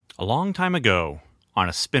A long time ago, on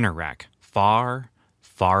a spinner rack, far,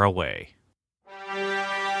 far away.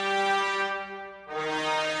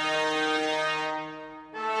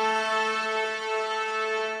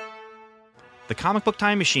 The Comic Book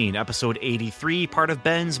Time Machine, episode 83, part of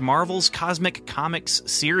Ben's Marvel's Cosmic Comics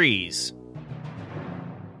series.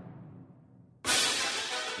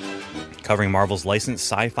 Covering Marvel's licensed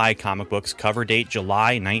sci-fi comic books, cover date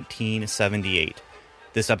July 1978.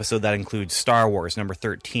 This episode that includes Star Wars, number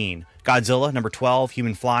 13, Godzilla, number 12,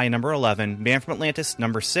 Human Fly, number 11, Man from Atlantis,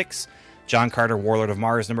 number 6, John Carter, Warlord of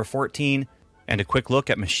Mars, number 14, and a quick look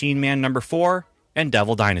at Machine Man, number 4, and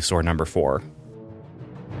Devil Dinosaur, number 4.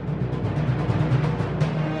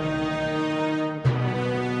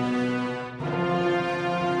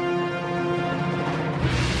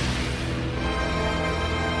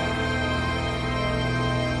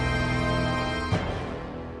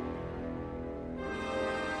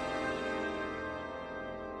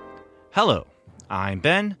 Hello, I'm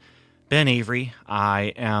Ben Avery.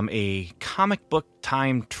 I am a comic book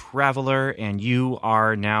time traveler, and you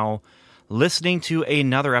are now listening to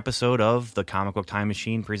another episode of the Comic Book Time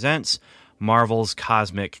Machine presents Marvel's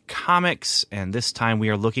Cosmic Comics, and this time we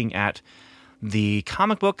are looking at the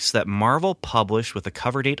comic books that Marvel published with a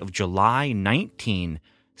cover date of July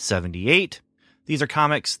 1978. These are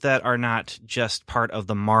comics that are not just part of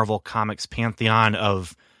the Marvel Comics pantheon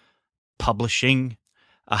of publishing.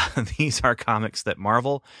 These are comics that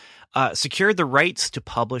Marvel secured the rights to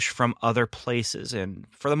publish from other places, and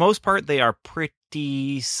for the most part, they are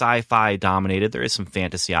pretty sci-fi dominated. There is some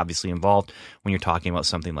fantasy, obviously, involved when you're talking about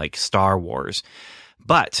something like Star Wars,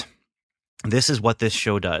 but this is what this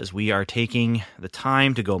show does. We are taking the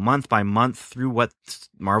time to go month by month through what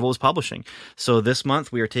Marvel is publishing. So this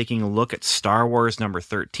month, we are taking a look at Star Wars number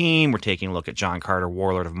 13. We're taking a look at John Carter,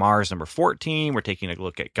 Warlord of Mars, number 14. We're taking a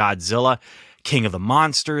look at Godzilla, King of the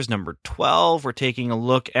Monsters, number 12. We're taking a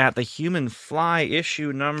look at the Human Fly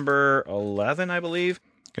issue number 11, I believe.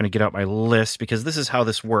 Going to get out my list because this is how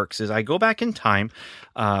this works. Is I go back in time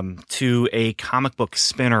to a comic book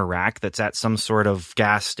spinner rack that's at some sort of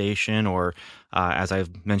gas station or, as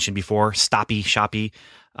I've mentioned before, Stoppy Shoppy.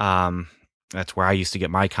 That's where I used to get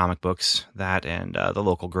my comic books, that and the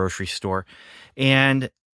local grocery store. And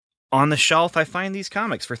on the shelf, I find these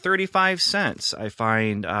comics for 35 cents. I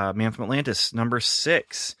find Man from Atlantis, number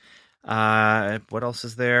 6. What else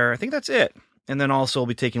is there? I think that's it. And then also we'll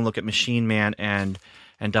be taking a look at Machine Man and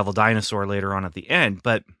Devil Dinosaur later on at the end.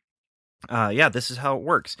 But yeah, this is how it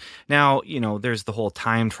works. Now, you know, there's the whole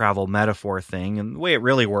time travel metaphor thing. And the way it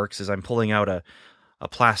really works is I'm pulling out a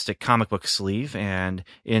plastic comic book sleeve, and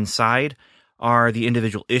inside are the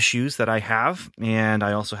individual issues that I have, and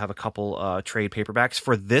I also have a couple trade paperbacks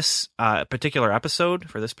for this particular episode,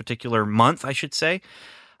 for this particular month, I should say.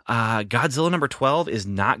 Godzilla number 12 is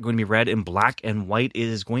not going to be read in black and white. It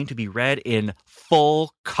is going to be read in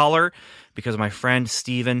full color because my friend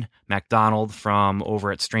Stephen MacDonald from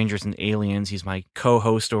over at Strangers and Aliens, he's my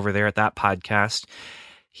co-host over there at that podcast.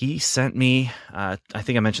 He sent me, I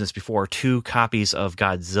think I mentioned this before, 2 copies of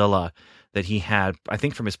Godzilla that he had, I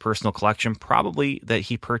think from his personal collection, probably that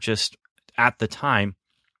he purchased at the time.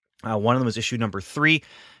 One of them was issue number 3.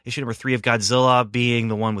 Issue number 3 of Godzilla being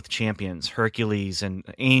the one with champions, Hercules and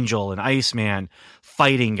Angel and Iceman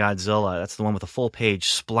fighting Godzilla. That's the one with a full-page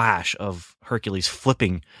splash of Hercules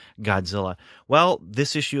flipping Godzilla. Well,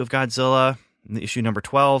 this issue of Godzilla, issue number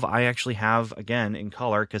 12, I actually have, again, in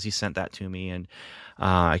color because he sent that to me, and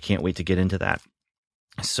I can't wait to get into that.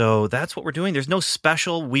 So that's what we're doing. There's no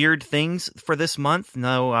special weird things for this month.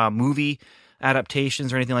 No movie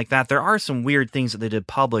adaptations or anything like that. There are some weird things that they did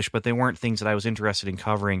publish, but they weren't things that I was interested in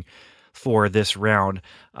covering for this round.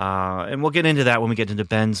 And we'll get into that when we get into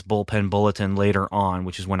Ben's Bullpen Bulletin later on,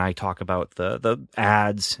 which is when I talk about the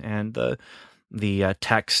ads and the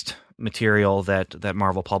text material that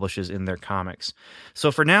Marvel publishes in their comics.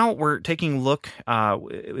 So for now, we're taking a look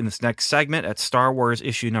in this next segment at Star Wars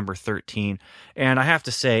issue number 13. And I have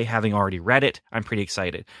to say, having already read it, I'm pretty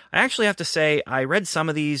excited. I actually have to say, I read some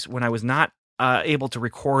of these when I was not able to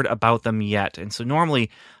record about them yet. And so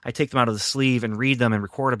normally I take them out of the sleeve and read them and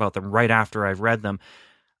record about them right after I've read them.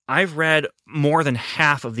 I've read more than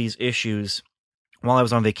half of these issues while I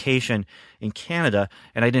was on vacation in Canada,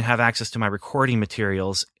 and I didn't have access to my recording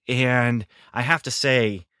materials. And I have to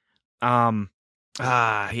say, I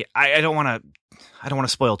don't want to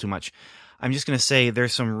spoil too much. I'm just going to say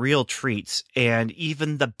there's some real treats, and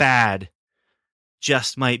even the bad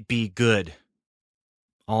just might be good.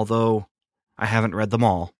 Although I haven't read them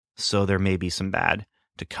all, so there may be some bad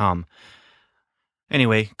to come.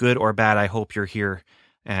 Anyway, good or bad, I hope you're here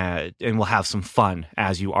and we'll have some fun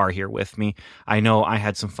as you are here with me. I know I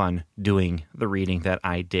had some fun doing the reading that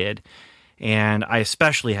I did, and I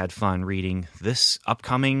especially had fun reading this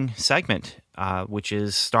upcoming segment, which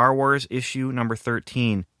is Star Wars issue number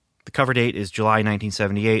 13. The cover date is July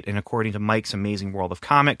 1978, and according to Mike's Amazing World of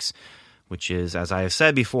Comics, which is, as I have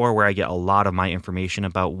said before, where I get a lot of my information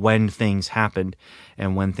about when things happened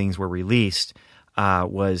and when things were released,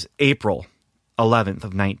 was April 11th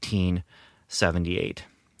of 1978.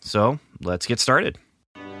 So let's get started.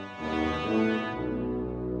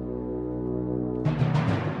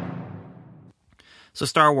 So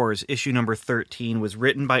Star Wars issue number 13 was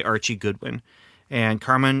written by Archie Goodwin, and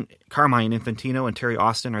Carmine Infantino and Terry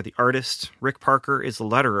Austin are the artists. Rick Parker is the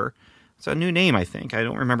letterer. It's a new name, I think. I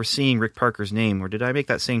don't remember seeing Rick Parker's name, or did I make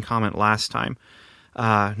that same comment last time?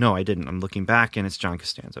 No, I didn't. I'm looking back, and it's John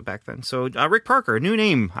Costanza back then. So Rick Parker, new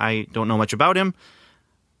name. I don't know much about him.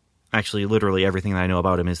 Actually, literally everything that I know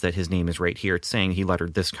about him is that his name is right here. It's saying he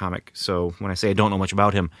lettered this comic. So when I say I don't know much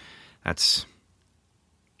about him, that's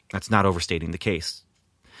not overstating the case.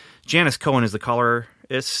 Janice Cohen is the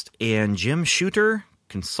colorist, and Jim Shooter,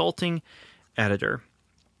 consulting editor.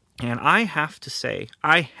 And I have to say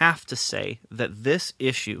that this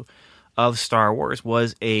issue of Star Wars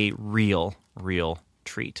was a real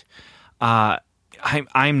treat.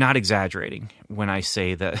 I'm not exaggerating when I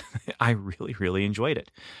say that I really enjoyed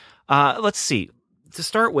it. Let's see. To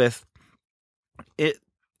start with,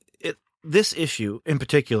 this issue in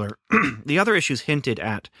particular, the other issues hinted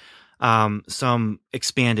at some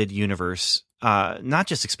expanded universe. Not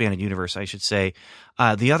just expanded universe, I should say.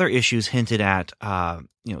 The other issues hinted at,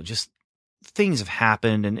 just things have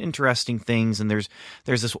happened and interesting things, and there's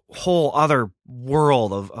this whole other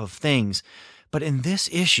world of things. But in this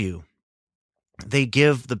issue, they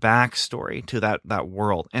give the backstory to that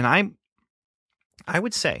world. And I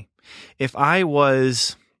would say, if I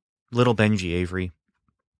was little Benji Avery,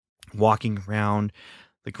 walking around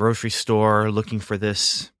the grocery store looking for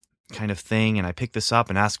this kind of thing, and I pick this up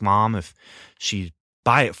and ask Mom if she'd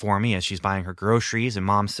buy it for me as she's buying her groceries, and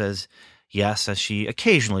Mom says yes, as she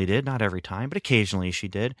occasionally did, not every time, but occasionally she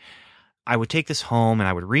did, I would take this home and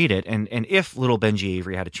I would read it, and if little Benji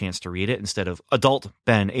Avery had a chance to read it instead of adult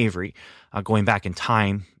Ben Avery going back in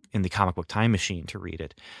time in the comic book time machine to read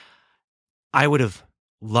it, I would have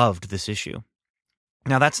loved this issue.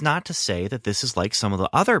 Now, that's not to say that this is like some of the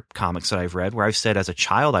other comics that I've read where I've said as a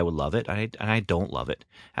child I would love it, and I don't love it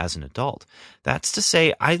as an adult. That's to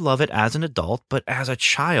say I love it as an adult, but as a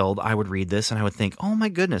child I would read this and I would think, oh my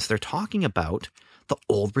goodness, they're talking about the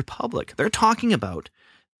Old Republic. They're talking about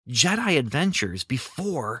Jedi adventures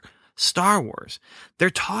before Star Wars. They're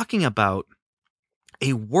talking about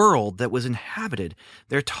a world that was inhabited.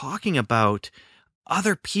 They're talking about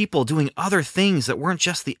other people doing other things that weren't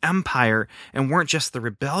just the Empire and weren't just the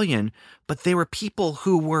Rebellion, but they were people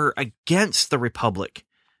who were against the Republic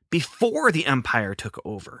before the Empire took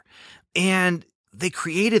over. And they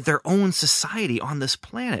created their own society on this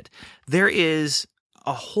planet. There is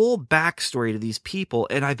a whole backstory to these people,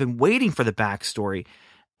 and I've been waiting for the backstory,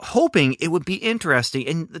 hoping it would be interesting.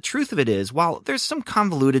 And the truth of it is, while there's some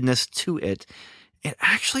convolutedness to it, it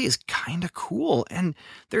actually is kind of cool. And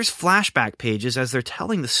there's flashback pages as they're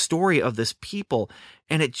telling the story of this people,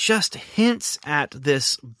 and it just hints at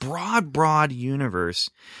this broad universe.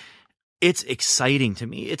 It's exciting to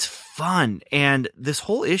me. It's fun. And this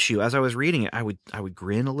whole issue, as I was reading it, I would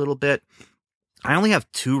grin a little bit. I only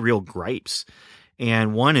have two real gripes.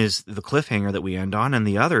 And one is the cliffhanger that we end on, and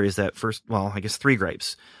the other is that three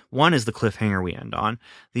gripes. One is the cliffhanger we end on.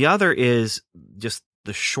 The other is just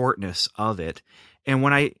the shortness of it.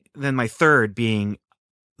 And then my third being,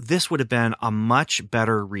 this would have been a much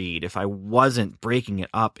better read if I wasn't breaking it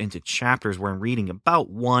up into chapters where I'm reading about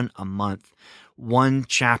one a month, one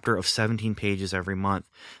chapter of 17 pages every month.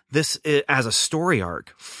 This, as a story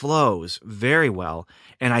arc, flows very well,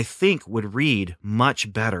 and I think would read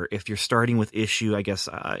much better if you're starting with issue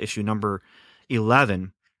number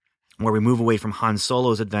 11, where we move away from Han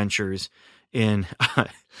Solo's adventures in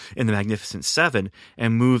the Magnificent Seven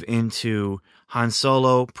and move into Han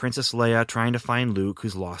Solo, Princess Leia trying to find Luke,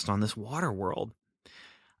 who's lost on this water world.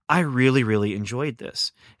 I really enjoyed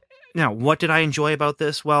this. Now, what did I enjoy about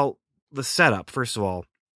this? Well, the setup, first of all.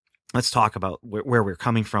 Let's talk about where we're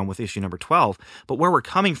coming from with issue number 12. But where we're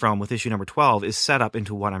coming from with issue number 12 is set up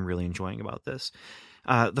into what I'm really enjoying about this.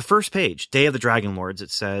 The first page, Day of the Dragon Lords,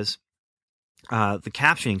 it says, the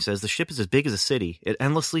captioning says, the ship is as big as a city. It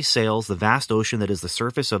endlessly sails the vast ocean that is the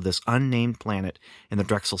surface of this unnamed planet in the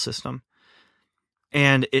Drexel system.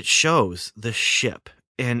 And it shows the ship.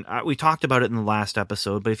 and we talked about it in the last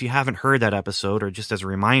episode, but if you haven't heard that episode, or just as a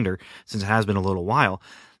reminder, since it has been a little while,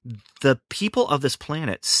 the people of this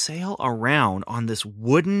planet sail around on this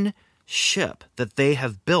wooden ship that they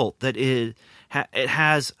have built that it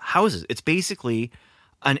has houses. It's basically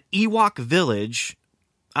an Ewok village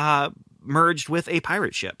merged with a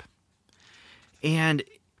pirate ship. And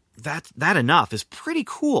that enough is pretty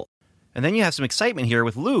cool. And then you have some excitement here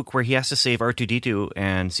with Luke, where he has to save R2-D2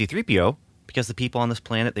 and C-3PO, because the people on this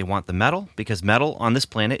planet, they want the metal, because metal on this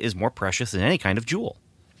planet is more precious than any kind of jewel.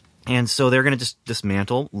 And so they're going to just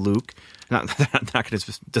dismantle Luke. They're not going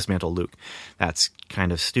to dismantle Luke. That's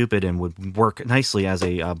kind of stupid and would work nicely as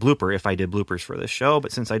a blooper if I did bloopers for this show.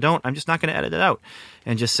 But since I don't, I'm just not going to edit it out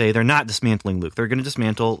and just say they're not dismantling Luke. They're going to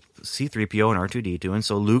dismantle C-3PO and R2-D2. And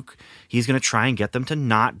so Luke, he's going to try and get them to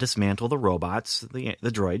not dismantle the robots, the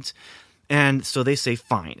droids. And so they say,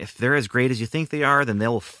 fine, if they're as great as you think they are, then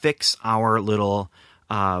they'll fix our little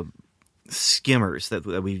skimmers that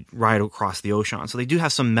we ride across the ocean. So they do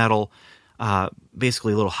have some metal,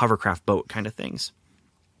 basically little hovercraft boat kind of things.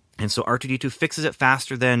 And so R2-D2 fixes it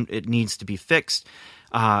faster than it needs to be fixed.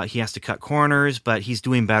 He has to cut corners, but he's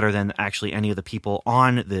doing better than actually any of the people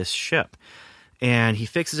on this ship. And he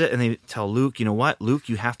fixes it, and they tell Luke, you know what, Luke,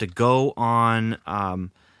 you have to go on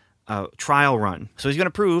a trial run. So he's going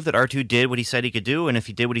to prove that R2 did what he said he could do, and if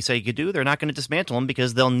he did what he said he could do, they're not going to dismantle him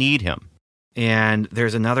because they'll need him. And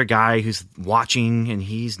there's another guy who's watching, and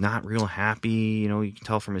he's not real happy. You know, you can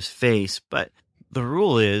tell from his face. But the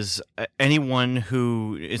rule is anyone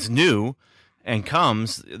who is new and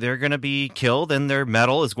comes, they're going to be killed, and their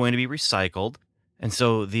metal is going to be recycled. And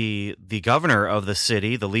so the governor of the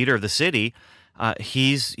city, the leader of the city,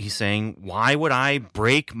 he's saying, why would I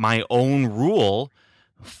break my own rule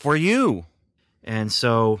for you? And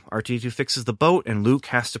so R2-D2 fixes the boat, and Luke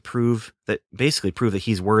has to prove that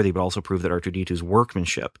he's worthy, but also prove that R2-D2's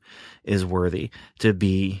workmanship is worthy to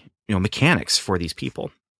be, mechanics for these people.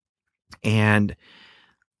 And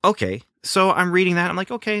okay, so I'm reading that. I'm like,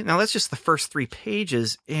 okay, now that's just the first 3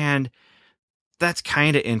 pages, and that's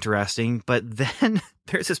kind of interesting. But then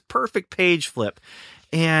there's this perfect page flip.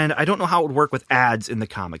 And I don't know how it would work with ads in the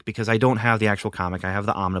comic, because I don't have the actual comic. I have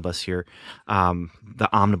the omnibus here. The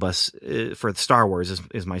omnibus for Star Wars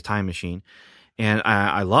is my time machine. And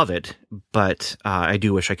I love it, but I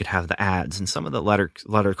do wish I could have the ads and some of the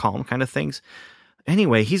letter column kind of things.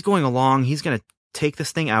 Anyway, he's going along. He's going to take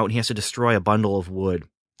this thing out, and he has to destroy a bundle of wood.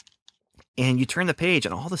 And you turn the page,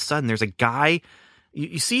 and all of a sudden there's a guy.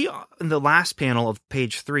 You see in the last panel of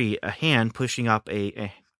page 3, a hand pushing up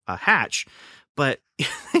a hatch. But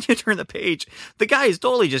then you turn the page, the guy is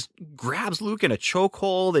totally just grabs Luke in a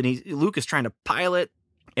chokehold, and Luke is trying to pilot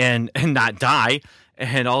and not die,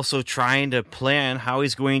 and also trying to plan how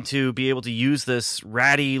he's going to be able to use this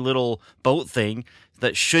ratty little boat thing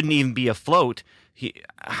that shouldn't even be afloat.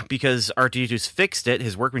 Because R2-D2's fixed it,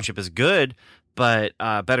 his workmanship is good, but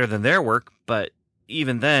better than their work. But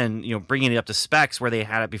even then, bringing it up to specs where they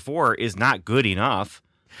had it before is not good enough.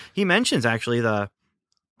 He mentions actually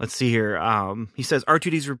let's see here. He says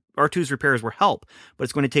R2's repairs were help, but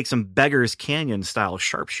it's going to take some Beggar's Canyon style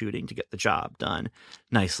sharpshooting to get the job done.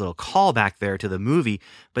 Nice little callback there to the movie.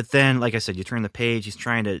 But then, like I said, you turn the page. He's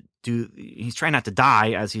trying not to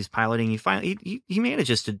die as he's piloting. He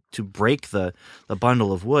manages to break the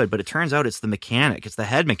bundle of wood, but it turns out it's the mechanic. It's the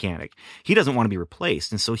head mechanic. He doesn't want to be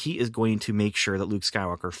replaced, and so he is going to make sure that Luke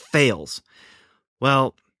Skywalker fails.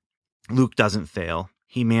 Well, Luke doesn't fail.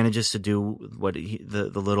 He manages to do the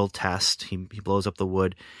little test. He blows up the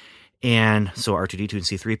wood. And so R2-D2 and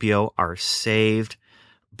C-3PO are saved.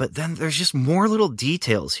 But then there's just more little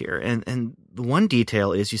details here. And the one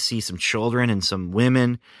detail is you see some children and some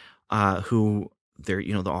women who they're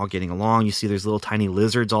all getting along. You see there's little tiny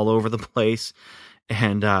lizards all over the place.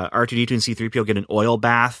 And R2-D2 and C-3PO get an oil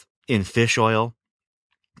bath in fish oil.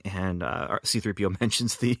 And C-3PO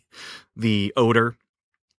mentions the odor.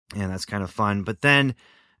 And that's kind of fun. But then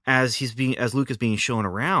as Luke is being shown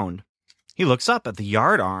around, he looks up at the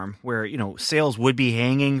yard arm where, sails would be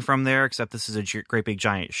hanging from there, except this is a great big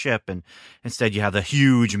giant ship. And instead you have the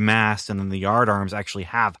huge mast, and then the yard arms actually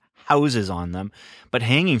have houses on them. But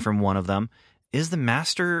hanging from one of them is the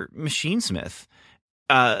master machinesmith.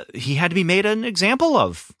 He had to be made an example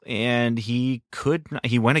of, and he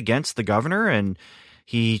went against the governor, and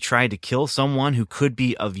he tried to kill someone who could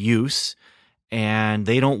be of use. And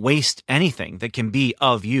they don't waste anything that can be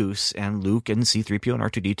of use. And Luke and C-3PO and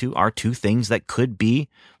R2-D2 are 2 things that could be,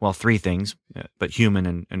 3 things, but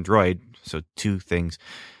human and droid. So 2 things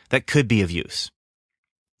that could be of use.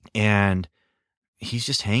 And he's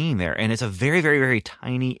just hanging there. And it's a very, very, very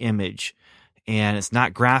tiny image. and it's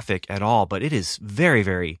not graphic at all, but it is very,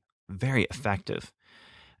 very, very effective.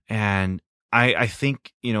 And I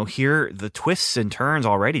think, here the twists and turns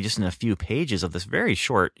already just in a few pages of this very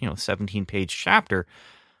short, 17-page chapter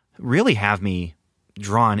really have me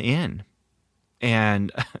drawn in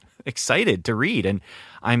and excited to read. And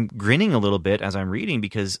I'm grinning a little bit as I'm reading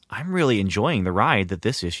because I'm really enjoying the ride that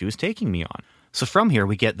this issue is taking me on. So from here,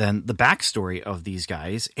 we get then the backstory of these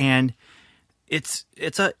guys, and it's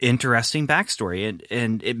an interesting backstory,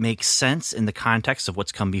 and it makes sense in the context of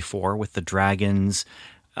what's come before with the dragons,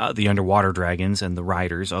 the underwater dragons, and the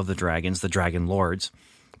riders of the dragons, the dragon lords,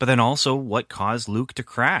 but then also what caused Luke to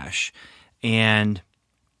crash, and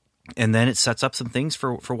then it sets up some things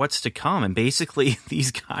for what's to come. And basically,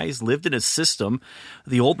 these guys lived in a system.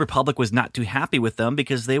 The Old Republic was not too happy with them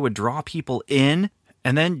because they would draw people in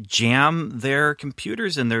and then jam their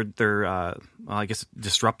computers and their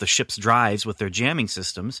disrupt the ship's drives with their jamming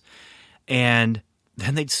systems. And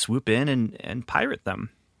then they'd swoop in and pirate them.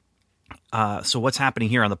 So what's happening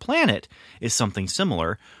here on the planet is something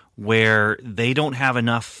similar, where they don't have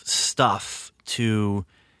enough stuff to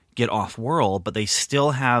get off world, but they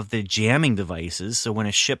still have the jamming devices. So when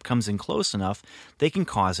a ship comes in close enough, they can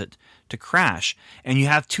cause it to crash. And you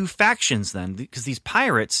have two factions then, because these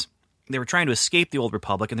pirates, they were trying to escape the Old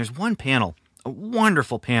Republic. And there's one panel, a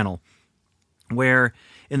wonderful panel, where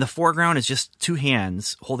in the foreground is just two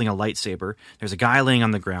hands holding a lightsaber. There's a guy laying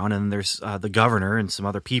on the ground, and there's the governor and some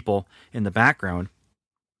other people in the background.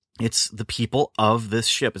 It's the people of this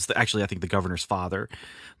ship. It's actually, I think, the governor's father.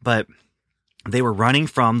 But they were running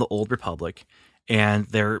from the Old Republic, and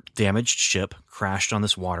their damaged ship crashed on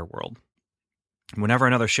this water world. Whenever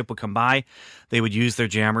another ship would come by, they would use their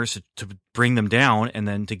jammers to bring them down, and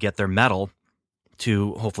then to get their metal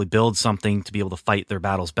to hopefully build something to be able to fight their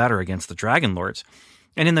battles better against the Dragon Lords.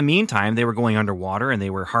 And in the meantime, they were going underwater, and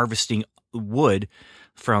they were harvesting wood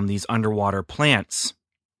from these underwater plants.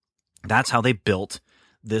 That's how they built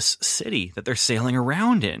this city that they're sailing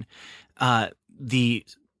around in. The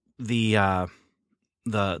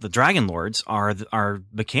Dragon Lords are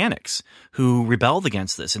mechanics who rebelled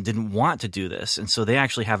against this and didn't want to do this. And so they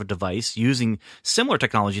actually have a device using similar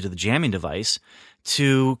technology to the jamming device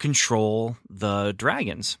to control the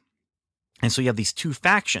dragons. And so you have these two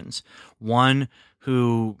factions. One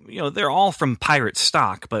who, they're all from pirate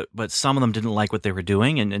stock, but some of them didn't like what they were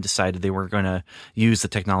doing and decided they were going to use the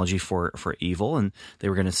technology for evil, and they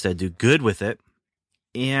were going to instead do good with it.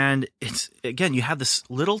 And it's, again, you have this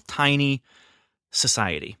little tiny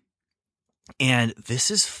society. And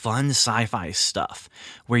this is fun sci-fi stuff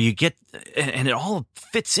where you get, and it all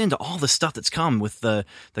fits into all the stuff that's come with the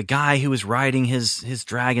guy who was riding his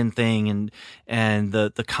dragon thing and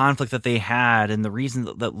the conflict that they had and the reason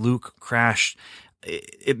that Luke crashed.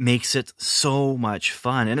 It makes it so much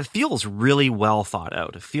fun, and it feels really well thought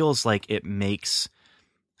out. It feels like it makes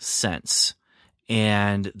sense.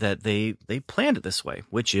 And that they planned it this way,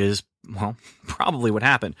 which is, well, probably what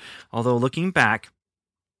happened. Although looking back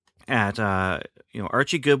at,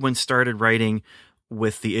 Archie Goodwin started writing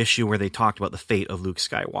with the issue where they talked about the fate of Luke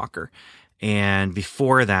Skywalker. And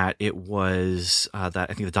before that, it was I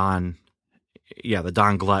think the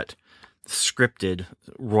Don Glut scripted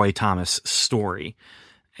Roy Thomas story.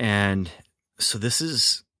 And so this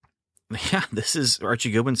is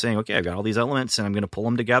Archie Goodwin saying, okay, I've got all these elements and I'm going to pull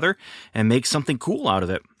them together and make something cool out of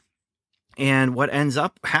it. And what ends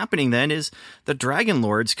up happening then is the Dragon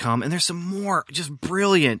Lords come, and there's some more just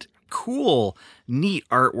brilliant, cool, neat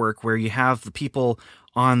artwork where you have the people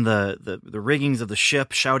on the riggings of the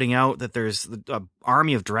ship shouting out that there's an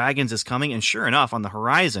army of dragons is coming. And sure enough, on the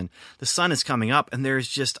horizon, the sun is coming up, and there's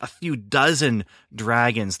just a few dozen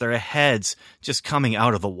dragons, their heads just coming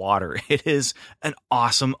out of the water. It is an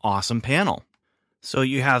awesome, awesome panel. So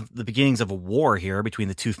you have the beginnings of a war here between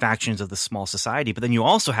the two factions of the small society, but then you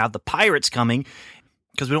also have the pirates coming,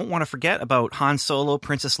 because we don't want to forget about Han Solo,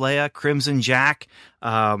 Princess Leia, Crimson Jack,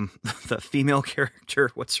 the female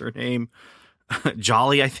character, what's her name?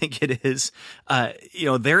 Jolly, I think it is.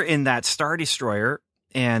 They're in that Star Destroyer,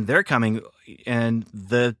 and they're coming, and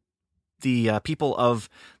the people of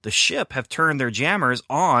the ship have turned their jammers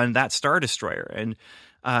on that Star Destroyer. And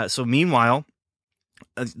so meanwhile,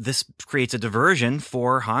 this creates a diversion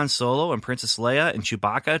for Han Solo and Princess Leia and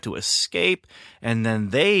Chewbacca to escape, and then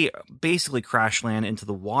they basically crash land into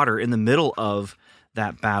the water in the middle of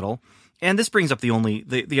that battle. And this brings up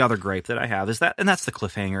the other gripe that I have is that, and that's the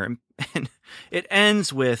cliffhanger. And it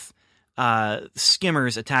ends with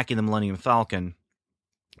skimmers attacking the Millennium Falcon,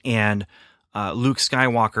 and Luke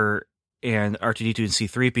Skywalker and R2-D2 and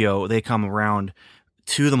C-3PO, they come around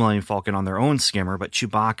to the Millennium Falcon on their own skimmer, but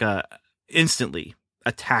Chewbacca instantly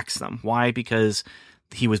attacks them. Why? Because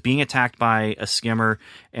he was being attacked by a skimmer,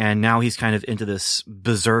 and now he's kind of into this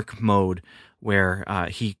berserk mode where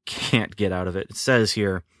he can't get out of it. It says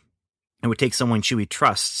here, it would take someone Chewie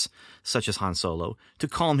trusts, such as Han Solo, to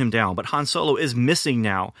calm him down. But Han Solo is missing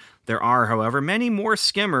now. There are, however, many more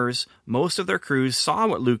skimmers. Most of their crews saw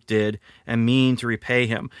what Luke did and mean to repay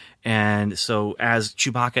him. And so as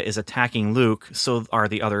Chewbacca is attacking Luke, so are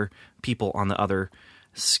the other people on the other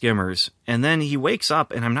skimmers. And then he wakes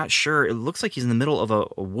up, and I'm not sure, it looks like he's in the middle of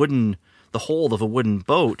the hold of a wooden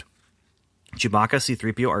boat. Chewbacca,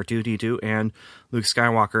 C-3PO, R2-D2, and Luke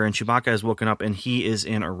Skywalker. And Chewbacca has woken up, and he is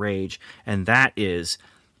in a rage. And that is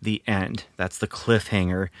the end. That's the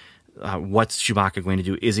cliffhanger. What's Chewbacca going to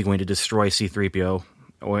do? Is he going to destroy C-3PO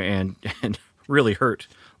and really hurt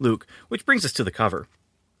Luke? Which brings us to the cover.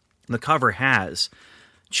 The cover has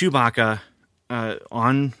Chewbacca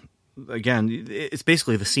on, again, it's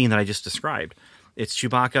basically the scene that I just described. It's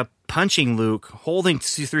Chewbacca punching Luke, holding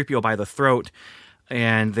C-3PO by the throat,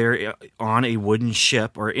 and they're on a wooden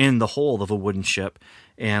ship, or in the hold of a wooden ship,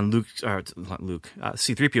 and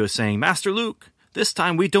C-3PO is saying, "Master Luke, this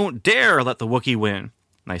time we don't dare let the Wookiee win."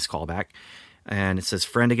 Nice callback. And it says,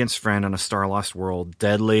 "Friend against friend on a star-lost world,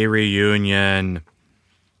 deadly reunion."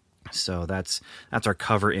 So that's our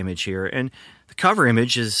cover image here. And the cover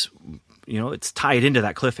image is, it's tied into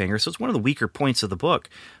that cliffhanger, so it's one of the weaker points of the book.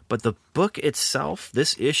 But the book itself,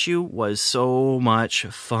 this issue, was so much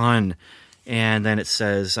fun. And then it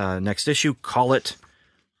says, next issue, call it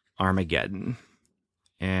Armageddon.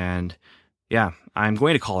 And yeah, I'm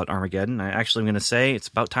going to call it Armageddon. I'm going to say it's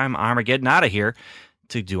about time Armageddon out of here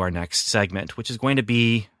to do our next segment, which is going to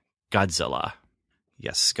be Godzilla.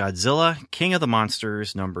 Yes, Godzilla, King of the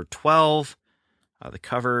Monsters, number 12. The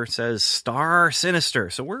cover says Star Sinister.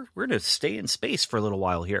 So we're going to stay in space for a little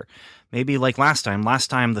while here. Maybe like last time. Last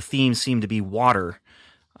time the theme seemed to be water.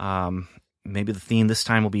 Maybe the theme this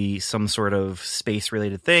time will be some sort of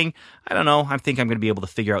space-related thing. I don't know. I think I'm going to be able to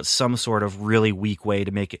figure out some sort of really weak way to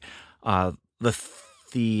make it.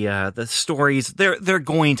 The stories, they're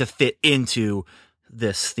going to fit into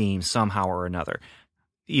this theme somehow or another,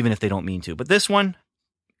 even if they don't mean to. But this one,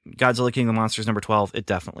 Godzilla King of the Monsters number 12, it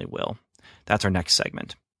definitely will. That's our next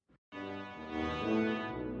segment.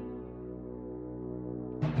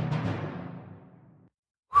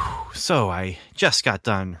 So I just got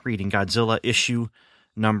done reading Godzilla issue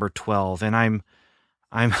number 12, and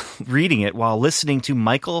I'm reading it while listening to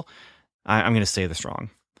Michael, I'm going to say this wrong,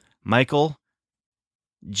 Michael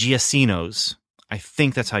Giacchino's, I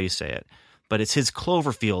think that's how you say it, but it's his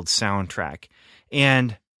Cloverfield soundtrack.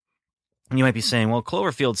 And you might be saying, well,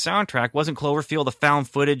 Cloverfield soundtrack, wasn't Cloverfield a found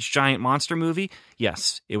footage giant monster movie?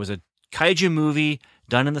 Yes, it was a kaiju movie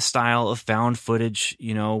done in the style of found footage,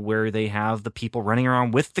 where they have the people running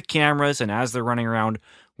around with the cameras, and as they're running around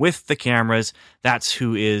with the cameras, that's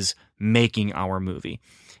who is making our movie.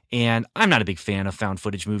 And I'm not a big fan of found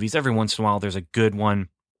footage movies. Every once in a while there's a good one,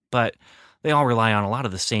 but they all rely on a lot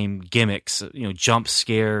of the same gimmicks, jump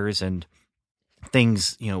scares and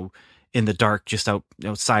things, in the dark, just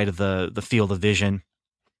outside of the field of vision.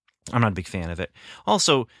 I'm not a big fan of it.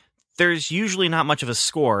 Also, there's usually not much of a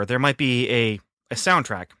score. There might be a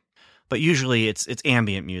soundtrack, but usually it's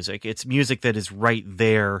ambient music. It's music that is right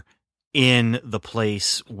there in the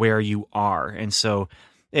place where you are. And so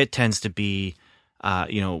it tends to be,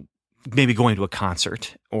 maybe going to a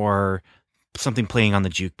concert or something playing on the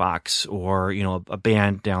jukebox or, a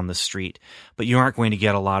band down the street, but you aren't going to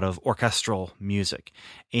get a lot of orchestral music.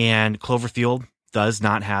 And Cloverfield does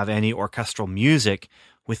not have any orchestral music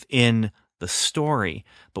within the story.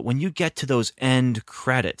 But when you get to those end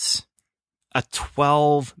credits, a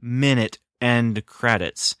 12-minute end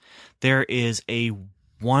credits, there is a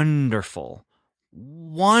wonderful,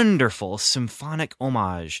 wonderful symphonic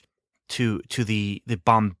homage to the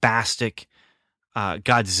bombastic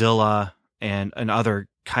Godzilla and other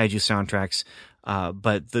kaiju soundtracks.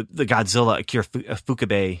 But the Godzilla Akira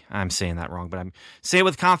Ifukube, I'm saying that wrong, but I'm saying it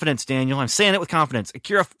with confidence, Daniel. I'm saying it with confidence.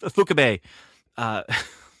 Akira Ifukube.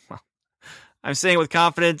 I'm saying it with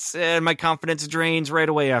confidence, and my confidence drains right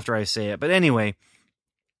away after I say it. But anyway,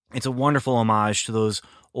 it's a wonderful homage to those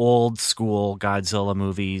old school Godzilla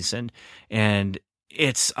movies, and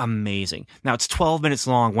it's amazing. Now, it's 12 minutes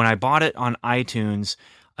long. When I bought it on iTunes,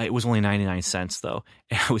 it was only 99 cents, though.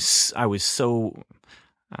 And I was so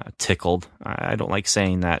tickled. I don't like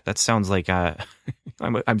saying that. That sounds like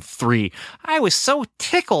I'm 3. I was so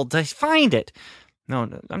tickled to find it. No,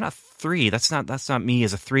 I'm not 3. That's not me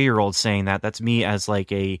as a 3-year-old saying that. That's me as like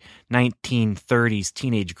a 1930s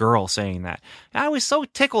teenage girl saying that. I was so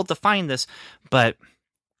tickled to find this, but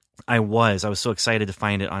I was so excited to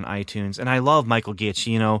find it on iTunes, and I love Michael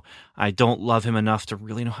Giacchino. I don't love him enough to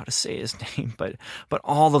really know how to say his name, but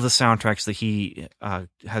all of the soundtracks that he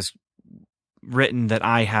has written that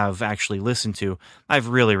I have actually listened to, I've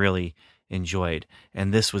really, really enjoyed,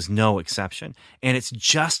 and this was no exception. And it's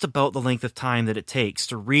just about the length of time that it takes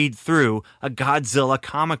to read through a Godzilla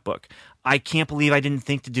comic book. I can't believe I didn't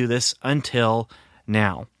think to do this until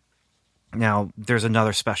now. Now, there's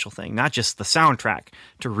another special thing, not just the soundtrack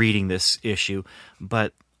to reading this issue,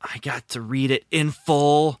 but I got to read it in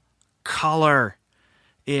full color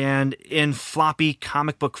and in floppy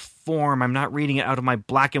comic book form. I'm not reading it out of my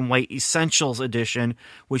black and white Essentials edition,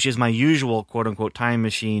 which is my usual quote-unquote time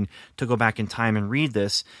machine to go back in time and read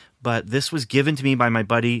this, but this was given to me by my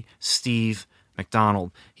buddy Steve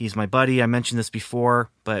McDonald. He's my buddy. I mentioned this before,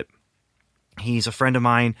 but he's a friend of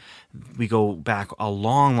mine. We go back a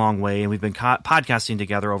long, long way, and we've been podcasting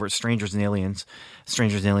together over at Strangers and Aliens,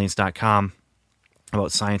 strangersandaliens.com,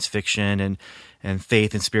 about science fiction and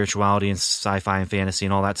faith and spirituality and sci-fi and fantasy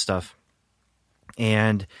and all that stuff.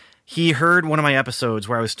 And he heard one of my episodes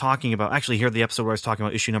where I was talking about, actually he heard the episode where I was talking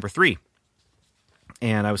about issue number 3.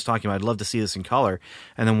 And I was talking about, I'd love to see this in color.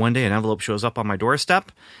 And then one day an envelope shows up on my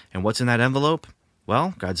doorstep. And what's in that envelope?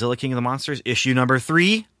 Well, Godzilla King of the Monsters, issue number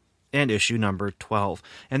 3 and issue number 12.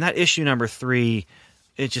 And that issue number 3,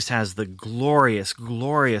 it just has the glorious,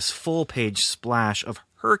 glorious full-page splash of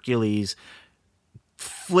Hercules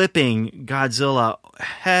flipping Godzilla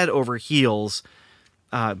head over heels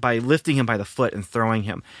by lifting him by the foot and throwing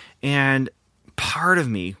him. And part of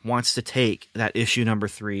me wants to take that issue number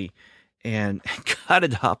 3 and cut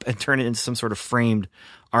it up and turn it into some sort of framed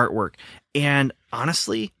artwork. And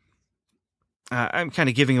honestly, I'm kind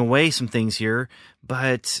of giving away some things here,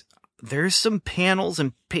 but there's some panels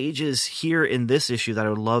and pages here in this issue that I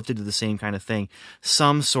would love to do the same kind of thing.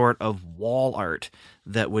 Some sort of wall art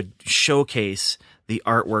that would showcase the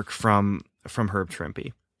artwork from Herb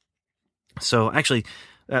Trimpe. So actually,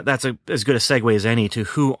 that's as good a segue as any to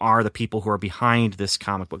who are the people who are behind this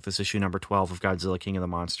comic book, this issue number 12 of Godzilla King of the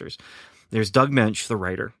Monsters. There's Doug Moench, the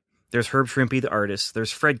writer. There's Herb Trimpe, the artist.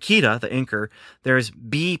 There's Fred Kita, the inker. There's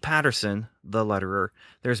B. Patterson, the letterer.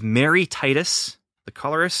 There's Mary Titus, the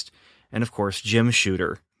colorist. And of course, Jim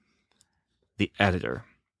Shooter, the editor.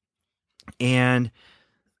 And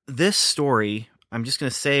this story, I'm just going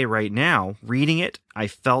to say right now, reading it, I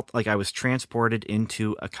felt like I was transported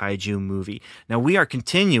into a kaiju movie. Now, we are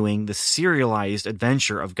continuing the serialized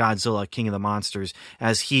adventure of Godzilla, King of the Monsters,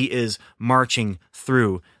 as he is marching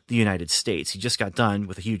through the United States. He just got done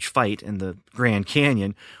with a huge fight in the Grand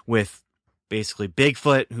Canyon with basically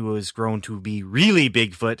Bigfoot, who has grown to be really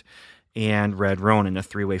Bigfoot, and Red Ronin, a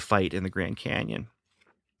 3-way fight in the Grand Canyon.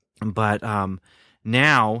 But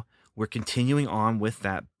now we're continuing on with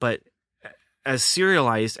that. But as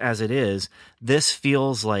serialized as it is, this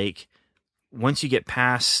feels like once you get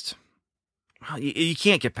past, you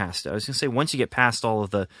can't get past it. I was going to say once you get past all of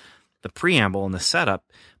the preamble and the setup,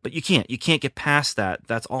 but you can't get past that.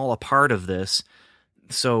 That's all a part of this.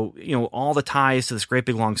 So, all the ties to this great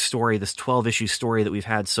big long story, this 12-issue story that we've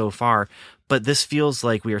had so far, but this feels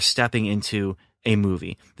like we are stepping into a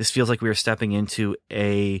movie. This feels like we are stepping into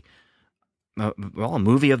a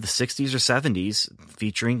movie of the 60s or 70s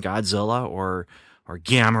featuring Godzilla or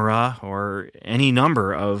Gamera or any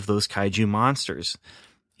number of those kaiju monsters.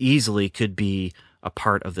 Easily could be a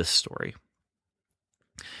part of this story.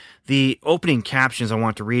 The opening captions I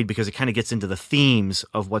want to read because it kind of gets into the themes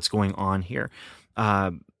of what's going on here.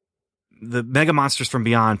 The Mega Monsters from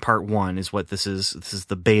Beyond Part 1 is what this is. This is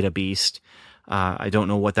the Beta Beast. I don't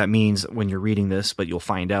know what that means when you're reading this, but you'll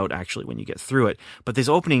find out actually when you get through it. But these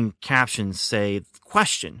opening captions say,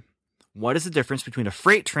 question, what is the difference between a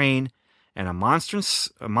freight train and a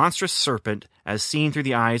monstrous serpent as seen through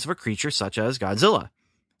the eyes of a creature such as Godzilla?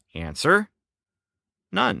 Answer,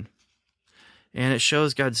 none. And it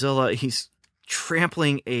shows Godzilla, he's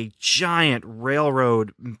trampling a giant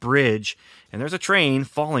railroad bridge, and there's a train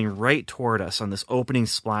falling right toward us on this opening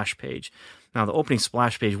splash page. Now, the opening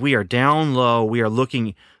splash page, we are down low, we are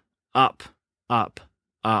looking up, up,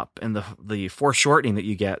 up, and the foreshortening that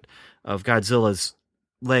you get of Godzilla's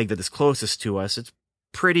leg that is closest to us, it's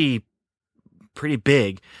pretty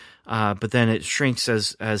big, but then it shrinks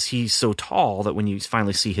as he's so tall that when you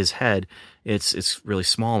finally see his head, it's really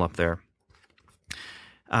small up there.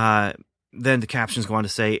 Then the captions go on to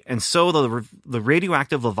say, and so the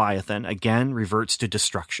radioactive Leviathan again reverts to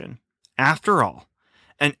destruction. After all,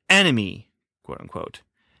 an enemy, quote unquote,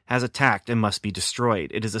 has attacked and must be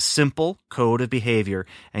destroyed. It is a simple code of behavior,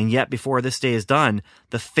 and yet before this day is done,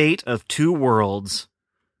 the fate of 2 worlds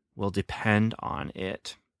will depend on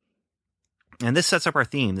it. And this sets up our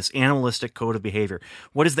theme, this animalistic code of behavior.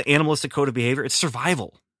 What is the animalistic code of behavior? It's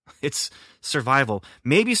survival. It's survival.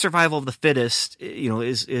 Maybe survival of the fittest,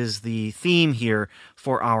 is the theme here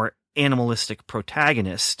for our animalistic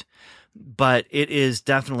protagonist. But it is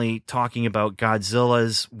definitely talking about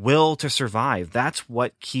Godzilla's will to survive. That's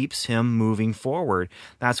what keeps him moving forward.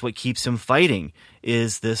 That's what keeps him fighting,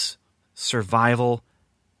 is this survival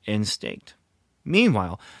instinct.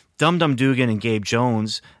 Meanwhile, Dum Dum Dugan and Gabe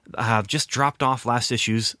Jones have just dropped off last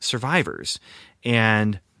issue's survivors,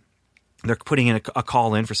 and they're putting in a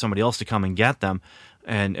call in for somebody else to come and get them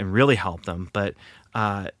and really help them. But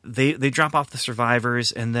they drop off the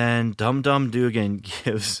survivors, and then Dum Dum Dugan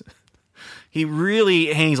he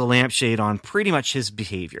really hangs a lampshade on pretty much his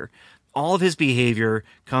behavior. All of his behavior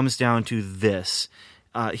comes down to this.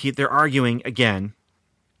 They're arguing again.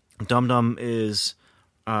 Dum Dum is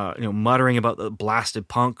muttering about the blasted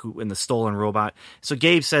punk and the stolen robot. So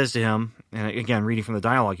Gabe says to him, and again, reading from the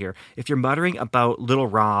dialogue here, if you're muttering about Little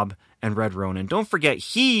Rob and Red Ronin, don't forget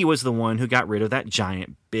he was the one who got rid of that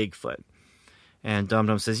giant Bigfoot. And Dum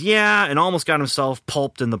Dum says, yeah, and almost got himself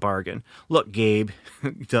pulped in the bargain. Look, Gabe,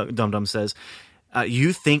 Dum Dum says,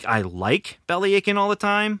 you think I like belly aching all the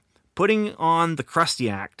time? Putting on the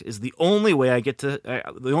Krusty act is the only way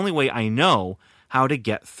the only way I know how to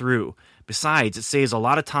get through. Besides, it saves a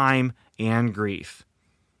lot of time and grief.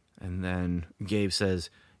 And then Gabe says,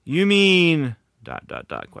 you mean ...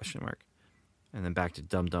 question mark. And then back to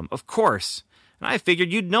Dum Dum. Of course. And I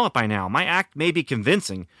figured you'd know it by now. My act may be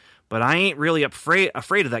convincing, but I ain't really afraid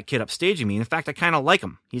of that kid upstaging me. In fact, I kind of like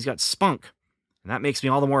him. He's got spunk. And that makes me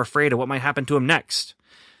all the more afraid of what might happen to him next.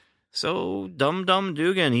 So Dum Dum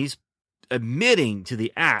Dugan, he's admitting to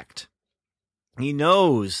the act. He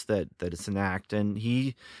knows that it's an act, and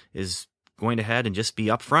he is going ahead and just be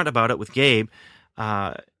upfront about it with Gabe.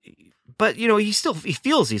 But he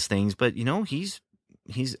feels these things, but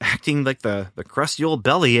he's acting like the crusty old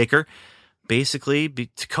belly acher, basically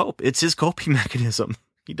to cope. It's his coping mechanism.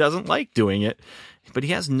 He doesn't like doing it, but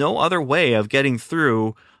he has no other way of getting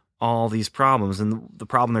through all these problems. And the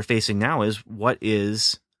problem they're facing now is, what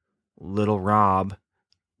is little Rob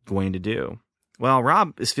going to do? Well,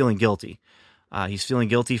 Rob is feeling guilty. He's feeling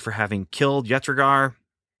guilty for having killed Yetragar,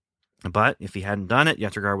 but if he hadn't done it,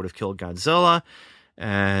 Yetragar would have killed Godzilla.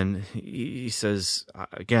 And he says,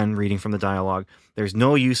 again, reading from the dialogue, there's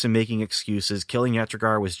no use in making excuses. Killing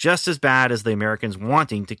Yetragar was just as bad as the Americans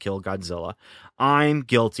wanting to kill Godzilla. I'm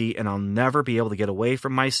guilty, and I'll never be able to get away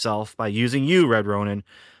from myself by using you, Red Ronin.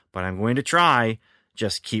 But I'm going to try.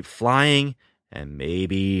 Just keep flying and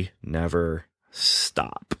maybe never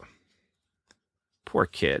stop. Poor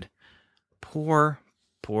kid. Poor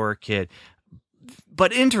kid.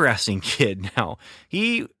 But interesting kid now.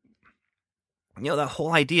 He... that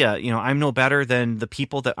whole idea, I'm no better than the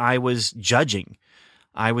people that I was judging.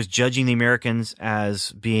 I was judging the Americans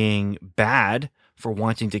as being bad for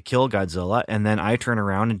wanting to kill Godzilla, and then I turn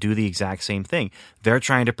around and do the exact same thing. They're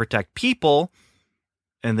trying to protect people,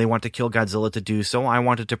 and they want to kill Godzilla to do so. I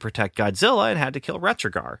wanted to protect Godzilla and had to kill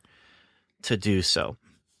Yetragar to do so.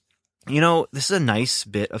 This is a nice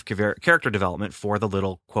bit of character development for the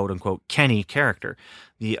little quote-unquote Kenny character.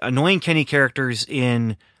 The annoying Kenny characters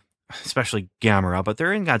in... especially Gamera, but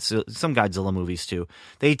they're in some Godzilla movies too.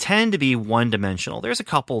 They tend to be one-dimensional. There's a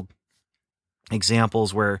couple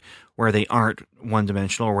examples where they aren't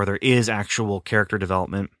one-dimensional, or where there is actual character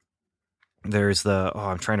development. There's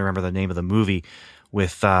I'm trying to remember the name of the movie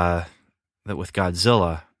with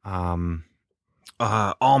Godzilla.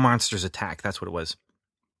 All Monsters Attack. That's what it was.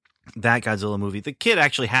 That Godzilla movie. The kid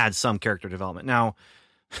actually had some character development. Now,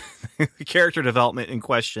 the character development in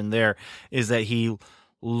question there is that he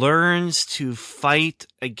learns to fight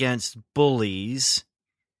against bullies,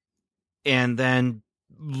 and then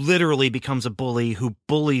literally becomes a bully who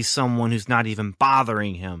bullies someone who's not even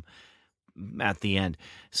bothering him at the end.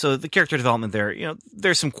 So the character development there,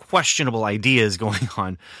 there's some questionable ideas going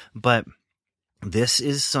on, but this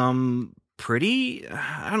is some pretty,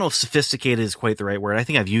 I don't know if sophisticated is quite the right word. I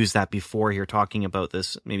think I've used that before here talking about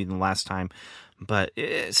this, maybe the last time, but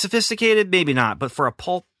sophisticated, maybe not, but for a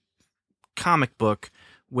pulp comic book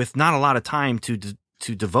with not a lot of time to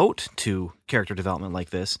devote to character development like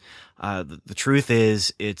this, the truth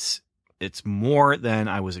is it's more than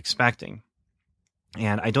I was expecting.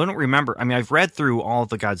 And I don't remember. I mean, I've read through all of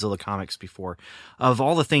the Godzilla comics before. Of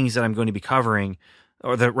all the things that I'm going to be covering,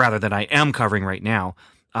 or that I am covering right now,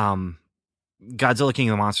 Godzilla King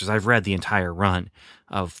of the Monsters, I've read the entire run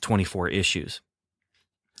of 24 issues.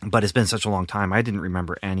 But it's been such a long time, I didn't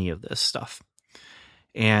remember any of this stuff.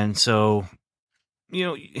 And so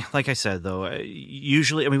like I said, though,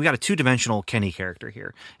 usually, I mean, we got a two-dimensional Kenny character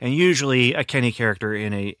here, and usually a Kenny character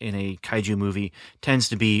in a kaiju movie tends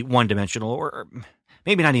to be one-dimensional, or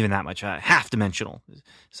maybe not even that much, half-dimensional.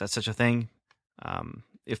 Is that such a thing?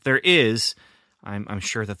 If there is, I'm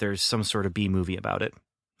sure that there's some sort of B movie about it.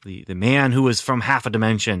 The man who is from half a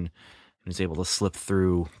dimension and is able to slip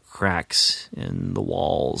through cracks in the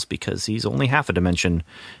walls because he's only half a dimension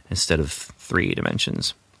instead of 3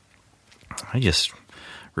 dimensions. I just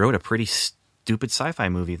wrote a pretty stupid sci-fi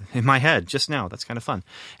movie in my head just now. That's kind of fun.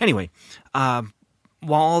 Anyway, while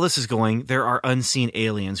all this is going, there are unseen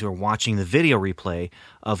aliens who are watching the video replay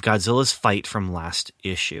of Godzilla's fight from last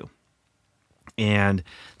issue. And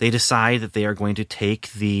they decide that they are going to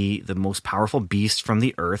take the most powerful beast from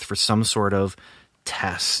the Earth for some sort of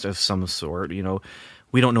test of some sort.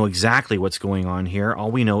 We don't know exactly what's going on here. All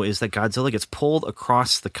we know is that Godzilla gets pulled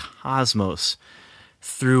across the cosmos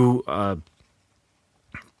through a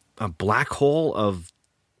black hole of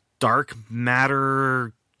dark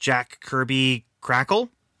matter, Jack Kirby crackle?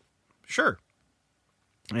 Sure.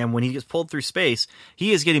 And when he gets pulled through space,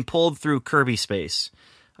 he is getting pulled through Kirby space.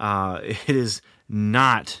 It is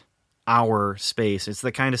not our space. It's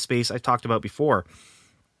the kind of space I talked about before,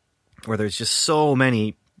 where there's just so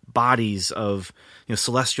many bodies of,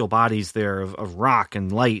 celestial bodies there of rock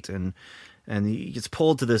and light, and he gets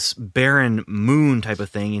pulled to this barren moon type of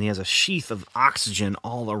thing, and he has a sheath of oxygen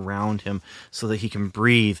all around him so that he can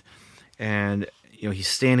breathe. And, he's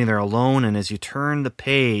standing there alone, and as you turn the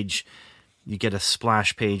page, you get a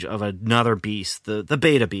splash page of another beast, the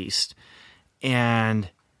Beta Beast. And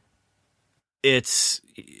it's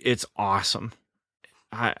awesome.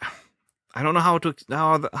 I don't know how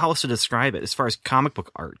else to describe it as far as comic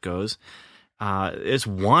book art goes. It's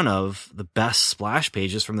one of the best splash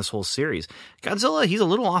pages from this whole series. Godzilla, he's a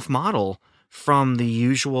little off model from the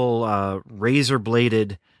usual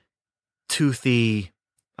razor-bladed, toothy,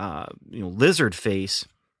 lizard face.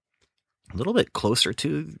 A little bit closer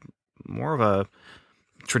to more of a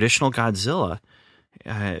traditional Godzilla.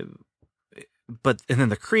 But then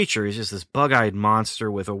the creature is just this bug-eyed monster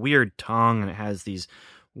with a weird tongue, and it has these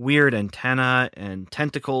weird antennae and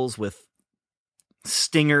tentacles with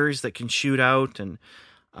stingers that can shoot out, and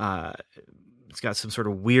it's got some sort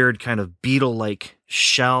of weird kind of beetle-like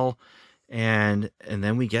shell, and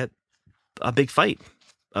then we get a big fight.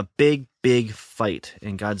 A big fight,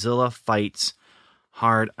 and Godzilla fights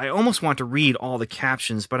hard. I almost want to read all the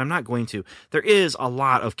captions, but I'm not going to. There is a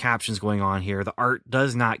lot of captions going on here. The art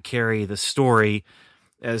does not carry the story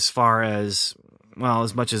as far as, well,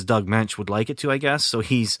 as much as Doug Mensch would like it to, I guess. So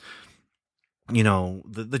he's,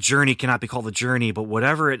 the journey cannot be called the journey, but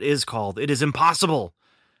whatever it is called, it is impossible.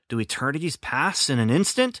 Do eternities pass in an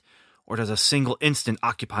instant, or does a single instant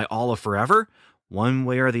occupy all of forever? One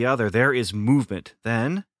way or the other, there is movement.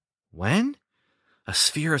 Then, when? A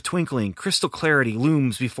sphere of twinkling, crystal clarity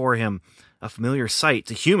looms before him, a familiar sight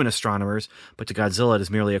to human astronomers, but to Godzilla it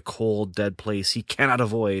is merely a cold, dead place he cannot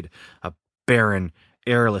avoid, a barren,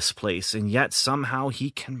 airless place, and yet somehow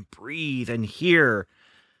he can breathe and hear.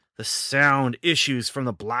 The sound issues from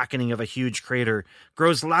the blackening of a huge crater,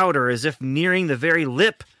 grows louder as if nearing the very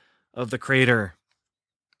lip of the crater.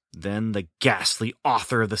 Then the ghastly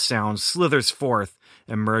author of the sound slithers forth,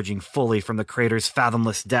 emerging fully from the crater's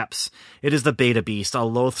fathomless depths. It is the Beta Beast, a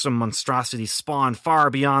loathsome monstrosity spawned far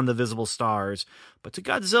beyond the visible stars. But to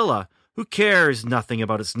Godzilla, who cares nothing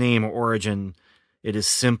about its name or origin, it is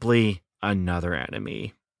simply another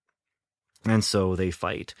enemy. And so they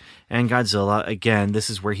fight. And Godzilla, again, this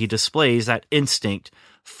is where he displays that instinct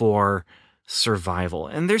for survival.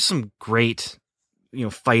 And there's some great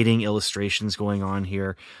fighting illustrations going on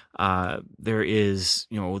here. There is,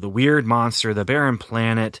 the weird monster, the barren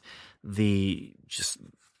planet, there's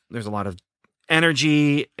a lot of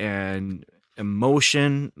energy and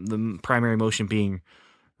emotion, the primary emotion being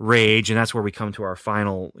rage. And that's where we come to our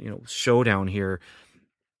final, showdown here.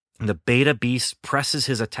 The Beta Beast presses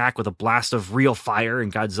his attack with a blast of real fire,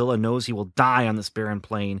 and Godzilla knows he will die on this barren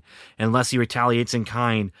plain unless he retaliates in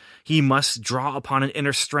kind. He must draw upon an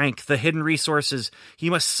inner strength, the hidden resources.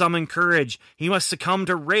 He must summon courage. He must succumb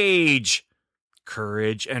to rage.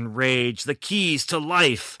 Courage and rage, the keys to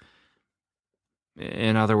life.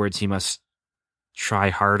 In other words, he must try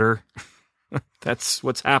harder. That's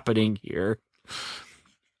what's happening here.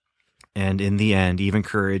 And in the end, even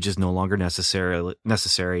courage is no longer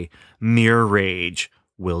necessary. Mere rage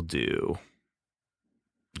will do.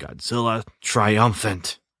 Godzilla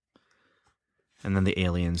triumphant. And then the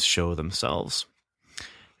aliens show themselves.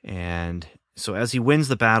 And so as he wins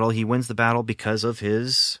the battle because of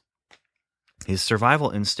his survival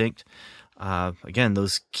instinct. Again,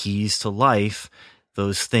 those keys to life.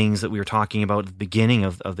 those things that we were talking about at the beginning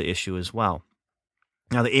of the issue as well.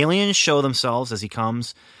 Now, the aliens show themselves as he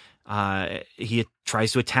comes. He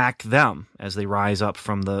tries to attack them as they rise up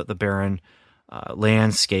from the barren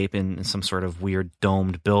landscape in some sort of weird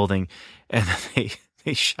domed building. And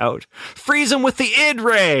they shout, "Freeze him with the id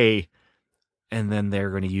ray!" And then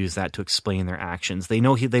they're going to use that to explain their actions. They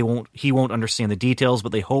know he won't understand the details,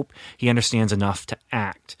 but they hope he understands enough to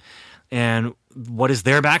act. And what is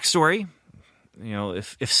their backstory? You know,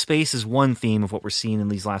 if space is one theme of what we're seeing in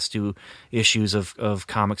these last two issues of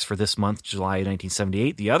comics for this month, July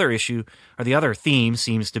 1978, the other theme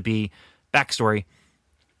seems to be backstory.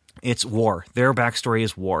 It's war. Their backstory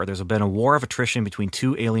is war. There's been a war of attrition between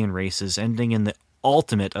two alien races, ending in the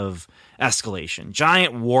ultimate of escalation.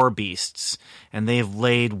 Giant war beasts, and they've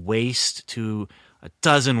laid waste to a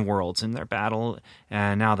dozen worlds in their battle.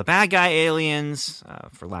 And now the bad guy aliens,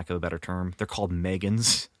 for lack of a better term, they're called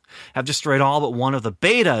Megans, have destroyed all but one of the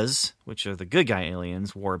betas, which are the good guy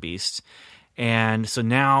aliens, war beasts. And so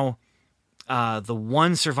now the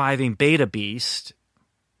one surviving beta beast,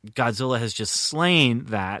 Godzilla has just slain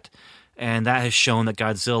that, and that has shown that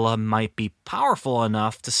Godzilla might be powerful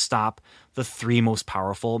enough to stop the three most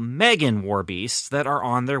powerful Megan war beasts that are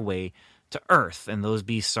on their way to Earth. And those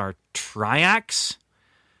beasts are Triax,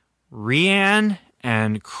 Rian,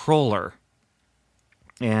 and Crawler.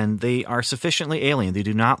 And they are sufficiently alien. They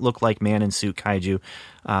do not look like man-in-suit kaiju,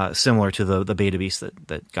 similar to the beta beasts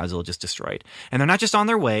that Godzilla just destroyed. And they're not just on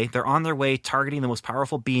their way. They're on their way targeting the most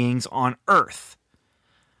powerful beings on Earth.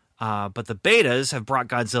 But the betas have brought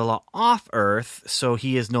Godzilla off Earth, so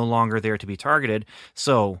he is no longer there to be targeted.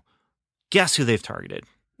 So guess who they've targeted?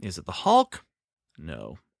 Is it the Hulk?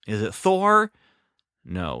 No. Is it Thor?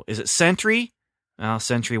 No. Is it Sentry? Well,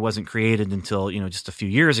 Sentry wasn't created until, just a few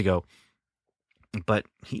years ago. But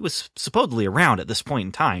he was supposedly around at this point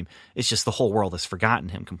in time. It's just the whole world has forgotten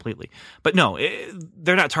him completely. But no,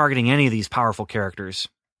 they're not targeting any of these powerful characters.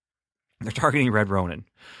 They're targeting Red Ronin.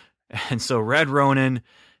 And so Red Ronin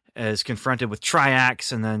is confronted with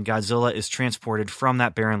Triax, and then Godzilla is transported from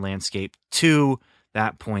that barren landscape to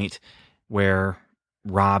that point where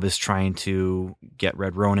Rob is trying to get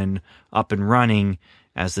Red Ronin up and running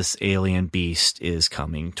as this alien beast is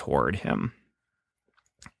coming toward him.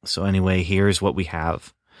 So anyway, here's what we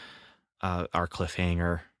have, our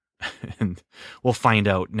cliffhanger. And we'll find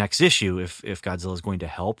out next issue if Godzilla is going to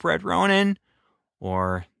help Red Ronin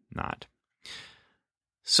or not.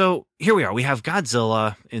 So here we are. We have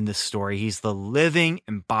Godzilla in this story. He's the living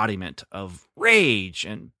embodiment of rage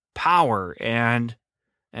and power and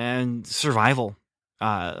survival.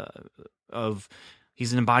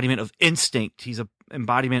 He's an embodiment of instinct. He's an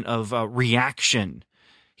embodiment of reaction.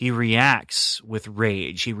 He reacts with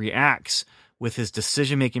rage. He reacts with his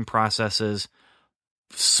decision-making processes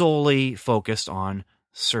solely focused on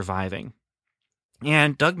surviving.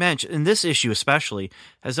 And Doug Moench, in this issue especially,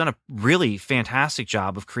 has done a really fantastic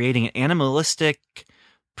job of creating an animalistic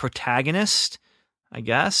protagonist, I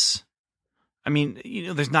guess. I mean,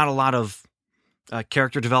 there's not a lot of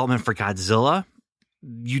character development for Godzilla.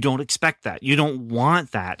 You don't expect that. You don't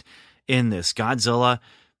want that in this. Godzilla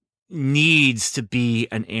needs to be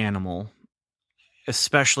an animal,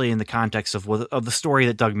 especially in the context of the story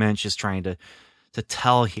that Doug Moench is trying to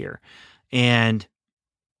tell here. And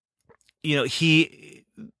he's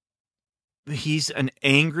an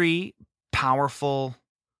angry, powerful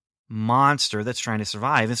monster that's trying to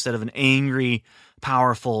survive instead of an angry,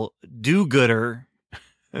 powerful do-gooder.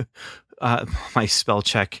 My spell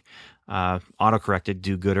check autocorrected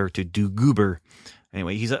do-gooder to do-goober.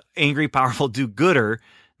 Anyway, he's an angry, powerful do-gooder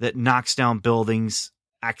that knocks down buildings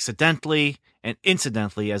accidentally and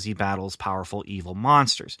incidentally as he battles powerful evil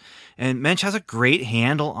monsters. And Moench has a great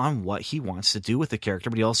handle on what he wants to do with the character,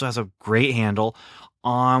 but he also has a great handle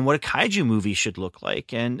on what a kaiju movie should look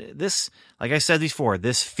like. And this, like I said before,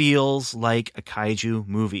 this feels like a kaiju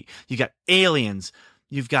movie. You've got aliens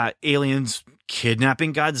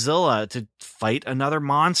kidnapping Godzilla to fight another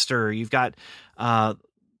monster. You've got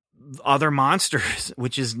other monsters,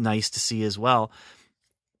 which is nice to see as well.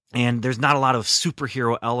 And there's not a lot of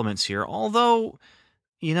superhero elements here, although,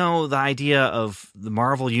 the idea of the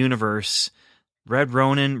Marvel Universe, Red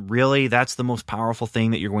Ronin, really, that's the most powerful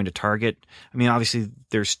thing that you're going to target. I mean, obviously,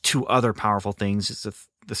 there's two other powerful things. It's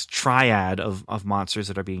this triad of monsters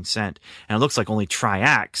that are being sent. And it looks like only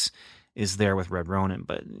Triax is there with Red Ronin,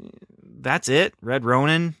 but that's it. Red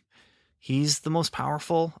Ronin, he's the most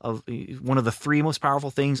powerful one of the three most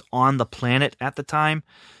powerful things on the planet at the time.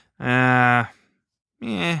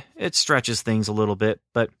 It stretches things a little bit,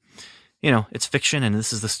 but, it's fiction, and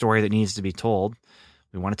this is the story that needs to be told.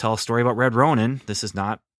 We want to tell a story about Red Ronin. This is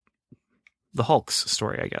not the Hulk's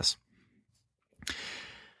story, I guess.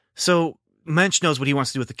 So Mensch knows what he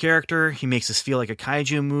wants to do with the character. He makes us feel like a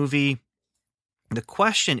kaiju movie. The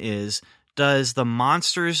question is, does the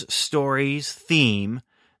monsters story's theme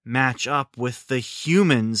match up with the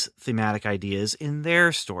humans' thematic ideas in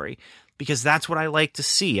their story? Because that's what I like to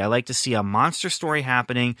see. I like to see a monster story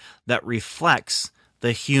happening that reflects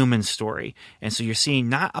the human story. And so you're seeing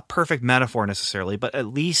not a perfect metaphor necessarily, but at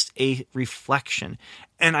least a reflection.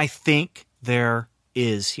 And I think there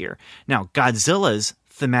is here. Now, Godzilla's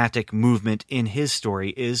thematic movement in his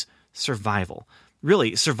story is survival.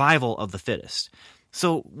 Really, survival of the fittest.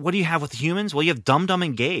 So what do you have with humans? Well, you have Dum Dum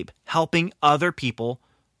and Gabe helping other people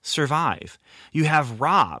survive. You have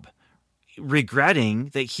Rob regretting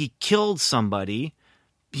that he killed somebody.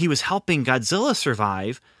 He was helping Godzilla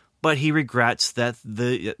survive, but he regrets that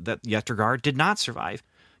that Yetergar did not survive.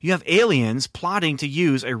 You have aliens plotting to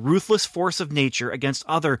use a ruthless force of nature against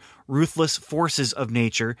other ruthless forces of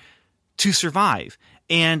nature to survive.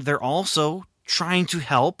 And they're also trying to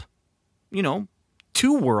help,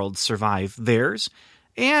 two worlds survive, theirs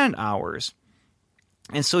and ours.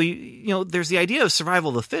 And so, there's the idea of survival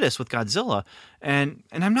of the fittest with Godzilla. And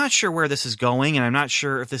I'm not sure where this is going, and I'm not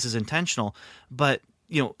sure if this is intentional, but,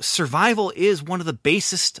 survival is one of the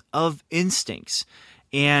basest of instincts.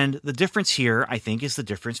 And the difference here, I think, is the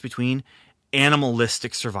difference between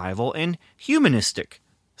animalistic survival and humanistic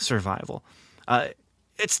survival.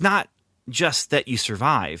 It's not just that you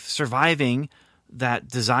survive. Surviving that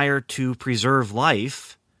desire to preserve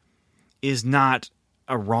life is not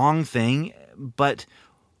a wrong thing, but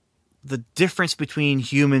the difference between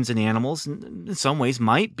humans and animals in some ways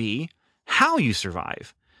might be how you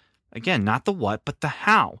survive. Again, not the what, but the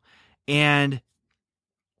how. And,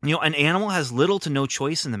 an animal has little to no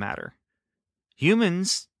choice in the matter.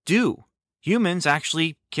 Humans do. Humans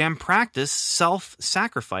actually can practice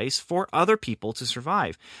self-sacrifice for other people to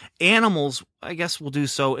survive. Animals, I guess, will do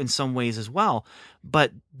so in some ways as well,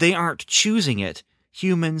 but they aren't choosing it.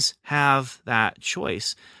 Humans have that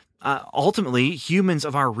choice. Ultimately, humans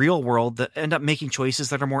of our real world that end up making choices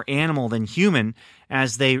that are more animal than human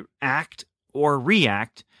as they act or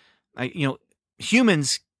react.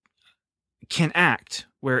 Humans can act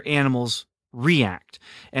where animals react.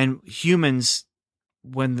 And humans,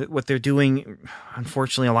 what they're doing,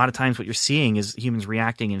 unfortunately, a lot of times what you're seeing is humans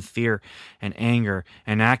reacting in fear and anger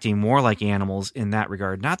and acting more like animals in that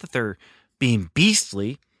regard. Not that they're being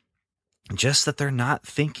beastly, just that they're not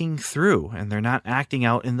thinking through and they're not acting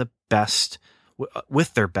out in the best,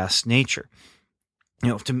 with their best nature.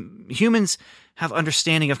 Humans have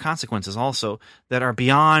understanding of consequences also that are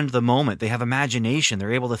beyond the moment. They have imagination.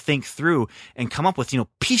 They're able to think through and come up with,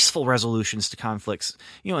 peaceful resolutions to conflicts,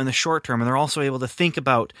 in the short term. And they're also able to think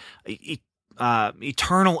about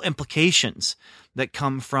eternal implications that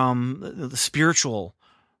come from the spiritual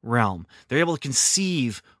realm. They're able to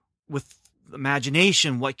conceive with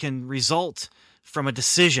imagination what can result from a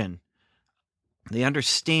decision. They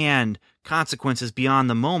understand consequences beyond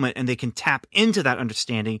the moment, and they can tap into that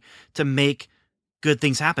understanding to make good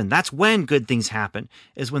things happen. That's when good things happen,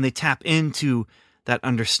 is when they tap into that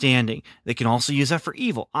understanding. They can also use that for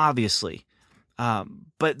evil, obviously.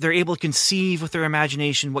 But they're able to conceive with their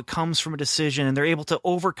imagination what comes from a decision, and they're able to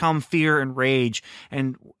overcome fear and rage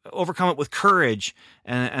and overcome it with courage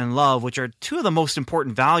and love, which are two of the most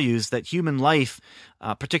important values that human life,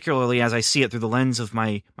 particularly as I see it through the lens of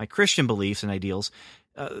my Christian beliefs and ideals,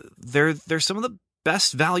 they're some of the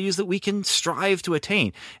best values that we can strive to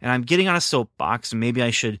attain. And I'm getting on a soapbox, and maybe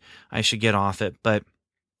I should get off it, but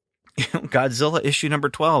Godzilla issue number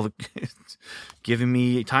 12 giving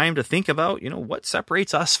me time to think about, what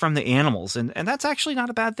separates us from the animals. And that's actually not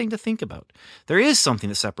a bad thing to think about. There is something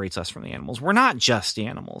that separates us from the animals. We're not just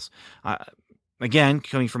animals. Again,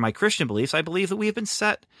 coming from my Christian beliefs, I believe that we have been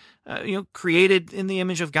set, created in the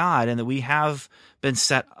image of God, and that we have been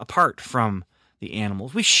set apart from the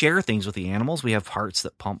animals. We share things with the animals. We have hearts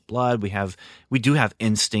that pump blood. We do have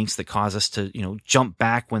instincts that cause us to, jump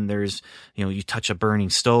back when there's, you touch a burning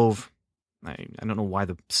stove. I don't know why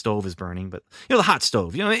the stove is burning, but the hot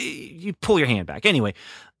stove, you pull your hand back. Anyway,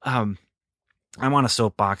 I'm on a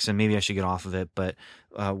soapbox and maybe I should get off of it, but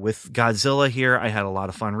with Godzilla here, I had a lot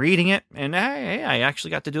of fun reading it, and I actually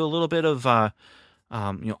got to do a little bit of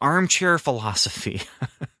armchair philosophy.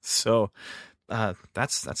 So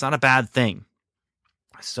that's not a bad thing.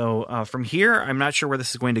 So from here, I'm not sure where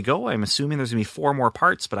this is going to go. I'm assuming there's going to be 4 more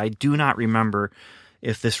parts, but I do not remember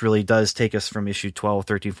if this really does take us from issue 12,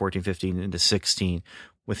 13, 14, 15 into 16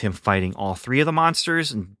 with him fighting all 3 of the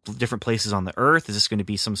monsters in different places on the Earth. Is this going to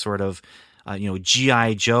be some sort of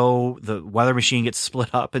G.I. Joe, the weather machine gets split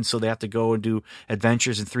up, and so they have to go and do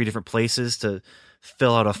adventures in 3 different places to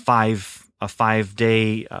fill out a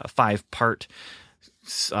 5-day, 5-part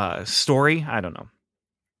story. I don't know.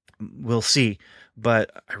 We'll see.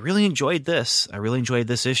 But I really enjoyed this. I really enjoyed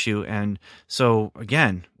this issue. And so,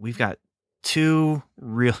 again, we've got 2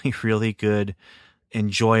 really, really good,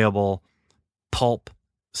 enjoyable pulp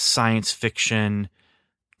science fiction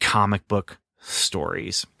comic book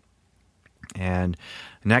stories. And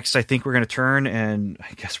next, I think we're going to turn, and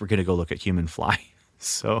I guess we're going to go look at Human Fly.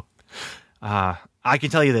 So I can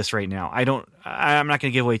tell you this right now. I'm not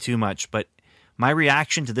going to give away too much, but my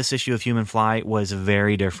reaction to this issue of Human Fly was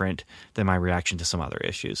very different than my reaction to some other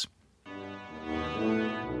issues.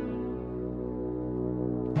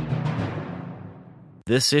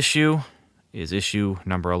 This issue is issue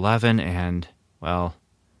number 11, and, well,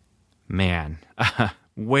 man,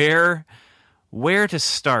 where to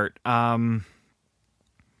start? Let's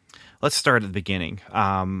start at the beginning.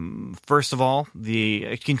 First of all,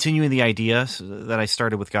 continuing the idea that I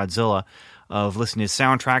started with Godzilla of listening to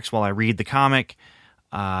soundtracks while I read the comic.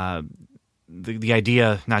 The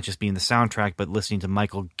idea not just being the soundtrack, but listening to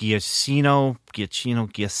Michael Giacchino.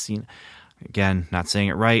 Again, not saying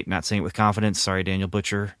it right, not saying it with confidence. Sorry, Daniel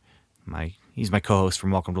Butcher. He's my co-host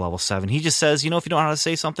from Welcome to Level 7. He just says, if you don't know how to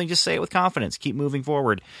say something, just say it with confidence. Keep moving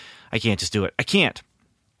forward. I can't just do it. I can't.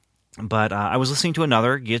 But I was listening to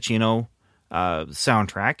another Giacchino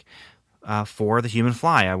soundtrack for The Human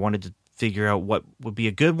Fly. I wanted to figure out what would be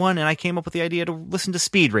a good one, and I came up with the idea to listen to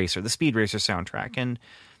Speed Racer, the Speed Racer soundtrack. And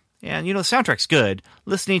the soundtrack's good.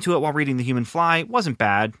 Listening to it while reading The Human Fly wasn't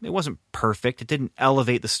bad. It wasn't perfect. It didn't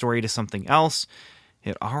elevate the story to something else.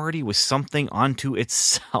 It already was something unto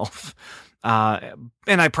itself. And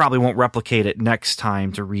I probably won't replicate it next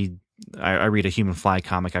time to read. I read a Human Fly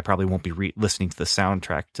comic. I probably won't be listening to the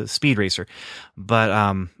soundtrack to Speed Racer, but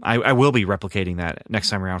I will be replicating that next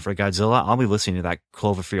time around for Godzilla. I'll be listening to that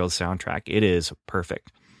Cloverfield soundtrack. It is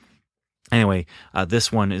perfect. Anyway,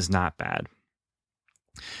 this one is not bad.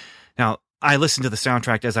 Now, I listened to the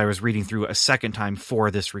soundtrack as I was reading through a second time for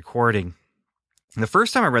this recording. The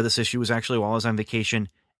first time I read this issue was actually while I was on vacation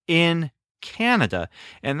in Canada,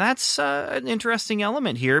 and that's an interesting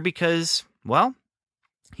element here because, well,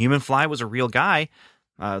 Human Fly was a real guy.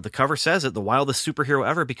 The cover says it, the wildest superhero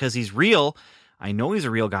ever, because he's real. I know he's a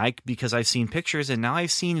real guy because I've seen pictures and now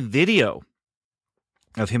I've seen video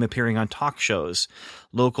of him appearing on talk shows,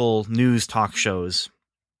 local news talk shows.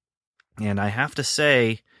 And I have to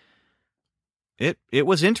say, it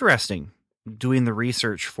was interesting doing the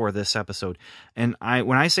research for this episode. And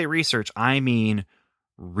when I say research, I mean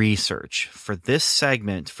research. For this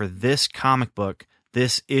segment, for this comic book,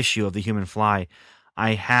 this issue of The Human Fly,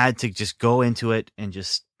 I had to just go into it and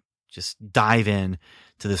just dive in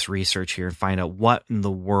to this research here and find out what in the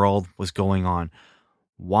world was going on.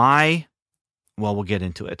 Why? Well, we'll get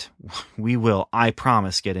into it. We will, I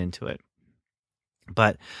promise, get into it.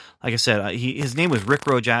 But like I said, his name was Rick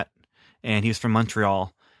Rojat, and he was from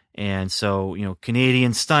Montreal. And so,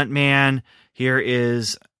 Canadian stuntman. Here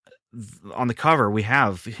is, on the cover, we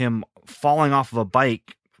have him falling off of a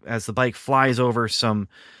bike as the bike flies over some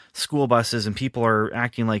school buses and people are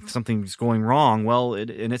acting like something's going wrong. Well,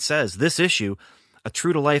 it says, this issue, a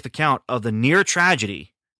true-to-life account of the near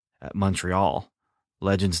tragedy at Montreal.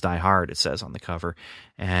 Legends die hard, it says on the cover.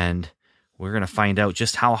 And we're going to find out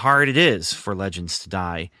just how hard it is for legends to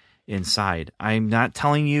die inside. I'm not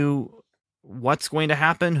telling you what's going to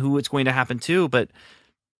happen, who it's going to happen to, but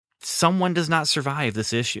someone does not survive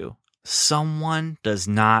this issue. Someone does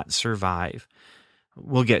not survive.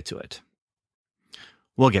 We'll get to it.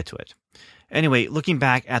 Anyway, looking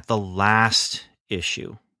back at the last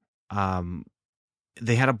issue,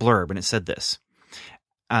 they had a blurb, and it said this.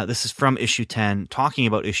 This is from issue 10, talking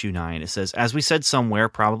about issue 9. It says, as we said somewhere,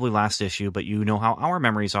 probably last issue, but you know how our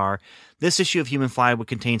memories are, this issue of Human Fly would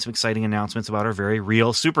contain some exciting announcements about our very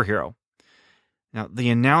real superhero. Now, the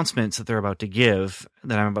announcements that they're about to give,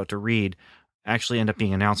 that I'm about to read, actually end up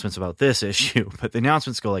being announcements about this issue, but the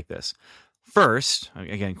announcements go like this. First,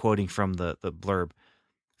 again, quoting from the blurb,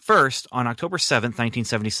 first, on October 7th,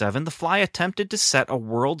 1977, the Fly attempted to set a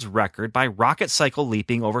world's record by rocket cycle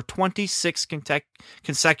leaping over 26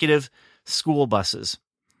 consecutive school buses.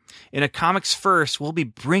 In a comics first, we'll be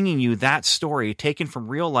bringing you that story taken from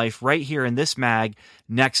real life right here in this mag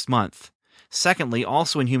next month. Secondly,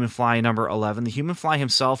 also in Human Fly number 11, the Human Fly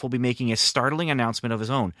himself will be making a startling announcement of his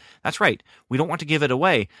own. That's right, we don't want to give it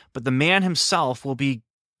away, but the man himself will be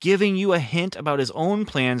giving you a hint about his own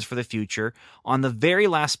plans for the future on the very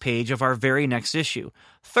last page of our very next issue.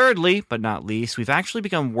 Thirdly, but not least, we've actually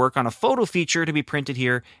begun work on a photo feature to be printed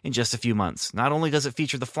here in just a few months. Not only does it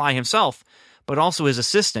feature the Fly himself, but also his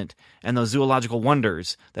assistant and those zoological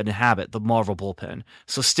wonders that inhabit the Marvel bullpen.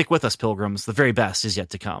 So stick with us, pilgrims. The very best is yet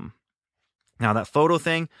to come. Now, that photo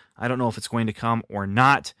thing, I don't know if it's going to come or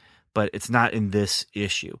not, but it's not in this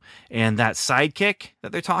issue. And that sidekick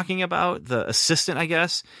that they're talking about, the assistant, I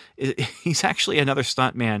guess, he's actually another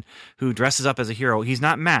stuntman who dresses up as a hero. He's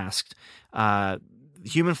not masked.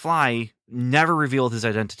 Human Fly never revealed his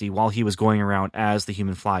identity while he was going around as the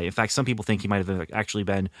Human Fly. In fact, some people think he might have actually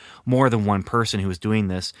been more than one person who was doing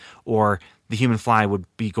this, or the Human Fly would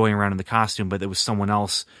be going around in the costume, but there was someone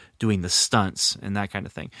else doing the stunts and that kind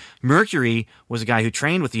of thing. Mercury was a guy who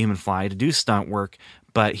trained with the Human Fly to do stunt work,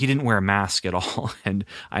 but he didn't wear a mask at all. And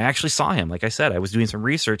I actually saw him. Like I said, I was doing some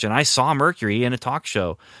research, and I saw Mercury in a talk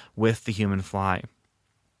show with the Human Fly.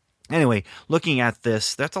 Anyway, looking at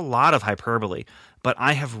this, that's a lot of hyperbole, but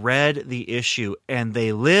I have read the issue, and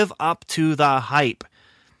they live up to the hype.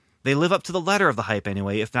 They live up to the letter of the hype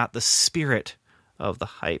anyway, if not the spirit of the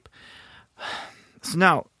hype. So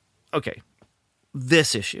now, okay,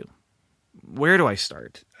 this issue. Where do I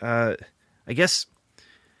start? I guess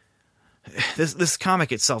this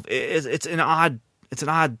comic itself, it's an odd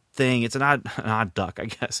thing. It's an odd duck, I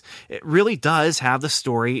guess. It really does have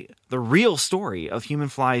the real story of Human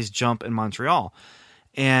Fly's jump in Montreal.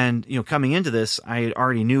 And, coming into this, I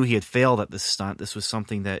already knew he had failed at this stunt. This was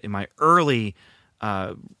something that in my early,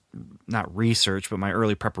 not research, but my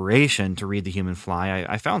early preparation to read The Human Fly,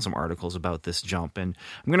 I found some articles about this jump. And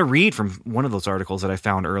I'm going to read from one of those articles that I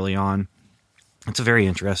found early on. It's a very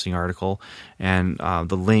interesting article, and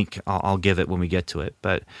the link, I'll give it when we get to it.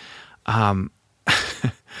 But how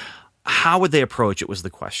would they approach it was the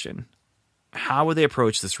question. How would they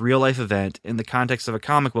approach this real-life event in the context of a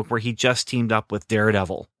comic book where he just teamed up with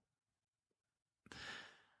Daredevil?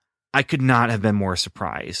 I could not have been more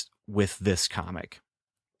surprised with this comic.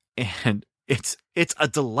 And it's a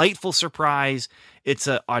delightful surprise. It's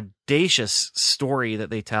an audacious story that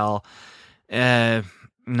they tell. Not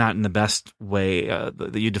in the best way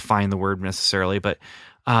that you define the word necessarily, but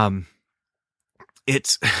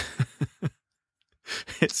it's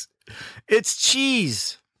it's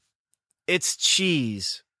cheese. It's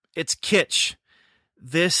cheese. It's kitsch.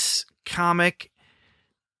 This comic,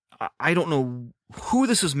 I don't know who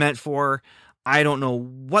this was meant for. I don't know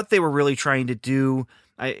what they were really trying to do.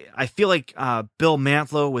 I feel like Bill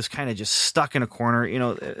Mantlo was kind of just stuck in a corner.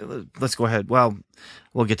 Let's go ahead. Well,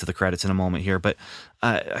 we'll get to the credits in a moment here, but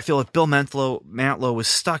I feel like Bill Mantlo was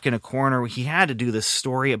stuck in a corner. He had to do this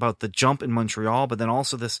story about the jump in Montreal, but then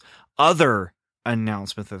also this other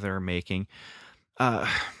announcement that they're making.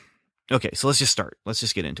 Okay, so let's just start. Let's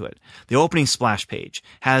just get into it. The opening splash page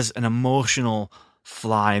has an emotional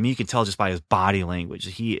Fly. I mean, you can tell just by his body language.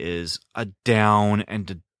 He is a down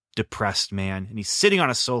and depressed man, and he's sitting on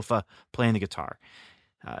a sofa playing the guitar.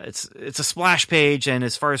 It's a splash page, and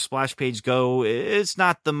as far as splash page go, it's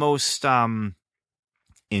not the most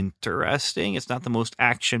interesting. It's not the most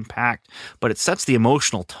action-packed, but it sets the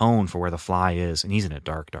emotional tone for where the Fly is, and he's in a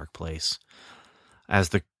dark, dark place. As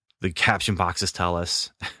the caption boxes tell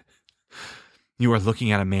us, you are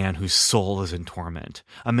looking at a man whose soul is in torment,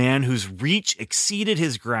 a man whose reach exceeded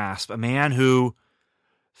his grasp, a man who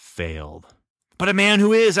failed. But a man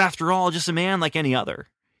who is, after all, just a man like any other.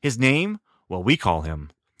 His name? Well, we call him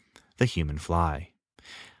the Human Fly.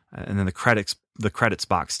 And then the credits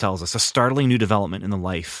box tells us a startling new development in the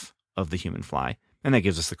life of the Human Fly. And that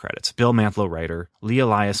gives us the credits. Bill Mantlo, writer. Lee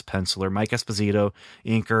Elias, penciler. Mike Esposito,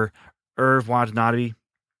 inker. Irv Watanabe,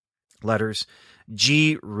 letters.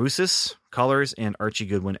 G. Roussis, colors. And Archie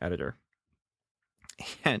Goodwin, editor.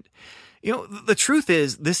 And the truth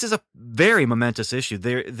is, this is a very momentous issue.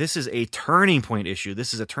 This is a turning point issue.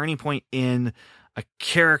 This is a turning point in a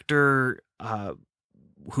character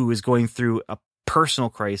who is going through a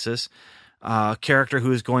personal crisis, a character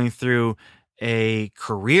who is going through a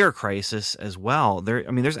career crisis as well.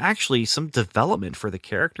 There's actually some development for the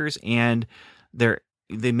characters, and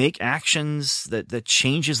they make actions that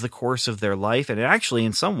changes the course of their life, and it actually,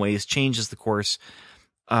 in some ways, changes the course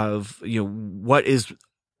of what is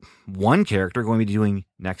one character going to be doing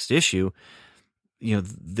next issue.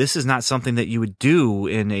 This is not something that you would do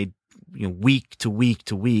in a week to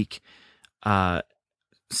week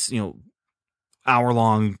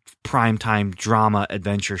hour-long primetime drama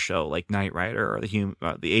adventure show like Knight Rider or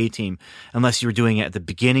the A-Team, unless you were doing it at the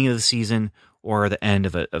beginning of the season or the end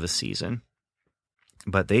of a season.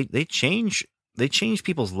 But they change they change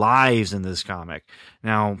people's lives in this comic.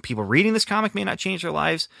 Now, people reading this comic may not change their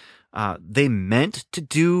lives. They meant to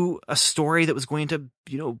do a story that was going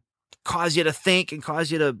to, cause you to think and cause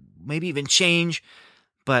you to maybe even change.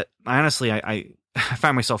 But honestly, I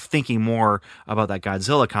find myself thinking more about that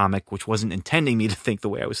Godzilla comic, which wasn't intending me to think the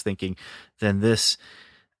way I was thinking, than this.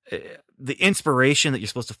 The inspiration that you're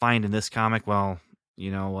supposed to find in this comic, well,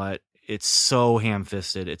 you know what? It's so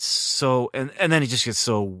ham-fisted. It's so, and then it just gets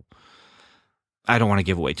so, I don't want to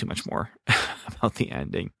give away too much more about the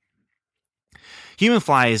ending. Human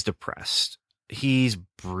Fly is depressed. He's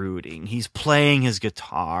brooding. He's playing his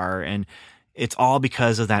guitar, and it's all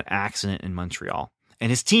because of that accident in Montreal. And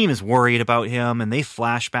his team is worried about him, and they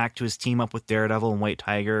flash back to his team up with Daredevil and White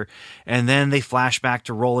Tiger, and then they flash back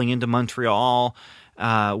to rolling into Montreal,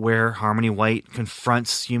 where Harmony White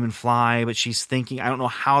confronts Human Fly, but she's thinking, I don't know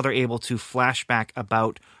how they're able to flash back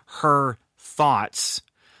about her thoughts,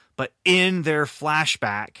 but in their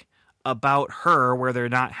flashback about her, where they're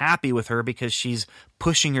not happy with her because she's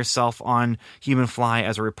pushing herself on Human Fly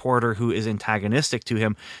as a reporter who is antagonistic to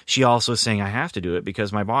him, she also is saying, I have to do it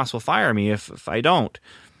because my boss will fire me if I don't.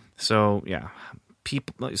 So yeah,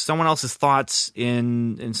 someone else's thoughts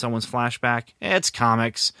in someone's flashback. It's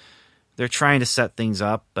comics. They're trying to set things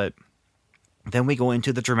up, but then we go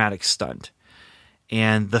into the dramatic stunt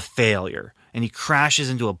and the failure, and he crashes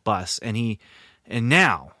into a bus, and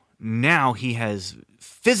now he has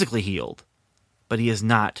physically healed, but he is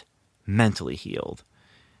not mentally healed.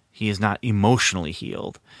 He is not emotionally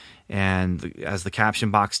healed. And as the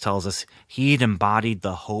caption box tells us, he'd embodied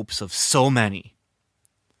the hopes of so many.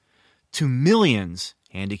 To millions,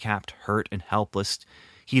 handicapped, hurt, and helpless,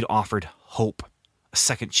 he'd offered hope, a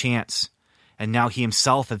second chance, and now he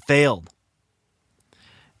himself had failed.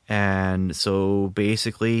 And so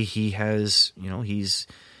basically he has, he's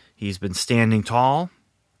been standing tall,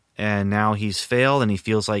 and now he's failed, and he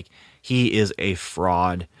feels like he is a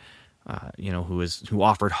fraud, who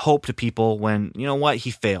offered hope to people when,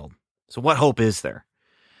 he failed. So what hope is there?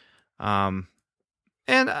 And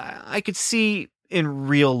I could see in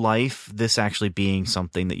real life this actually being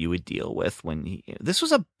something that you would deal with when this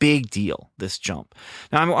was a big deal, this jump.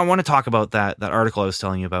 Now I want to talk about that article I was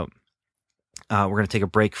telling you about. We're going to take a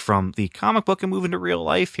break from the comic book and move into real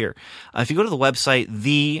life here. If you go to the website,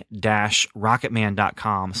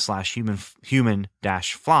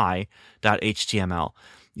 the-rocketman.com/human-fly.html,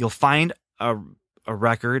 you'll find a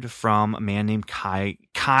record from a man named Kai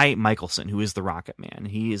Michelson, who is the Rocket Man.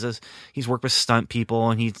 He's worked with stunt people,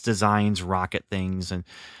 and he designs rocket things. And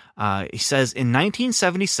he says, in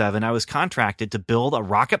 1977, I was contracted to build a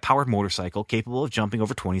rocket-powered motorcycle capable of jumping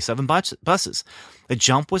over 27 buses. The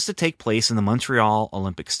jump was to take place in the Montreal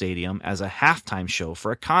Olympic Stadium as a halftime show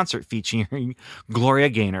for a concert featuring Gloria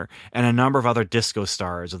Gaynor and a number of other disco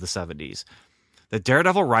stars of the 70s. The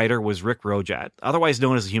Daredevil rider was Rick Rojat, otherwise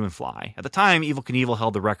known as the Human Fly. At the time, Evel Knievel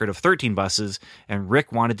held the record of 13 buses, and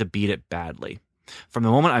Rick wanted to beat it badly. From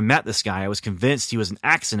the moment I met this guy, I was convinced he was an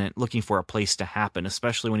accident looking for a place to happen,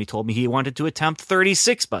 especially when he told me he wanted to attempt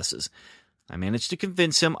 36 buses. I managed to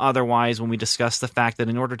convince him otherwise when we discussed the fact that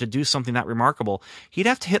in order to do something that remarkable, he'd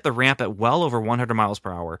have to hit the ramp at well over 100 miles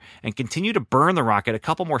per hour and continue to burn the rocket a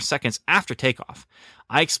couple more seconds after takeoff.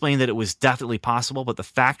 I explained that it was definitely possible, but the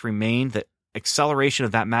fact remained that acceleration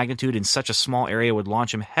of that magnitude in such a small area would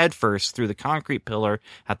launch him headfirst through the concrete pillar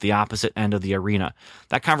at the opposite end of the arena.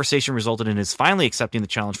 That conversation resulted in his finally accepting the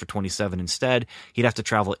challenge for 27 instead. He'd have to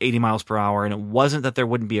travel 80 miles per hour, and it wasn't that there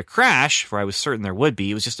wouldn't be a crash, for I was certain there would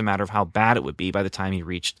be. It was just a matter of how bad it would be by the time he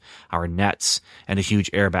reached our nets and a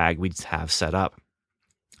huge airbag we'd have set up.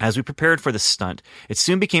 As we prepared for the stunt, it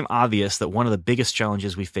soon became obvious that one of the biggest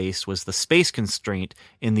challenges we faced was the space constraint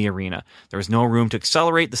in the arena. There was no room to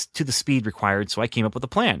accelerate to the speed required, so I came up with a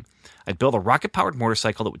plan. I'd build a rocket-powered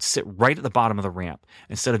motorcycle that would sit right at the bottom of the ramp,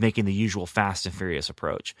 instead of making the usual fast and furious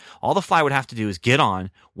approach. All the Fly would have to do is get on,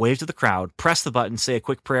 wave to the crowd, press the button, say a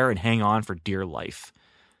quick prayer, and hang on for dear life.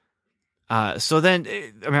 So then,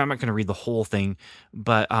 I'm not going to read the whole thing,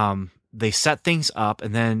 but they set things up,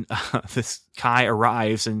 and then this Kai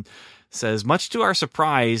arrives and says, much to our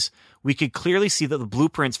surprise, we could clearly see that the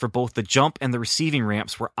blueprints for both the jump and the receiving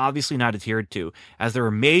ramps were obviously not adhered to, as there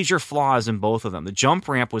were major flaws in both of them. The jump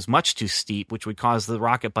ramp was much too steep, which would cause the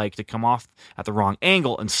rocket bike to come off at the wrong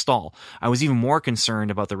angle and stall. I was even more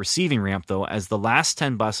concerned about the receiving ramp, though, as the last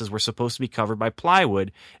 10 buses were supposed to be covered by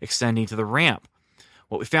plywood extending to the ramp.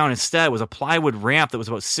 What we found instead was a plywood ramp that was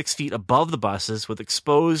about 6 feet above the buses with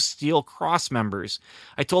exposed steel cross members.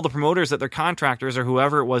 I told the promoters that their contractors or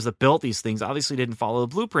whoever it was that built these things obviously didn't follow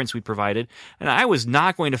the blueprints we provided, and I was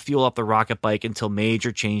not going to fuel up the rocket bike until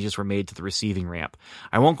major changes were made to the receiving ramp.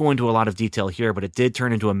 I won't go into a lot of detail here, but it did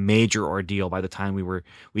turn into a major ordeal by the time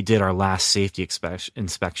we did our last safety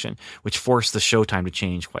inspection, which forced the showtime to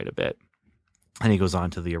change quite a bit. And he goes on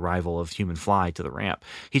to the arrival of Human Fly to the ramp.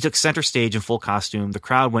 He took center stage in full costume. The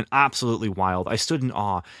crowd went absolutely wild. I stood in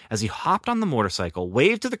awe as he hopped on the motorcycle,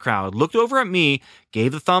 waved to the crowd, looked over at me,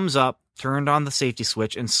 gave the thumbs up, turned on the safety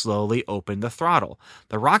switch, and slowly opened the throttle.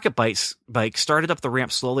 The rocket bike started up the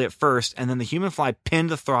ramp slowly at first, and then the Human Fly pinned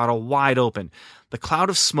the throttle wide open. The cloud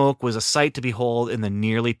of smoke was a sight to behold in the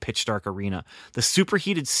nearly pitch-dark arena. The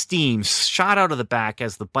superheated steam shot out of the back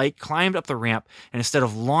as the bike climbed up the ramp, and instead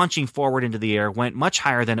of launching forward into the air, went much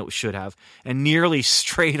higher than it should have, and nearly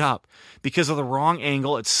straight up. Because of the wrong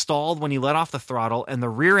angle, it stalled when he let off the throttle, and the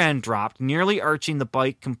rear end dropped, nearly arching the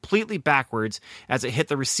bike completely backwards as it hit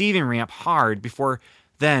the receiving ramp hard before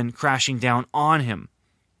then crashing down on him.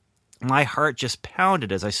 My heart just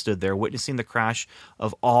pounded as I stood there, witnessing the crash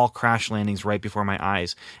of all crash landings right before my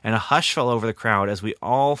eyes, and a hush fell over the crowd as we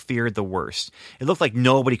all feared the worst. It looked like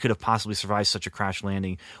nobody could have possibly survived such a crash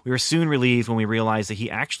landing. We were soon relieved when we realized that he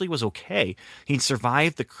actually was okay. He'd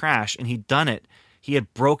survived the crash, and he'd done it. He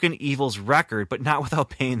had broken Evil's record, but not without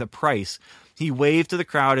paying the price. He waved to the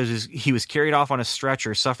crowd as he was carried off on a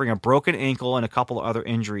stretcher, suffering a broken ankle and a couple of other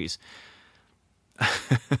injuries.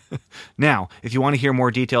 Now, if you want to hear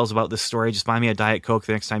more details about this story, just buy me a Diet Coke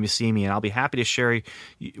the next time you see me, and I'll be happy to share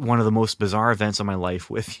one of the most bizarre events of my life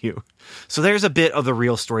with you. So there's a bit of the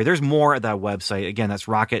real story. There's more at that website. Again, that's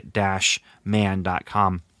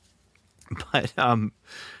rocket-man.com. But,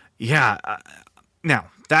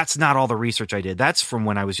 now, that's not all the research I did. That's from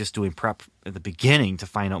when I was just doing prep at the beginning to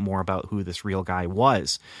find out more about who this real guy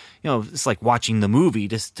was. You know, it's like watching the movie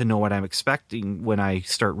just to know what I'm expecting when I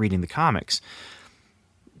start reading the comics.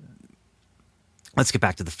 Let's get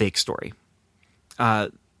back to the fake story.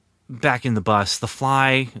 Back in the bus, the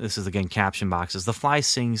Fly, this is again caption boxes, the Fly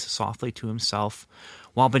sings softly to himself,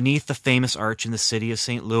 while beneath the famous arch in the city of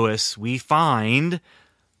St. Louis, we find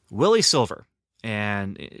Willie Silver.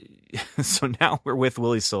 And so now we're with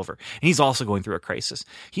Willie Silver, and he's also going through a crisis.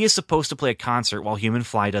 He is supposed to play a concert while Human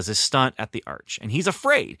Fly does his stunt at the arch, and he's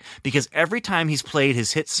afraid because every time he's played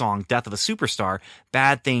his hit song, Death of a Superstar,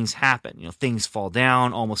 bad things happen. You know, things fall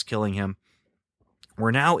down, almost killing him.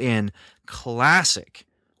 We're now in classic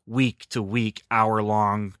week-to-week,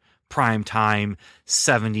 hour-long, prime-time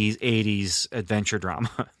 70s, 80s adventure drama.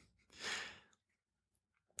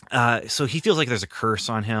 So he feels like there's a curse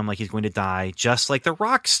on him, like he's going to die, just like the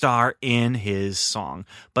rock star in his song.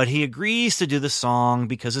 But he agrees to do the song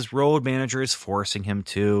because his road manager is forcing him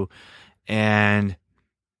to. And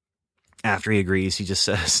after he agrees, he just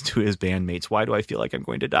says to his bandmates, "Why do I feel like I'm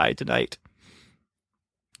going to die tonight?"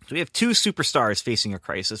 So we have two superstars facing a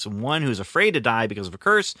crisis, one who's afraid to die because of a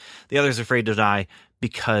curse, the other is afraid to die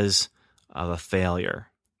because of a failure.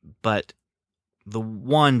 But the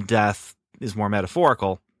one death is more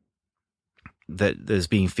metaphorical, that is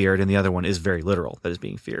being feared, and the other one is very literal, that is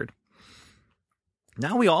being feared.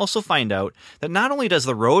 Now we also find out that not only does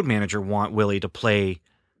the road manager want Willie to play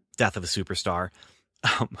Death of a Superstar,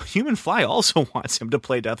 Human Fly also wants him to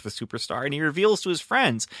play Death of a Superstar, and he reveals to his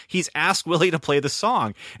friends he's asked Willie to play the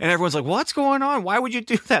song, and everyone's like, "What's going on? Why would you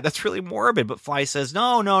do that? That's really morbid." But Fly says,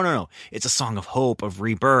 no, it's a song of hope, of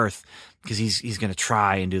rebirth, because he's going to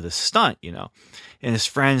try and do the stunt, you know. And his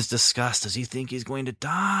friends discuss, does he think he's going to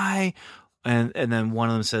die? And then one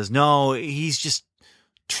of them says, no, he's just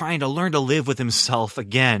trying to learn to live with himself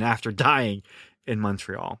again after dying in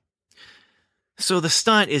Montreal. So the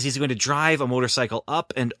stunt is he's going to drive a motorcycle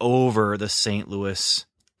up and over the St. Louis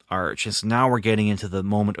arch. And so now we're getting into the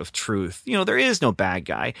moment of truth. You know, there is no bad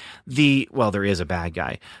guy. There is a bad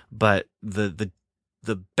guy, but the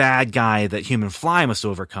bad guy that Human Fly must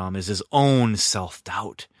overcome is his own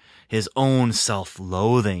self-doubt, his own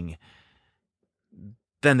self-loathing.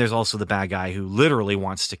 Then there's also the bad guy who literally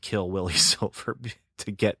wants to kill Willie Silver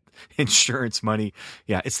to get insurance money.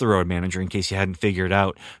 Yeah, it's the road manager, in case you hadn't figured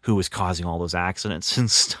out who was causing all those accidents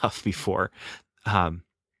and stuff before. And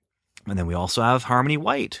then we also have Harmony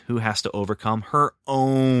White, who has to overcome her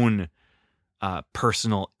own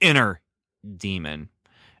personal inner demon,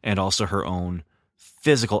 and also her own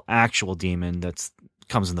physical, actual demon that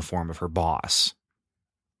comes in the form of her boss.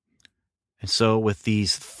 And so with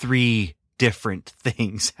these three different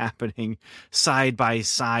things happening side by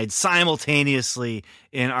side simultaneously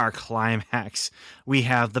in our climax, we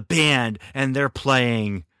have the band, and they're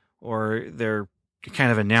playing, or they're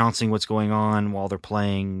kind of announcing what's going on while they're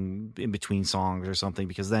playing in between songs or something,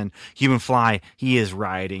 because then Human Fly, he is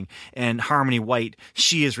riding, and Harmony White,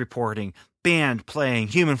 she is reporting, band playing,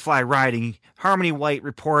 Human Fly riding, Harmony White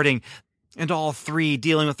reporting, and all three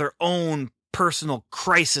dealing with their own personal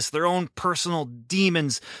crisis, their own personal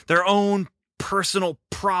demons, their own personal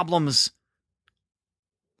problems,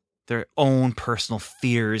 their own personal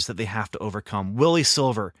fears that they have to overcome. Willie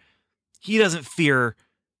Silver, he doesn't fear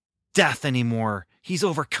death anymore. He's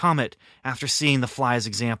overcome it after seeing the Fly's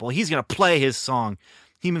example. He's going to play his song.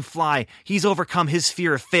 Human Fly, he's overcome his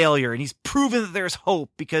fear of failure, and he's proven that there's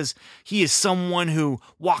hope because he is someone who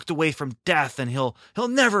walked away from death, and he'll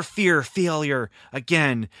never fear failure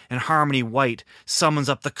again. And Harmony White summons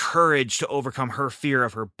up the courage to overcome her fear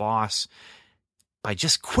of her boss by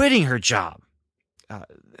just quitting her job.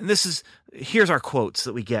 And here's our quotes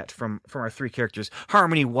that we get from our three characters.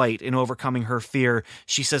 Harmony White, in overcoming her fear,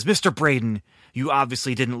 she says, "Mr. Braden, you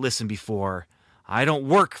obviously didn't listen before. I don't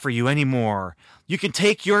work for you anymore. You can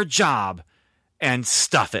take your job and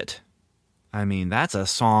stuff it." I mean, that's a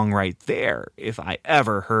song right there, if I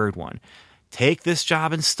ever heard one. Take this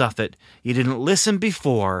job and stuff it. You didn't listen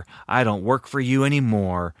before. I don't work for you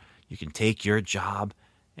anymore. You can take your job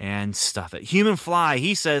and stuff it. Human Fly,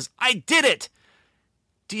 he says, "I did it!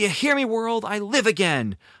 Do you hear me, world? I live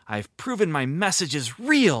again. I've proven my message is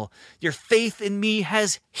real. Your faith in me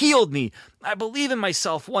has healed me. I believe in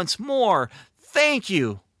myself once more. Thank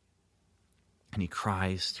you." And he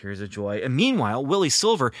cries tears of joy. And meanwhile, Willie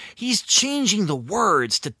Silver, he's changing the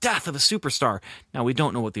words to Death of a Superstar. Now, we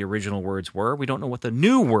don't know what the original words were. We don't know what the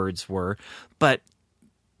new words were. But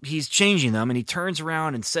he's changing them, and he turns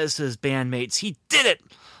around and says to his bandmates, "He did it!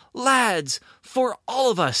 Lads, for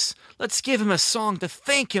all of us, let's give him a song to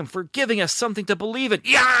thank him for giving us something to believe in."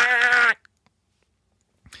 Yeah!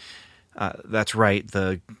 That's right.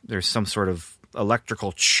 There's some sort of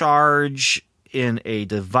electrical charge in a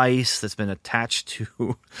device that's been attached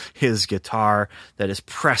to his guitar that is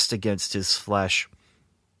pressed against his flesh.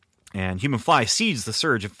 And Human Fly sees the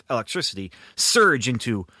surge of electricity surge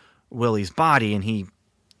into Willie's body, and he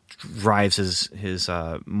drives his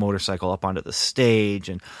motorcycle up onto the stage,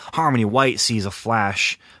 and Harmony White sees a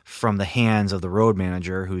flash from the hands of the road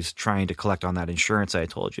manager who's trying to collect on that insurance I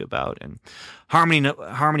told you about. And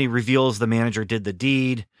Harmony reveals the manager did the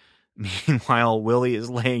deed. Meanwhile, Willie is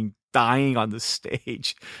laying dying on the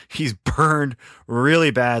stage. He's burned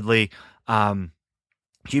really badly.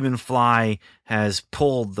 Human Fly has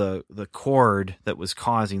pulled the cord that was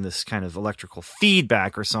causing this kind of electrical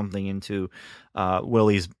feedback or something into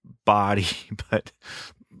Willie's body, but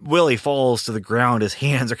Willie falls to the ground. His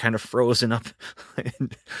hands are kind of frozen up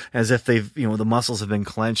as if they've, the muscles have been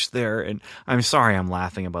clenched there. And I'm sorry I'm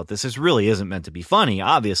laughing about this. This really isn't meant to be funny.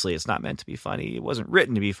 Obviously, it's not meant to be funny. It wasn't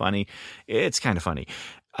written to be funny. It's kind of funny.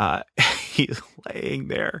 He's laying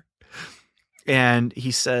there. And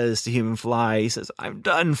he says to Human Fly, he says, "I'm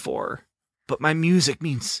done for, but my music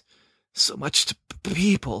means so much to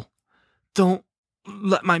people. Don't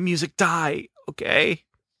let my music die, okay?"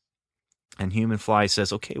 And Human Fly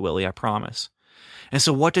says, "Okay, Willie, I promise." And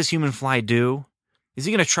so what does Human Fly do? Is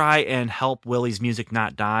he going to try and help Willie's music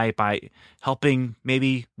not die by helping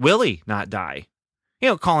maybe Willie not die?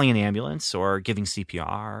 Calling an ambulance or giving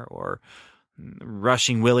CPR or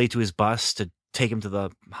rushing Willie to his bus to take him to the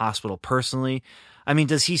hospital personally. I mean,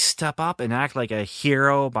 does he step up and act like a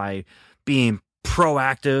hero by being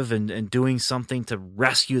proactive and doing something to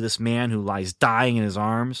rescue this man who lies dying in his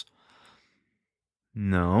arms?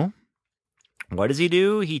 No. What does he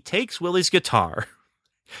do? He takes Willie's guitar.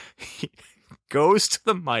 He goes to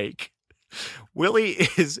the mic. Willie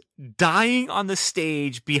is dying on the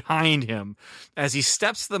stage behind him as he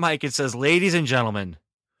steps to the mic and says, "Ladies and gentlemen,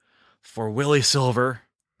 for Willie Silver,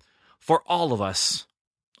 for all of us,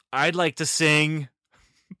 I'd like to sing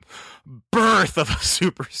Birth of a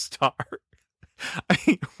Superstar." I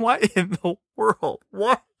mean, what in the world?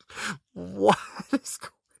 What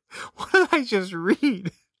did I just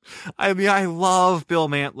read? I mean, I love Bill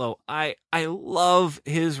Mantlo. I love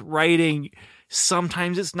his writing.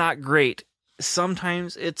 Sometimes it's not great.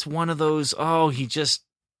 Sometimes it's one of those, he just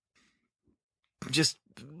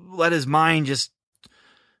let his mind just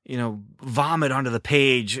vomit onto the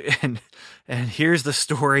page, and here's the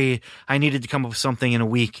story. I needed to come up with something in a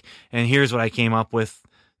week, and here's what I came up with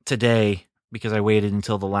today because I waited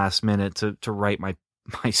until the last minute to write my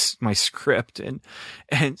script. And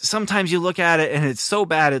sometimes you look at it and it's so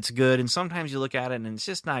bad it's good, and sometimes you look at it and it's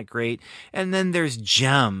just not great. And then there's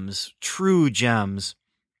gems, true gems.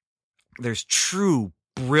 There's true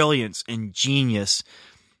brilliance and genius.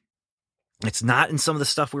 It's not in some of the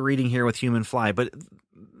stuff we're reading here with Human Fly, but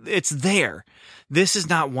it's there. This is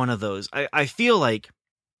not one of those. I feel like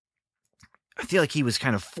he was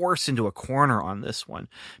kind of forced into a corner on this one,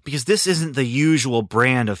 because this isn't the usual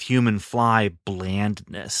brand of human fly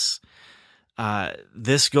blandness.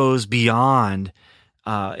 This goes beyond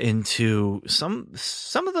into some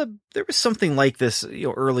of the, there was something like this,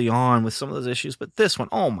 early on with some of those issues, but this one,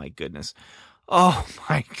 oh my goodness.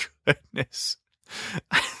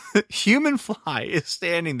 Human Fly is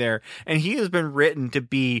standing there, and he has been written to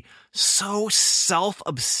be so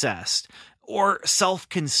self-obsessed or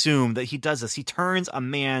self-consumed that he does this. He turns a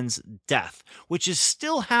man's death, which is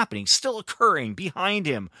still happening, still occurring behind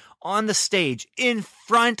him on the stage in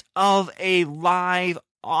front of a live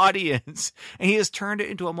audience. And he has turned it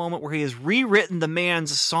into a moment where he has rewritten the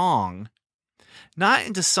man's song, not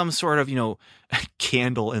into some sort of,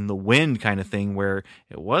 candle in the wind kind of thing where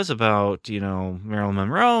it was about, Marilyn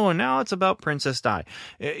Monroe and now it's about Princess Di.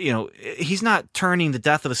 He's not turning the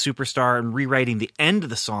death of a superstar and rewriting the end of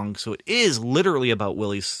the song so it is literally about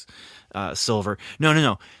Willie Silver.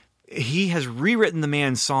 No. He has rewritten the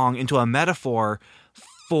man's song into a metaphor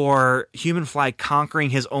for Human Fly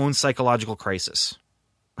conquering his own psychological crisis.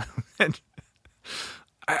 And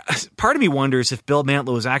part of me wonders if Bill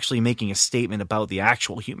Mantlo is actually making a statement about the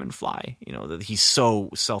actual Human Fly, that he's so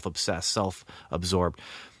self-obsessed, self-absorbed.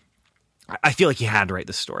 I feel like he had to write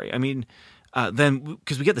this story. I mean, then,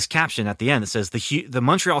 because we get this caption at the end that says, the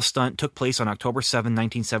Montreal stunt took place on October 7,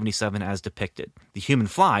 1977, as depicted. The Human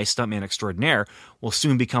Fly, stuntman extraordinaire, will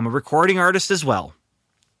soon become a recording artist as well.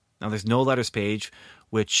 Now, there's no letters page,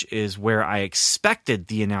 which is where I expected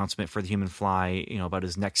the announcement for the Human Fly, about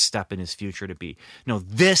his next step in his future to be. No,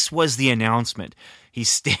 this was the announcement.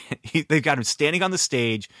 They've got him standing on the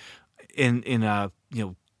stage in a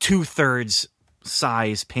 2/3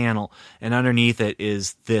 size panel, and underneath it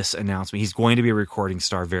is this announcement. He's going to be a recording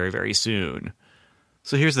star very, very soon.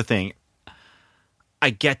 So here's the thing. I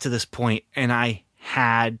get to this point, and I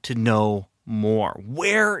had to know more.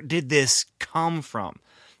 Where did this come from?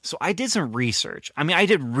 So I did some research. I mean, I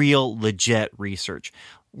did real, legit research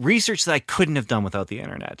that I couldn't have done without the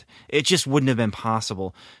internet. It just wouldn't have been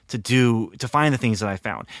possible to find the things that I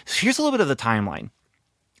found. So here's a little bit of the timeline.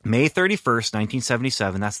 May 31st,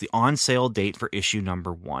 1977, that's the on-sale date for issue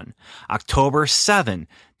number 1. October 7,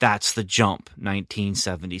 that's the jump,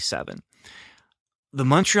 1977. The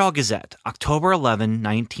Montreal Gazette, October 11,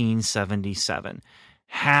 1977.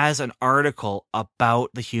 Has an article about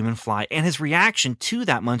the Human Fly and his reaction to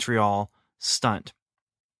that Montreal stunt.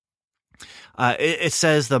 It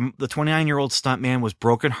says the 29-year-old stuntman was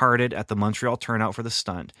brokenhearted at the Montreal turnout for the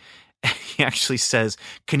stunt. He actually says,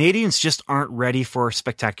 Canadians just aren't ready for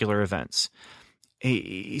spectacular events.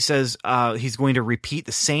 He says he's going to repeat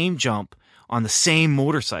the same jump on the same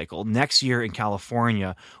motorcycle next year in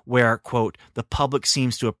California, where, quote, the public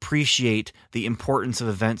seems to appreciate the importance of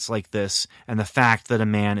events like this and the fact that a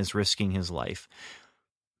man is risking his life.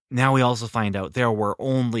 Now we also find out there were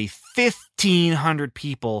only 1,500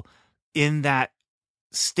 people in that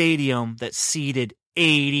stadium that seated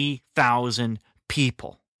 80,000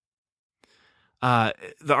 people. The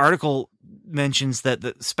article mentions that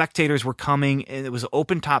the spectators were coming, and it was an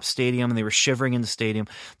open-top stadium, and they were shivering in the stadium.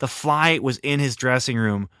 The Fly was in his dressing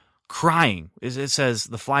room crying. It says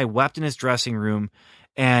the Fly wept in his dressing room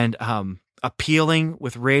and appealing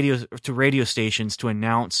with radio stations to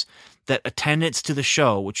announce that attendance to the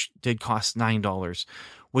show, which did cost $9,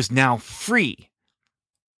 was now free.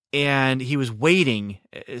 And he was waiting.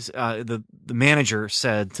 The manager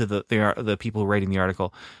said to the people writing the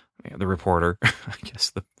article, the reporter, I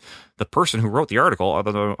guess the person who wrote the article,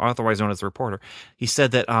 otherwise known as the reporter, he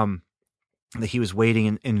said that he was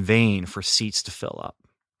waiting in vain for seats to fill up.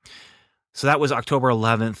 So that was October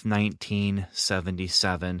 11th,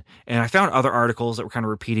 1977. And I found other articles that were kind of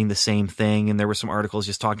repeating the same thing. And there were some articles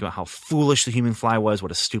just talking about how foolish the Human Fly was,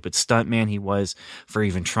 what a stupid stuntman he was for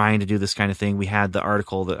even trying to do this kind of thing. We had the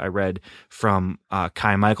article that I read from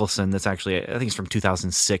Kai Michelson that's actually, I think it's from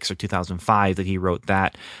 2006 or 2005 that he wrote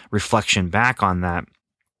that reflection back on that.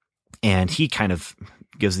 And he kind of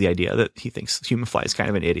gives the idea that he thinks Human Fly is kind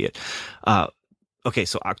of an idiot. Okay,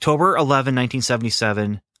 so October 11,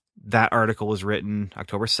 1977, that article was written.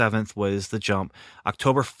 October 7th was the jump.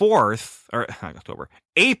 April 4th,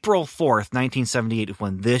 1978 is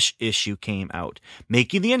when this issue came out,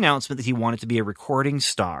 making the announcement that he wanted to be a recording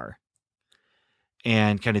star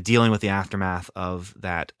and kind of dealing with the aftermath of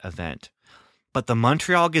that event. But the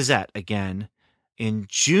Montreal Gazette, again, in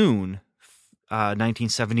June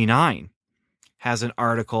 1979, has an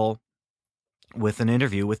article with an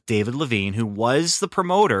interview with David Levine, who was the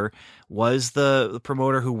promoter,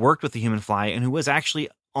 who worked with the Human Fly, and who was actually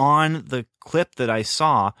on the clip that I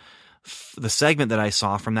saw, the segment that I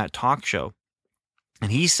saw from that talk show.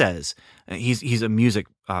 And he says, he's a music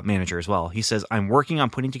manager as well. He says, I'm working on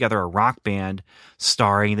putting together a rock band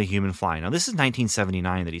starring the Human Fly. Now, this is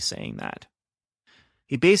 1979 that he's saying that.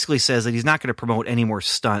 He basically says that he's not going to promote any more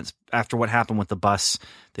stunts after what happened with the bus,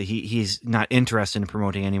 that he's not interested in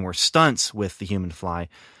promoting any more stunts with the Human Fly.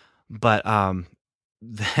 But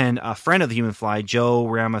then a friend of the Human Fly, Joe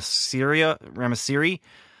Ramasiri,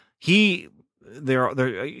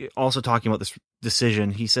 they're also talking about this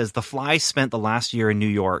decision. He says the Fly spent the last year in New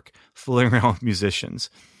York fooling around with musicians,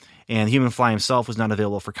 and the Human Fly himself was not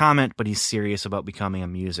available for comment, but he's serious about becoming a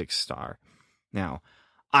music star. Now,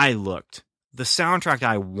 I looked. The soundtrack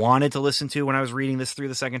I wanted to listen to when I was reading this through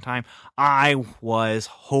the second time, I was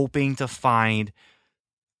hoping to find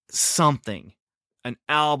something, an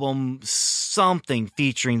album, something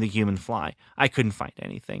featuring the Human Fly. I couldn't find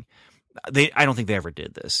anything. I don't think they ever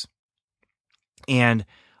did this. And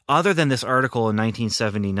other than this article in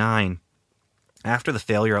 1979, after the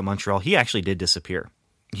failure at Montreal, he actually did disappear.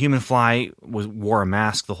 Human Fly wore a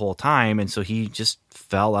mask the whole time, and so he just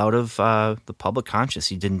fell out of the public conscious.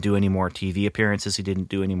 He didn't do any more TV appearances. He didn't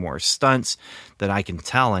do any more stunts that I can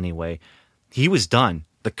tell anyway. He was done.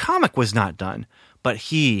 The comic was not done, but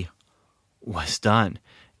he was done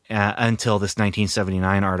until this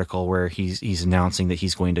 1979 article where he's announcing that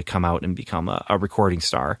he's going to come out and become a recording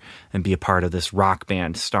star and be a part of this rock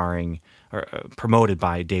band starring or promoted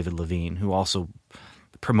by David Levine, who also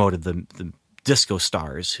promoted the disco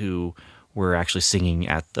stars who were actually singing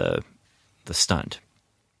at the stunt.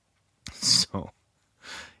 So,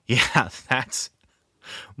 yeah, that's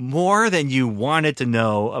more than you wanted to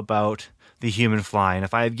know about the Human Fly. And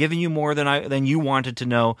if I have given you more than you wanted to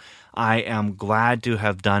know, I am glad to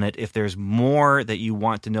have done it. If there's more that you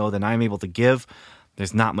want to know than I'm able to give,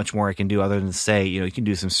 there's not much more I can do other than say, you can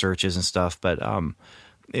do some searches and stuff, but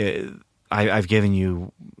I've given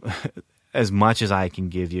you as much as I can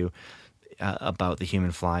give you about the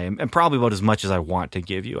Human Fly, and probably about as much as I want to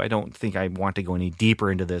give you. I don't think I want to go any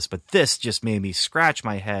deeper into this, but this just made me scratch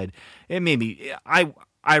my head. It made me, I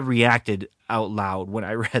reacted out loud when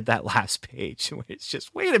I read that last page. It's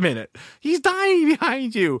just, wait a minute, he's dying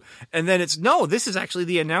behind you. And then this is actually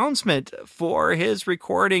the announcement for his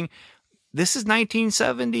recording. This is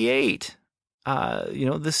 1978.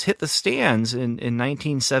 This hit the stands in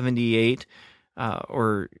 1978,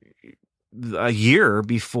 or a year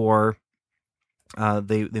before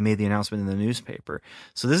they made the announcement in the newspaper.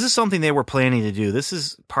 So this is something they were planning to do. This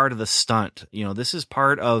is part of the stunt. This is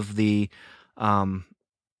part of the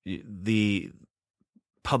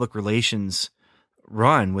public relations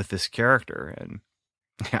run with this character. And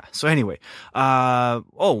yeah. So anyway,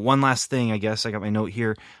 one last thing, I guess I got my note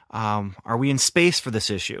here. Are we in space for this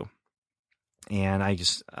issue? And I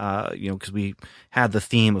just, because we had the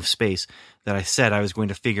theme of space, that I said I was going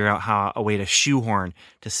to figure out a way to shoehorn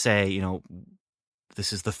to say,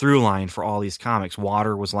 this is the through line for all these comics.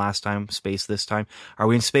 Water was last time, space this time. Are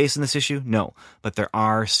we in space in this issue? No, but there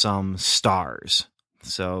are some stars.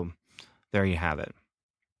 So there you have it.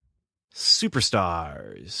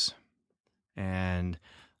 Superstars. And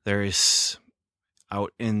there is,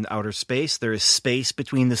 out in outer space, there is space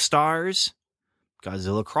between the stars.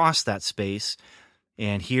 Godzilla crossed that space.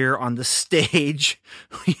 And here on the stage,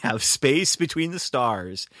 we have space between the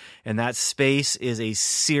stars. And that space is a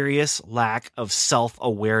serious lack of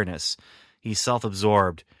self-awareness. He's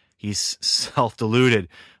self-absorbed. He's self-deluded.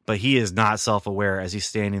 But he is not self-aware as he's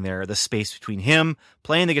standing there. The space between him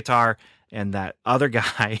playing the guitar and that other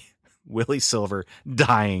guy, Willie Silver,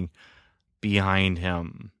 dying behind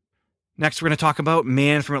him. Next, we're going to talk about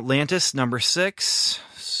Man from Atlantis, number 6.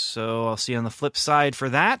 So I'll see you on the flip side for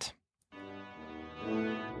that.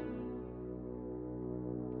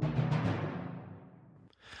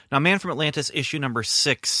 Now, Man from Atlantis, issue number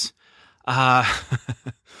 6.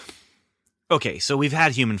 Okay, so we've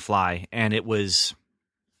had Human Fly, and it was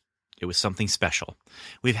something special.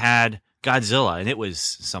 We've had Godzilla, and it was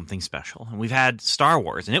something special. And we've had Star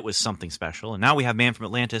Wars, and it was something special. And now we have Man from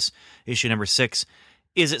Atlantis, issue number 6.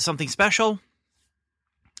 Is it something special?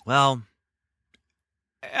 Well,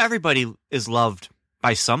 everybody is loved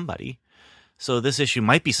by somebody. So this issue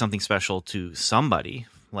might be something special to somebody,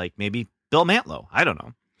 like maybe Bill Mantlo. I don't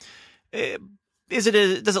know. Does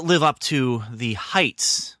it live up to the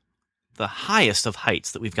heights, the highest of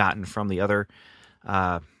heights that we've gotten from the other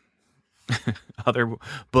other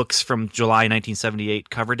books from July 1978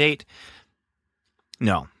 cover date?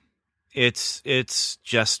 No. It's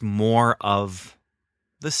just more of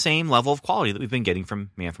the same level of quality that we've been getting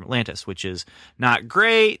from Man from Atlantis, which is not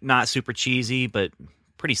great, not super cheesy, but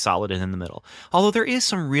pretty solid and in the middle. Although there is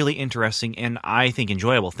some really interesting and I think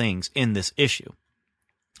enjoyable things in this issue.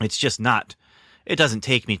 It's just not, it doesn't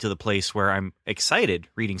take me to the place where I'm excited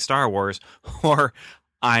reading Star Wars or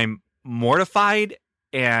I'm mortified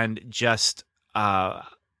and just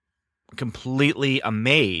completely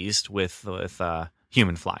amazed with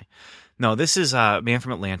Human Fly. No, this is Man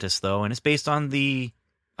from Atlantis, though, and it's based on the,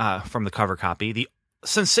 from the cover copy, the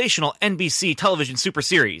sensational NBC television super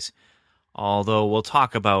series. Although we'll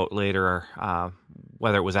talk about later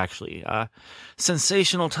whether it was actually a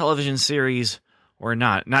sensational television series or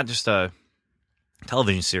not. Not just a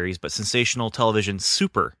television series, but sensational television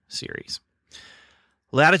super series.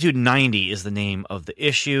 Latitude 90 is the name of the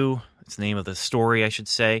issue. It's the name of the story, I should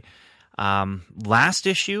say. Last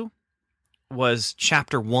issue was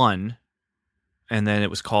Chapter 1, and then it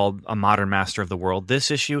was called A Modern Master of the World.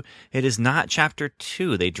 This issue, it is not Chapter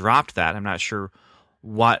 2. They dropped that. I'm not sure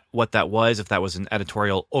what that was, if that was an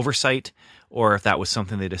editorial oversight, or if that was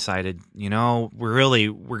something they decided, we're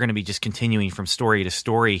going to be just continuing from story to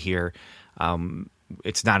story here.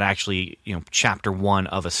 It's not actually, Chapter 1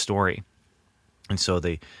 of a story. And so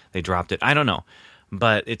they dropped it. I don't know.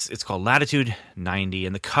 But it's called Latitude 90,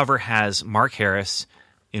 and the cover has Mark Harris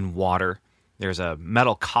in water. There's a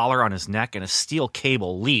metal collar on his neck and a steel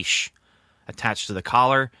cable leash attached to the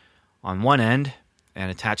collar on one end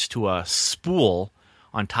and attached to a spool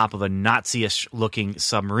on top of a Nazi-ish looking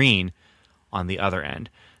submarine on the other end.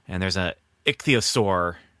 And there's a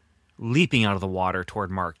ichthyosaur leaping out of the water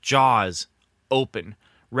toward Mark, jaws open,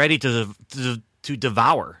 ready to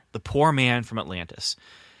devour the poor man from Atlantis.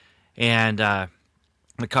 And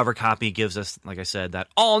the cover copy gives us, like I said, that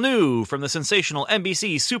all new from the sensational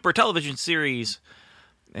NBC super television series.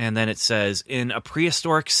 And then it says, in a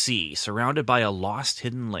prehistoric sea surrounded by a lost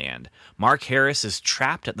hidden land, Mark Harris is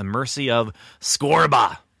trapped at the mercy of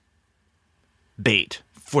Scorba, bait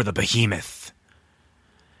for the behemoth.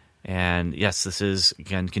 And yes, this is,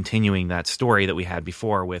 again, continuing that story that we had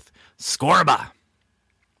before with Scorba.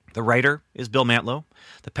 The writer is Bill Mantlo.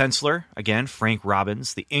 The penciler, again, Frank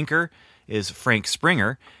Robbins. The inker is Frank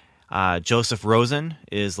Springer. Joseph Rosen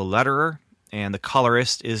is the letterer. And the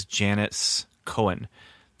colorist is Janice Cohen.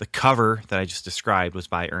 The cover that I just described was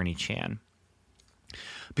by Ernie Chan.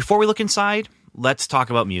 Before we look inside, let's talk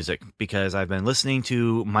about music, because I've been listening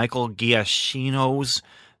to Michael Giacchino's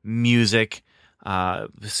music,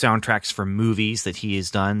 soundtracks for movies that he has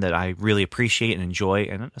done that I really appreciate and enjoy,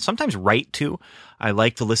 and sometimes write too. I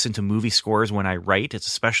like to listen to movie scores when I write. It's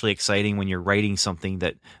especially exciting when you're writing something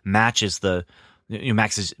that matches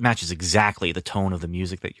matches exactly the tone of the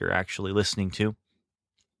music that you're actually listening to.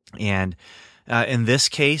 And in this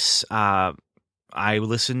case, I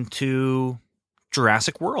listened to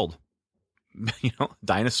Jurassic World.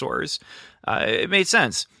 Dinosaurs. It made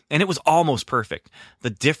sense, and it was almost perfect. The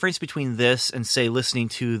difference between this and, say, listening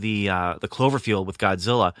to the Cloverfield with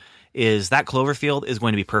Godzilla is that Cloverfield is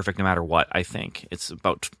going to be perfect no matter what. I think it's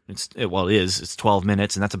 12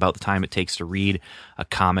 minutes, and that's about the time it takes to read a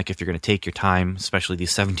comic if you're going to take your time, especially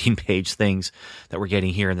these 17-page things that we're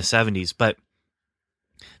getting here in the 70s. But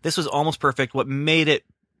this was almost perfect. What made it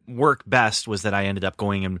work best was that I ended up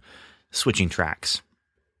going and switching tracks,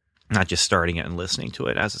 not just starting it and listening to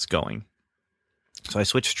it as it's going. So I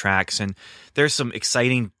switched tracks, and there's some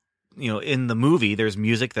exciting, in the movie, there's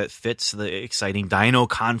music that fits the exciting dino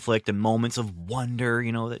conflict and moments of wonder,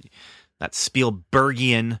 that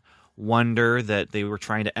Spielbergian wonder that they were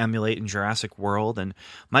trying to emulate in Jurassic World. And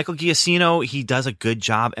Michael Giacchino, he does a good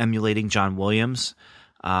job emulating John Williams.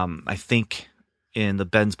 I think in the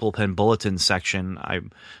Ben's Bullpen Bulletin section,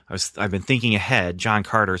 I've been thinking ahead. John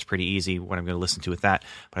Carter is pretty easy, what I'm going to listen to with that,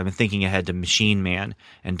 but I've been thinking ahead to Machine Man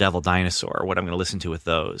and Devil Dinosaur, what I'm going to listen to with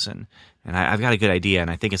those, and I've got a good idea,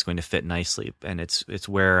 and I think it's going to fit nicely. And it's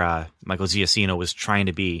where Michael Giacchino was trying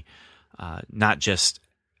to be, not just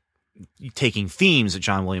taking themes that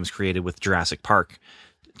John Williams created with Jurassic Park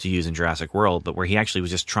to use in Jurassic World, but where he actually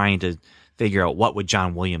was just trying to figure out what would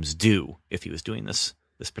John Williams do if he was doing this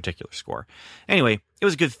particular score. Anyway, it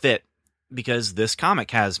was a good fit because this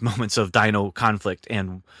comic has moments of dino conflict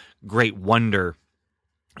and great wonder.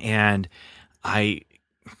 And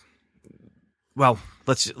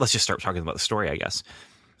let's just start talking about the story, I guess.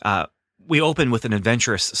 We open with an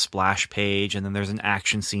adventurous splash page, and then there's an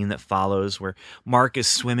action scene that follows where Mark is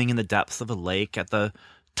swimming in the depths of a lake at the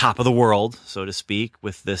top of the world, so to speak,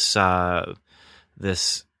 with this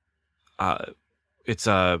it's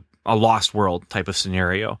a lost world type of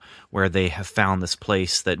scenario where they have found this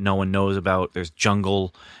place that no one knows about. There's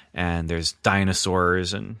jungle and there's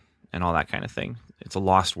dinosaurs and all that kind of thing. It's a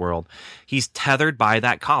lost world. He's tethered by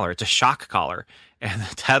that collar. It's a shock collar. And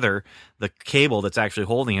the tether, the cable that's actually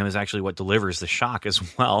holding him, is actually what delivers the shock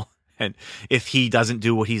as well. And if he doesn't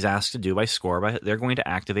do what he's asked to do by Scorba, they're going to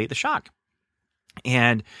activate the shock.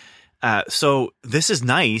 And so this is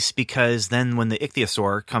nice, because then when the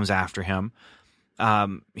ichthyosaur comes after him,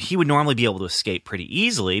 he would normally be able to escape pretty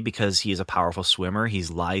easily because he is a powerful swimmer.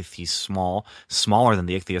 He's lithe, he's small, smaller than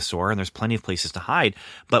the ichthyosaur, and there's plenty of places to hide.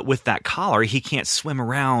 But with that collar, he can't swim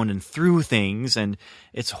around and through things, and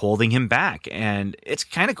it's holding him back. And it's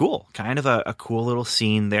kind of cool, kind of a cool little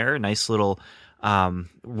scene there. Nice little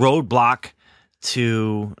roadblock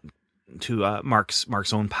to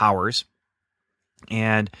Mark's own powers.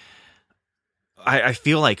 And I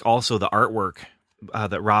feel like also the artwork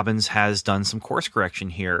that Robbins has done some course correction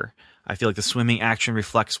here. I feel like the swimming action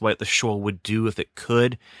reflects what the show would do if it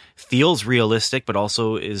could. Feels realistic, but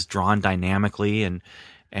also is drawn dynamically and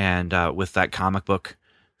with that comic book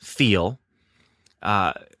feel.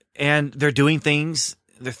 And they're doing things,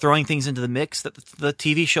 they're throwing things into the mix that the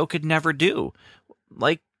TV show could never do,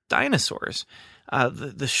 like dinosaurs.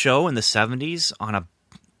 The show in the 70s on a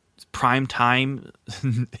prime time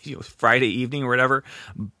Friday evening or whatever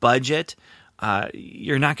budget,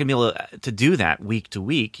 you're not going to be able to do that week to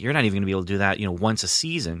week. You're not even going to be able to do that once a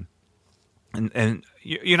season, and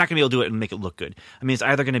you're not going to be able to do it and make it look good. I mean, it's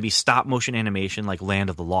either going to be stop motion animation like Land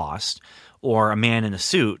of the Lost, or a man in a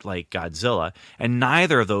suit like Godzilla, and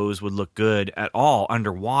neither of those would look good at all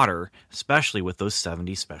underwater, especially with those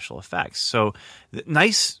 70s special effects. So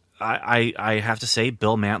nice. I have to say,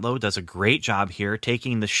 Bill Mantlo does a great job here,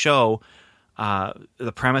 taking the show,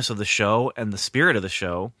 the premise of the show and the spirit of the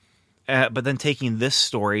show, but then taking this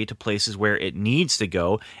story to places where it needs to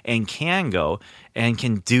go and can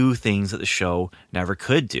do things that the show never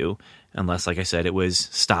could do, unless, like I said, it was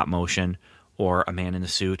stop motion or a man in a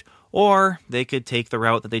suit, or they could take the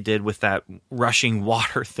route that they did with that rushing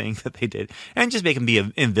water thing that they did and just make them be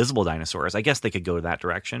invisible dinosaurs. I guess they could go that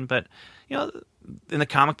direction, but in the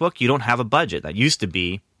comic book, you don't have a budget. That used to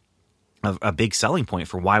be a big selling point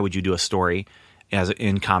for why would you do a story as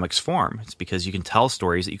in comics form. It's because you can tell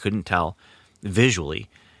stories that you couldn't tell visually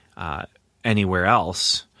anywhere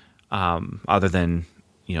else, other than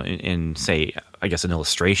in say, I guess, an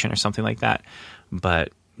illustration or something like that.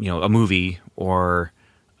 But a movie, or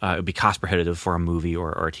it would be cost prohibitive for a movie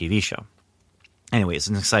or a TV show. Anyway, it's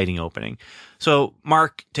an exciting opening. So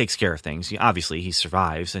Mark takes care of things. Obviously, he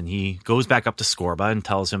survives, and he goes back up to Scorba and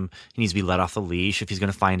tells him he needs to be let off the leash if he's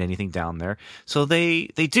going to find anything down there. So they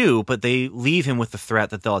do, but they leave him with the threat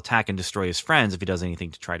that they'll attack and destroy his friends if he does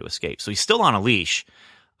anything to try to escape. So he's still on a leash.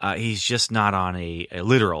 He's just not on a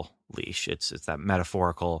literal leash. It's that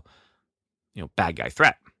metaphorical, bad guy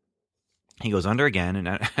threat. He goes under again,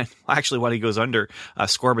 and actually, while he goes under,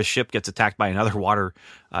 Scorba's ship gets attacked by another water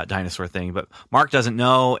dinosaur thing. But Mark doesn't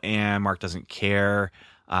know, and Mark doesn't care.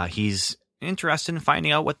 He's interested in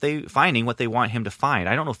finding what they want him to find.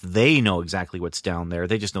 I don't know if they know exactly what's down there.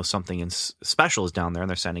 They just know something special is down there, and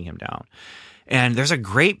they're sending him down. And there's a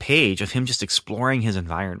great page of him just exploring his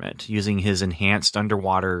environment, using his enhanced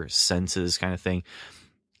underwater senses kind of thing.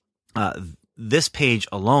 This page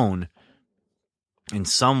alone, in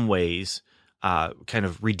some ways, kind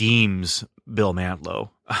of redeems Bill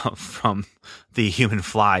Mantlo from the Human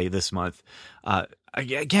Fly this month.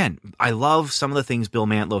 Again, I love some of the things Bill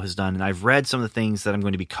Mantlo has done, and I've read some of the things that I'm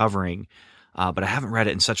going to be covering, but I haven't read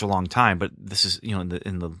it in such a long time. But this is,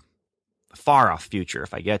 in the far off future,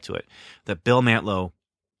 if I get to it, that Bill Mantlo,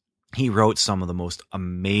 he wrote some of the most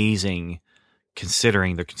amazing,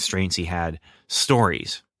 considering the constraints he had,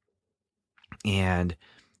 stories. And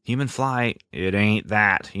Human Fly, it ain't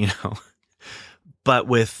that, But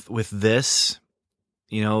with this,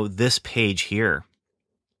 this page here,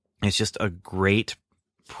 it's just a great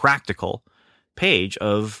practical page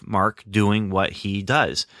of Mark doing what he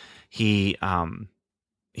does. He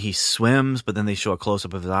swims, but then they show a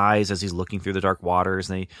close-up of his eyes as he's looking through the dark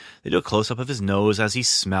waters, and they do a close-up of his nose as he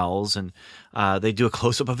smells, and they do a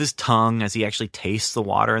close-up of his tongue as he actually tastes the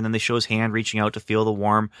water, and then they show his hand reaching out to feel the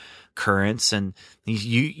warm currents, and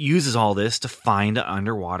he uses all this to find an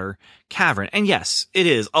underwater cavern. And yes, it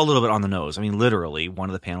is a little bit on the nose. I mean, literally, one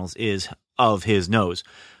of the panels is of his nose,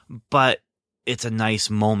 but it's a nice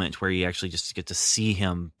moment where you actually just get to see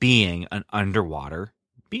him being an underwater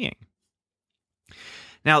being.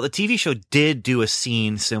 Now, the TV show did do a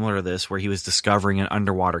scene similar to this where he was discovering an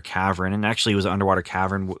underwater cavern, and actually it was an underwater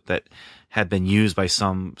cavern that had been used by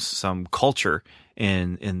some culture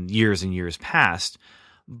in years and years past.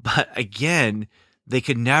 But again, they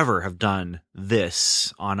could never have done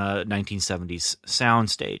this on a 1970s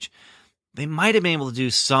soundstage. They might have been able to do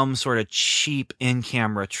some sort of cheap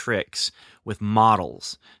in-camera tricks with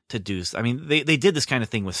models to do. I mean, they did this kind of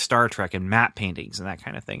thing with Star Trek and map paintings and that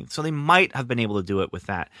kind of thing. So they might have been able to do it with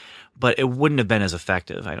that, but it wouldn't have been as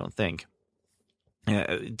effective, I don't think.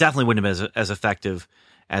 It definitely wouldn't have been as effective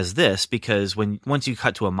as this, because once you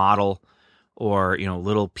cut to a model or,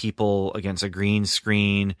 little people against a green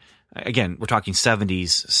screen, again, we're talking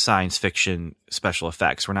 70s science fiction special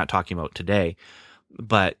effects. We're not talking about today,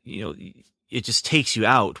 but it just takes you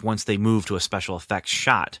out once they move to a special effects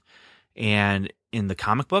shot. And in the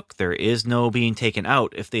comic book, there is no being taken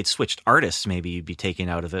out. If they'd switched artists, maybe you'd be taken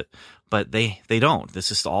out of it, but they don't.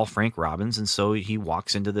 This is all Frank Robbins, and so he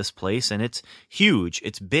walks into this place, and it's huge,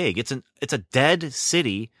 it's big, it's a dead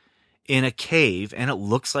city in a cave, and it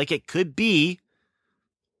looks like it could be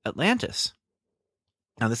Atlantis.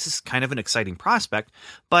 Now, this is kind of an exciting prospect,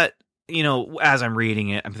 but as I'm reading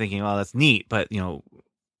it, I'm thinking, well, that's neat, but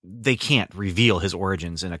they can't reveal his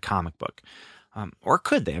origins in a comic book. Or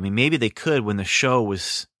could they? I mean, maybe they could when the show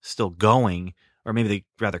was still going, or maybe they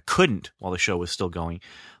rather couldn't while the show was still going.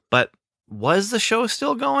 But was the show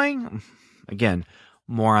still going? Again,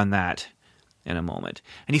 more on that in a moment.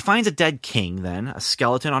 And he finds a dead king then, a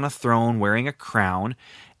skeleton on a throne wearing a crown.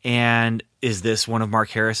 And is this one of Mark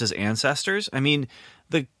Harris's ancestors? I mean,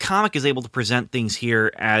 the comic is able to present things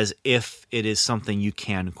here as if it is something you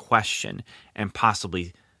can question and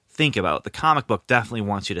possibly think about. The comic book definitely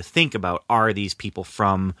wants you to think about, are these people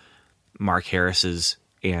from Mark Harris's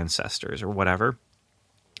ancestors or whatever?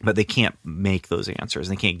 But they can't make those answers.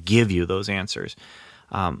 They can't give you those answers.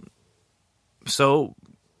 So,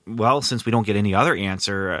 since we don't get any other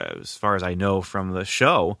answer, as far as I know from the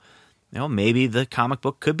show, maybe the comic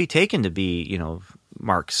book could be taken to be,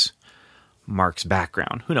 Mark's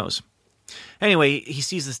background. Who knows? Anyway, he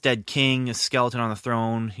sees this dead king, a skeleton on the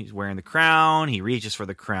throne. He's wearing the crown. He reaches for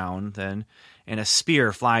the crown then, and a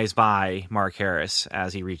spear flies by Mark Harris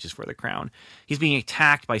as he reaches for the crown. He's being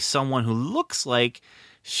attacked by someone who looks like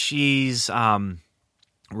she's Red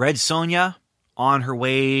Sonja on her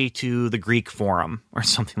way to the Greek Forum or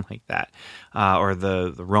something like that, or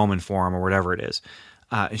the Roman Forum or whatever it is.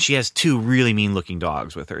 And she has two really mean-looking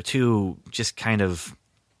dogs with her. Two just kind of,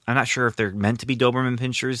 I'm not sure if they're meant to be Doberman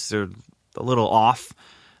Pinschers. They're a little off.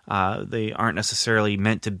 They aren't necessarily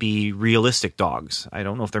meant to be realistic dogs. I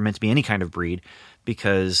don't know if they're meant to be any kind of breed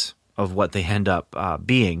because of what they end up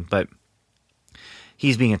being. But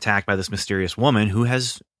he's being attacked by this mysterious woman who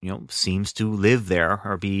has, seems to live there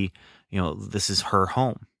or be, this is her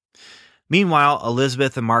home. Meanwhile,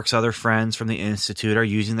 Elizabeth and Mark's other friends from the Institute are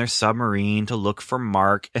using their submarine to look for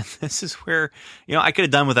Mark. And this is where, I could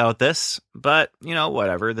have done without this, but,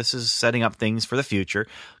 whatever. This is setting up things for the future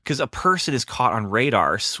because a person is caught on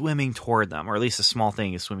radar swimming toward them, or at least a small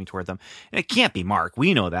thing is swimming toward them. And it can't be Mark.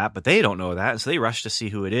 We know that, but they don't know that. And so they rush to see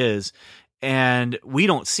who it is. And we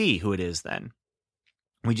don't see who it is then.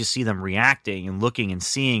 We just see them reacting and looking and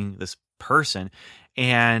seeing this person.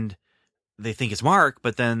 And they think it's Mark,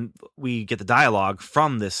 but then we get the dialogue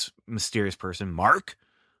from this mysterious person. Mark?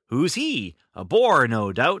 Who's he? A bore,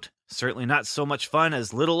 no doubt. Certainly not so much fun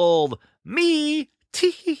as little old me.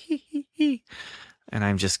 Tee. And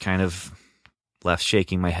I'm just kind of left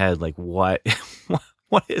shaking my head like, what?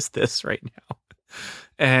 What is this right now?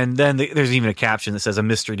 And then there's even a caption that says a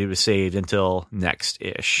mystery to be saved until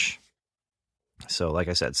next-ish. So like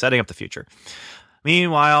I said, setting up the future.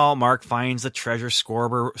 Meanwhile, Mark finds the treasure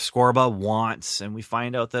Scorba wants, and we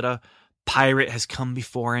find out that a pirate has come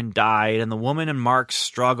before and died, and the woman and Mark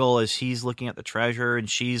struggle as he's looking at the treasure, and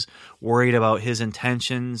she's worried about his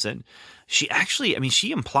intentions, and she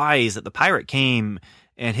implies that the pirate came,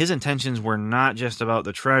 and his intentions were not just about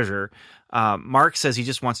the treasure. Mark says he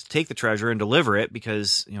just wants to take the treasure and deliver it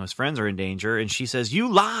because, his friends are in danger, and she says,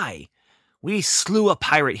 "You lie! We slew a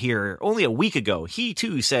pirate here only a week ago. He,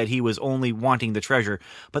 too, said he was only wanting the treasure,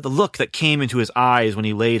 but the look that came into his eyes when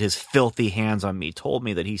he laid his filthy hands on me told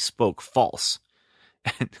me that he spoke false."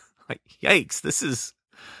 And, yikes, this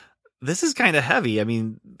is kind of heavy. I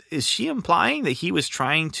mean, is she implying that he was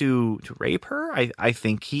trying to rape her? I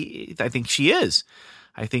think she is.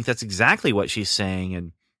 I think that's exactly what she's saying,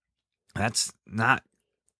 and that's not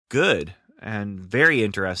good and very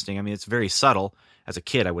interesting. I mean, it's very subtle. As a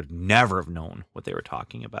kid, I would never have known what they were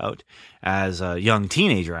talking about. As a young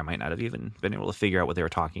teenager, I might not have even been able to figure out what they were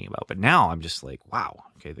talking about. But now I'm just like, wow,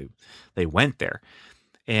 okay, they went there.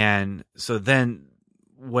 And so then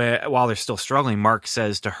while they're still struggling, Mark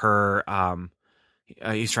says to her,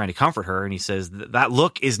 he's trying to comfort her, and he says, "That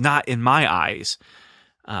look is not in my eyes."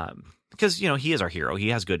 Because, he is our hero. He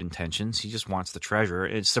has good intentions. He just wants the treasure.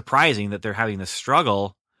 It's surprising that they're having this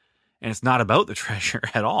struggle, and it's not about the treasure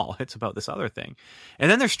at all. It's about this other thing. And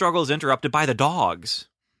then their struggle is interrupted by the dogs.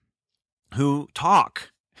 who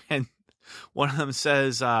talk. And one of them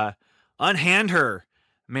says, unhand her,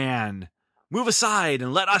 man. Move aside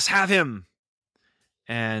and let us have him.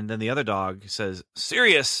 And then the other dog says,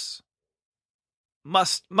 Sirius,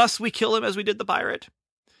 must we kill him as we did the pirate?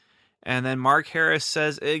 And then Mark Harris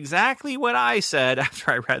says exactly what I said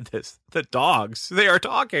after I read this. The dogs, they are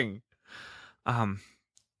talking. And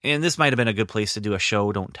this might have been a good place to do a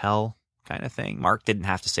show don't tell kind of thing. Mark didn't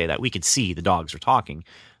have to say that. We could see the dogs were talking.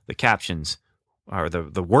 The captions, or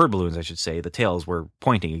the word balloons, I should say, the tails were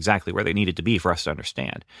pointing exactly where they needed to be for us to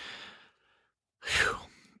understand.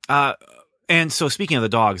 And so speaking of the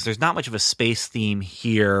dogs, there's not much of a space theme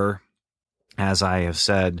here. As I have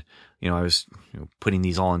said, I was putting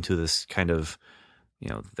these all into this kind of,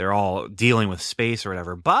 they're all dealing with space or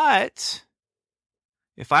whatever. But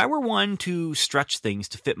if I were one to stretch things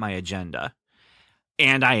to fit my agenda,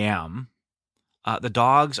 and I am, the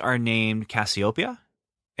dogs are named Cassiopeia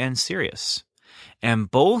and Sirius.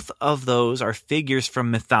 And both of those are figures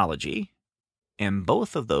from mythology. And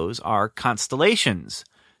both of those are constellations.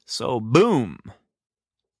 So boom,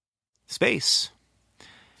 space.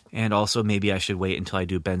 And also maybe I should wait until I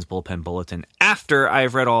do Ben's Bullpen Bulletin after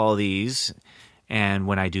I've read all of these. And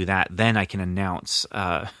when I do that, then I can announce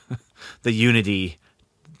the Unity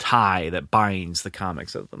tie that binds the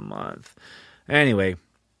comics of the month. Anyway,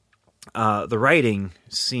 the writing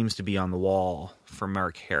seems to be on the wall for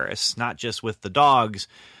Mark Harris, not just with the dogs,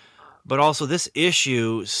 but also this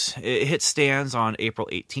issue. It hit stands on April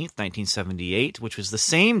 18th, 1978, which was the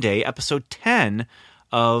same day episode 10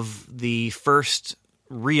 of the first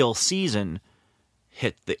real season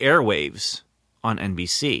hit the airwaves on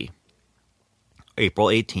NBC. April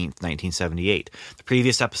 18th, 1978. The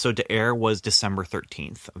previous episode to air was December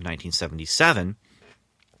 13th of 1977.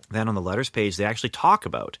 Then on the letters page, they actually talk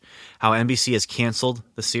about how NBC has canceled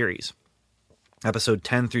the series. Episode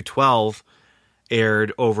 10 through 12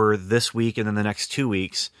 aired over this week and then the next 2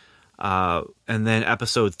 weeks. And then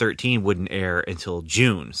episode 13 wouldn't air until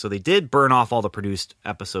June. So they did burn off all the produced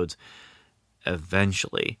episodes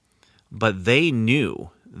eventually. But they knew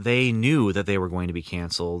that they were going to be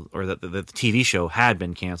canceled, or that the TV show had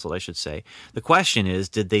been canceled, I should say. The question is,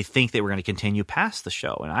 did they think they were going to continue past the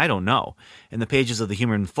show? And I don't know. In the pages of The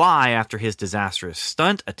Human Fly, after his disastrous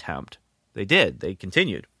stunt attempt, they did. They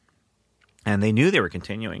continued. And they knew they were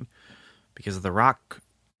continuing because of the rock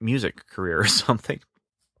music career or something.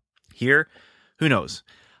 Here, who knows?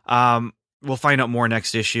 We'll find out more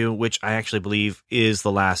next issue, which I actually believe is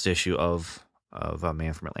the last issue of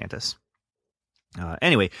Man from Atlantis.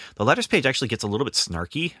 Anyway, the letters page actually gets a little bit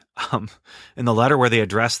snarky. In the letter where they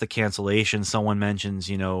address the cancellation, someone mentions,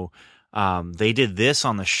 they did this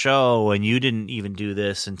on the show and you didn't even do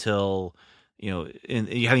this until, and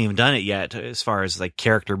you haven't even done it yet as far as like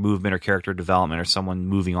character movement or character development or someone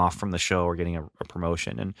moving off from the show or getting a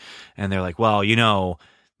promotion. And they're like, well,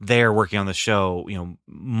 they're working on the show,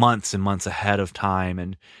 months and months ahead of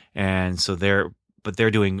time. And so they're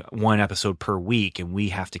doing one episode per week and we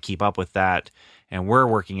have to keep up with that. And we're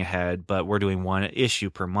working ahead, but we're doing one issue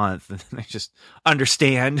per month. And I just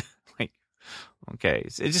understand, like, okay,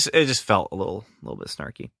 it just felt a little bit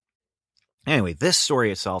snarky. Anyway, this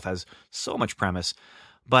story itself has so much premise,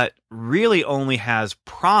 but really only has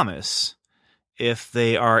promise if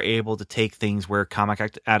they are able to take things where comic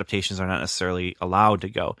adaptations are not necessarily allowed to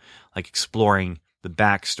go, like exploring the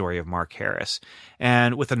backstory of Mark Harris.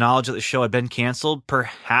 And with the knowledge that the show had been canceled,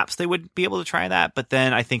 perhaps they would be able to try that. But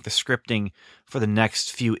then I think the scripting for the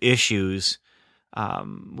next few issues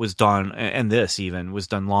was done, and this even was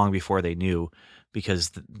done long before they knew,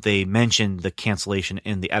 because they mentioned the cancellation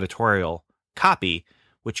in the editorial copy,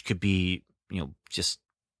 which could be, just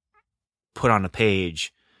put on a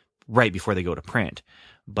page right before they go to print.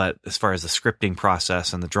 But as far as the scripting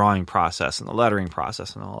process and the drawing process and the lettering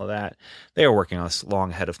process and all of that, they were working on this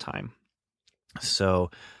long ahead of time.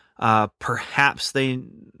 So perhaps they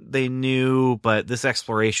knew, but this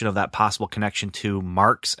exploration of that possible connection to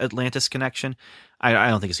Mark's Atlantis connection, I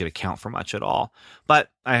don't think it's going to count for much at all. But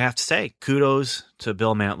I have to say, kudos to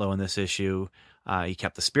Bill Mantlo in this issue. He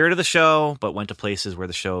kept the spirit of the show, but went to places where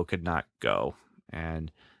the show could not go. And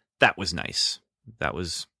that was nice.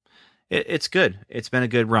 It's good. It's been a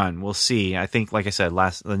good run. We'll see. I think, like I said,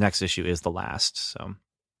 the next issue is the last. So,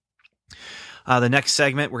 the next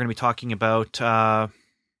segment, we're going to be talking about John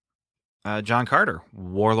Carter,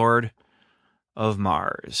 Warlord of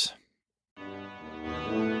Mars.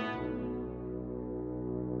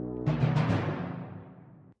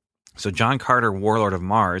 So, John Carter, Warlord of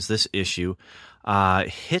Mars, this issue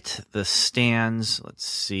hit the stands. Let's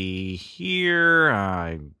see here.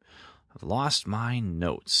 I've lost my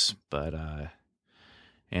notes, but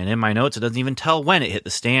And in my notes, it doesn't even tell when it hit the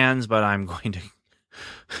stands, but I'm going to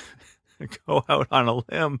go out on a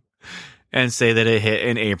limb and say that it hit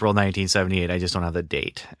in April 1978. I just don't have the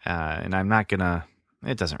date. And I'm not going to,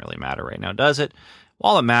 it doesn't really matter right now, does it?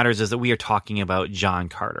 All that matters is that we are talking about John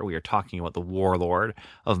Carter. We are talking about the warlord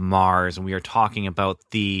of Mars, and we are talking about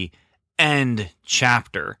the end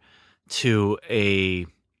chapter to a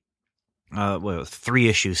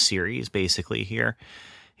 3-issue series, basically, here.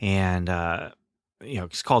 And,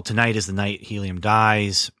 it's called Tonight is the Night Helium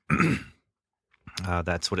Dies.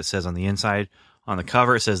 That's what it says on the inside. On the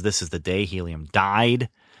cover, it says, "This is the day Helium died."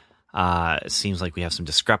 It seems like we have some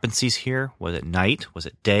discrepancies here. Was it night? Was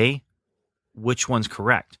it day? Which one's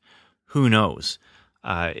correct? Who knows?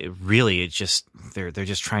 They're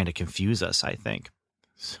just trying to confuse us, I think.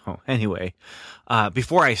 So anyway,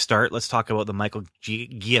 before I start, let's talk about the Michael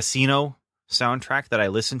Giacchino soundtrack that I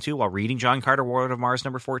listened to while reading John Carter, Warlord of Mars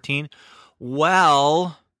number 14.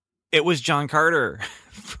 Well, it was John Carter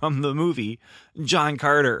from the movie John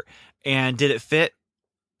Carter. And did it fit?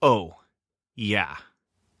 Oh, yeah,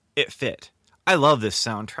 it fit. I love this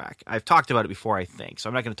soundtrack. I've talked about it before, I think, so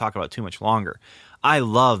I'm not going to talk about it too much longer. I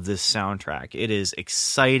love this soundtrack. It is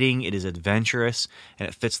exciting, it is adventurous, and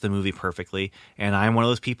it fits the movie perfectly. And I'm one of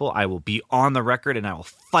those people, I will be on the record and I will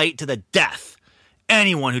fight to the death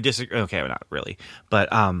anyone who disagrees. Okay, well, not really.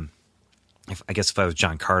 But I guess if I was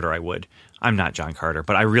John Carter, I would. I'm not John Carter,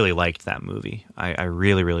 but I really liked that movie. I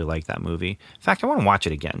really, really liked that movie. In fact, I want to watch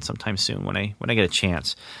it again sometime soon when I get a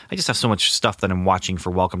chance. I just have so much stuff that I'm watching for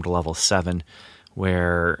Welcome to Level 7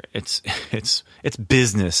 where it's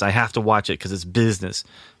business. I have to watch it because it's business.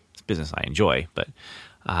 It's business I enjoy, but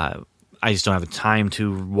I just don't have the time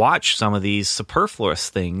to watch some of these superfluous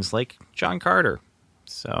things like John Carter.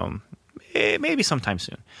 So maybe sometime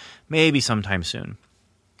soon.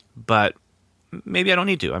 But maybe I don't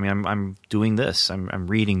need to. I mean, I'm doing this. I'm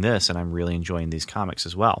reading this, and I'm really enjoying these comics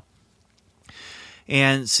as well.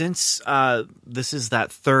 And since this is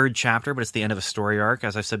that third chapter, but it's the end of a story arc,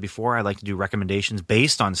 as I've said before, I like to do recommendations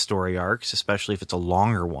based on story arcs, especially if it's a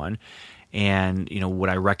longer one. And would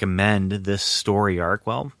I recommend this story arc?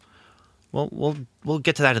 Well, we'll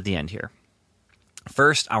get to that at the end here.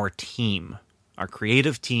 First, our team, our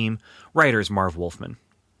creative team, writers Marv Wolfman.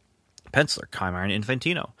 Penciler, Carmine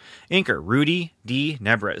Infantino. Inker, Rudy D.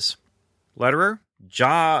 Nebres. Letterer,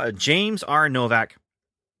 James R. Novak.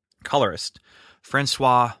 Colorist,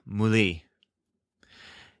 Francois Mouly.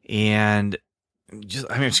 And I'm just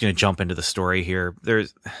going to jump into the story here.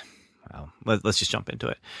 Let's just jump into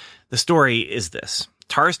it. The story is this.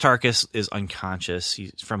 Tars Tarkas is unconscious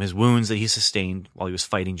from his wounds that he sustained while he was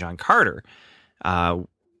fighting John Carter,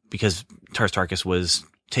 because Tars Tarkas was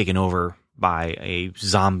taken over by a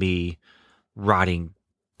zombie rotting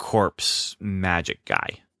corpse magic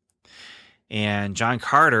guy. And John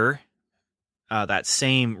Carter, that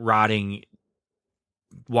same rotting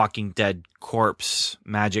Walking Dead corpse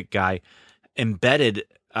magic guy, embedded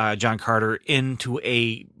John Carter into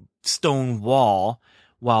a stone wall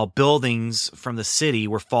while buildings from the city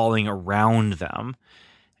were falling around them.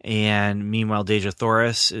 And meanwhile, Dejah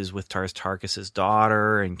Thoris is with Tars Tarkas'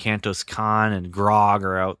 daughter, and Kantos Khan and Grog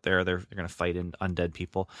are out there. They're going to fight undead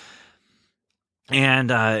people.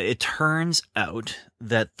 And it turns out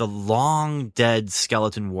that the long dead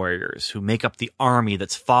skeleton warriors who make up the army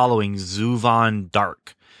that's following Zuvan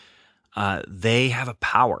Dark, they have a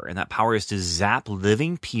power, and that power is to zap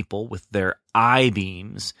living people with their eye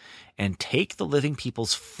beams and take the living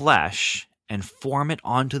people's flesh and form it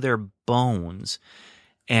onto their bones,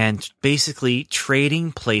 and basically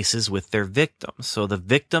trading places with their victim. So the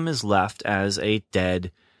victim is left as a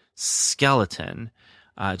dead skeleton,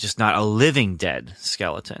 just not a living dead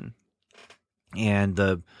skeleton. And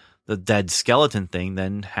the dead skeleton thing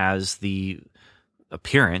then has the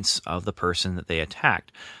appearance of the person that they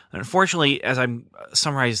attacked. Unfortunately, as I'm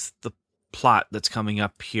summarize the plot that's coming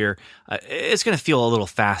up here, it's going to feel a little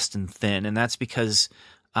fast and thin, and that's because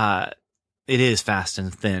it is fast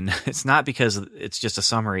and thin. It's not because it's just a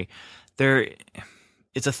summary.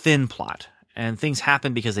 It's a thin plot, and things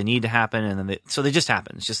happen because they need to happen, and then so they just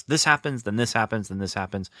happen. It's just this happens, then this happens, then this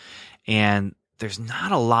happens, and there's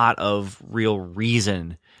not a lot of real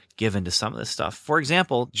reason given to some of this stuff. For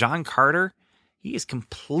example, John Carter, he is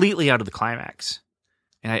completely out of the climax,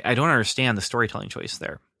 and I don't understand the storytelling choice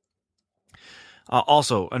there.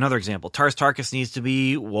 Also, another example, Tars Tarkas needs to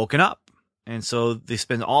be woken up. And so they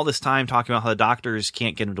spend all this time talking about how the doctors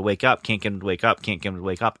can't get him to wake up, can't get him to wake up, can't get him to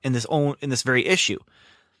wake up. In this very issue,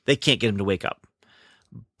 they can't get him to wake up.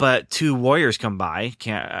 But two warriors come by,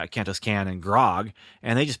 Kantos Kan and Grog,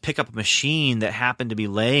 and they just pick up a machine that happened to be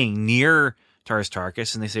laying near Taurus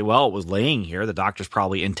Tarkus, and they say, well, it was laying here. The doctors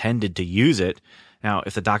probably intended to use it. Now,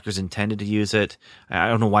 if the doctors intended to use it, I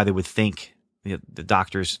don't know why they would think the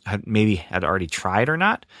doctors had already tried or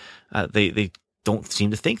not. They don't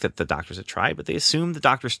seem to think that the doctors had tried, but they assume the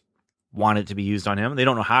doctors wanted it to be used on him. They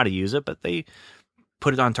don't know how to use it, but they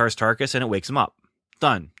put it on Taurus Tarkus and it wakes him up.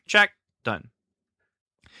 Done. Check. Done.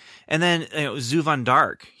 And then Zuvan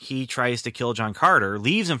Dark, he tries to kill John Carter,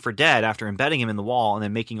 leaves him for dead after embedding him in the wall and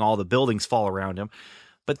then making all the buildings fall around him.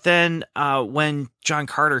 But then when John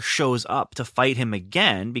Carter shows up to fight him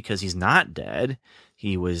again, because he's not dead,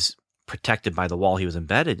 he was protected by the wall he was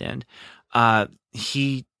embedded in,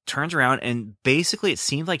 he turns around and basically it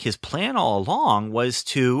seemed like his plan all along was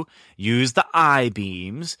to use the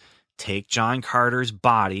I-beams, take John Carter's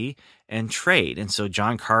body, and trade. And so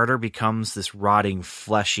John Carter becomes this rotting,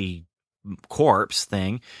 fleshy corpse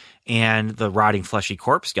thing, and the rotting, fleshy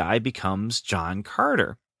corpse guy becomes John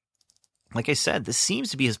Carter. Like I said, this seems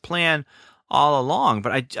to be his plan all along,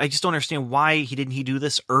 but I just don't understand why he didn't do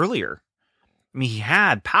this earlier. I mean, he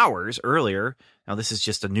had powers earlier. Now, this is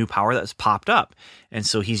just a new power that's popped up, and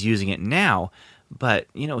so he's using it now. But,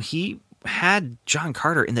 he had John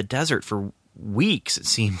Carter in the desert for weeks, it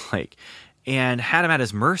seemed like, and had him at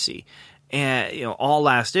his mercy, and all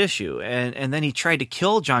last issue, and then he tried to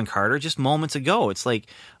kill John Carter just moments ago. It's like,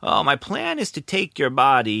 oh, my plan is to take your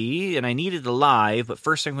body, and I need it alive, but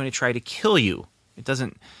first I'm going to try to kill you. It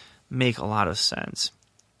doesn't make a lot of sense.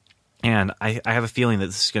 And I have a feeling that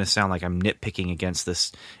this is going to sound like I'm nitpicking against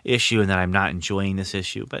this issue and that I'm not enjoying this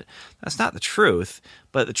issue, but that's not the truth.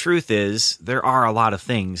 But the truth is there are a lot of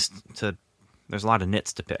there's a lot of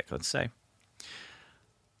nits to pick, let's say.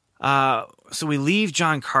 So we leave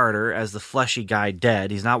John Carter as the fleshy guy dead.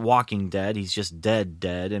 He's not walking dead. He's just dead.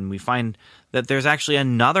 And we find that there's actually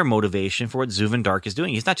another motivation for what Zuvan Dark is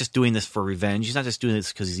doing. He's not just doing this for revenge. He's not just doing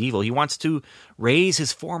this because he's evil. He wants to raise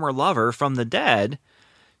his former lover from the dead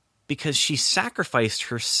because she sacrificed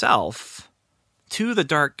herself to the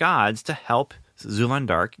dark gods to help Zuvan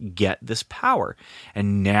Dark get this power.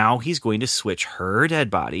 And now he's going to switch her dead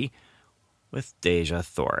body with Dejah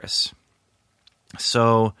Thoris.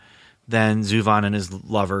 So then Zuvan and his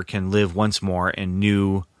lover can live once more in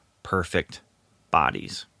new, perfect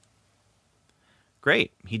bodies.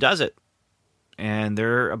 Great. He does it. And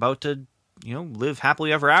they're about to, live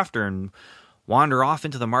happily ever after and wander off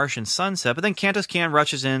into the Martian sunset. But then Kantos Kan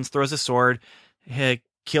rushes in, throws a sword,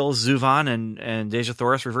 kills Zuvan, and Dejah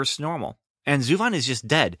Thoris reverses to normal. And Zuvan is just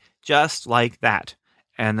dead, just like that.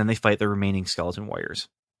 And then they fight the remaining skeleton warriors.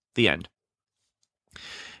 The end.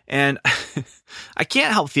 And I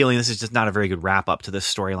can't help feeling this is just not a very good wrap-up to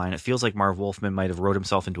this storyline. It feels like Marv Wolfman might have wrote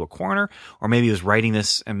himself into a corner, or maybe he was writing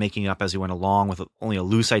this and making it up as he went along with only a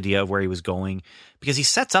loose idea of where he was going, because he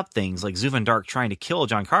sets up things like Zuvan Dark trying to kill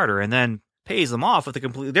John Carter and then pays them off with a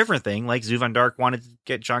completely different thing, like Zuvan Dark wanted to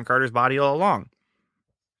get John Carter's body all along.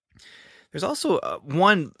 There's also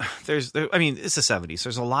it's the 70s.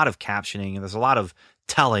 There's a lot of captioning, and there's a lot of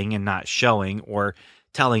telling and not showing, or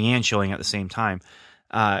telling and showing at the same time.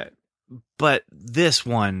 But this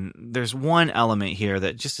one, there's one element here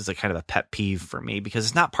that just is a kind of a pet peeve for me, because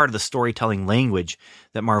it's not part of the storytelling language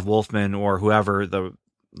that Marv Wolfman or whoever the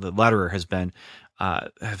letterer has been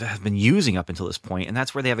have been using up until this point. And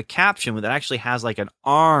that's where they have a caption that actually has like an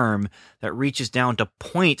arm that reaches down to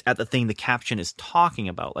point at the thing the caption is talking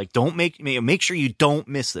about. Like, make sure you don't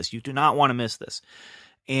miss this. You do not want to miss this.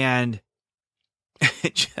 And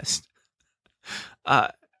it just,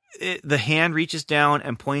 the hand reaches down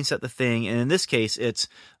and points at the thing, and in this case, it's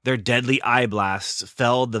their deadly eye blasts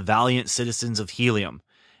felled the valiant citizens of Helium,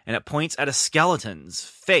 and it points at a skeleton's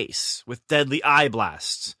face with deadly eye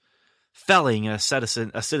blasts, felling a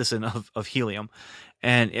citizen of Helium.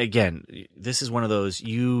 And again, this is one of those,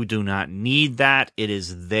 you do not need that. It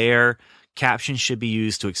is there. Captions should be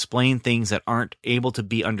used to explain things that aren't able to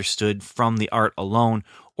be understood from the art alone,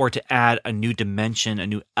 or to add a new dimension, a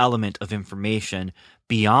new element of information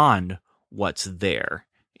beyond what's there.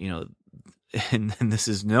 And this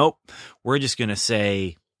is, nope, we're just going to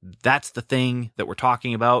say that's the thing that we're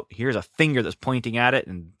talking about. Here's a finger that's pointing at it,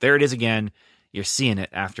 and there it is again. You're seeing it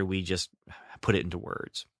after we just put it into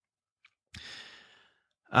words.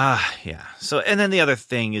 Yeah. So, and then the other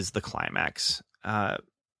thing is the climax.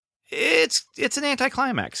 It's an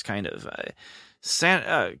anticlimax, kind of.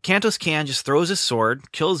 Kantos Kan just throws his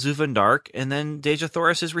sword, kills Zuvan Dark, and then Dejah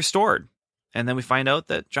Thoris is restored. And then we find out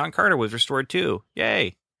that John Carter was restored too.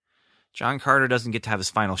 Yay. John Carter doesn't get to have his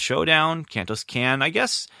final showdown. Kantos Kan, I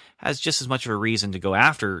guess, has just as much of a reason to go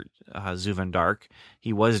after Zuvan Dark.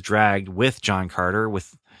 He was dragged with John Carter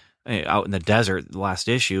out in the desert the last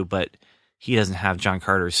issue, but he doesn't have John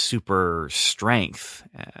Carter's super strength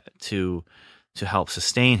to help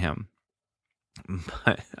sustain him.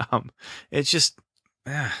 But it's just,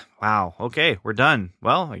 wow. Okay, we're done.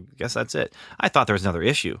 Well, I guess that's it. I thought there was another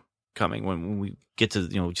issue coming when we get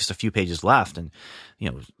to just a few pages left, and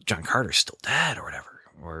John Carter's still dead or whatever,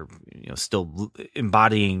 or still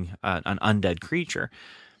embodying an undead creature.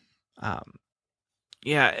 So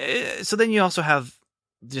then you also have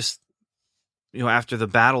just after the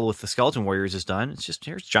battle with the Skeleton Warriors is done, it's just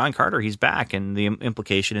here's John Carter, he's back, and the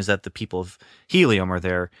implication is that the people of Helium are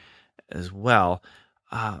there as well.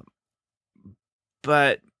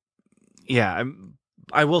 But yeah,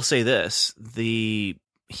 I will say this: the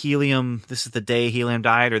Helium. This is the day Helium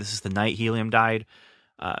died, or this is the night Helium died.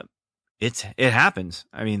 It happens.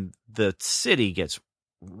 I mean, the city gets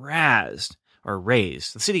raised. The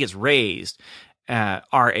city gets razed.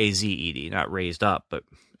 Razed, not raised up, but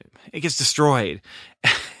it gets destroyed,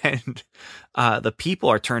 and the people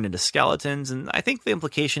are turned into skeletons. And I think the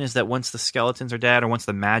implication is that once the skeletons are dead, or once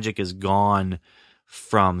the magic is gone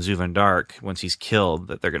from Zuvin Dark, once he's killed,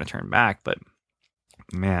 that they're going to turn back. But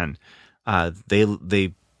man,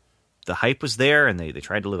 the hype was there, and they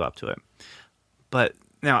tried to live up to it. But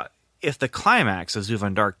now, if the climax of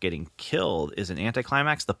Zuvin Dark getting killed is an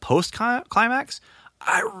anticlimax, the post-climax,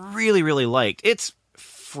 I really, really liked. It's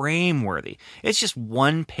frame-worthy. It's just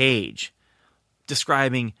one page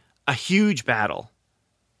describing a huge battle.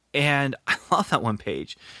 And I love that one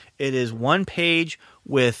page. It is one page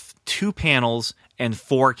with 2 panels and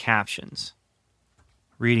 4 captions.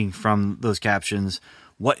 Reading from those captions,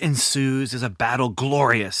 what ensues is a battle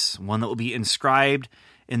glorious, one that will be inscribed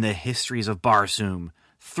in the histories of Barsoom.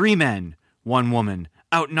 3 men, 1 woman,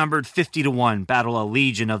 outnumbered 50-1, battle a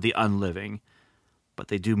legion of the unliving. But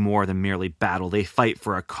they do more than merely battle. They fight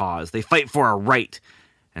for a cause. They fight for a right.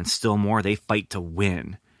 And still more, they fight to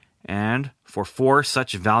win. And for 4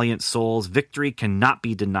 such valiant souls, victory cannot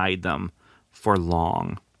be denied them for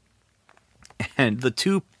long. And the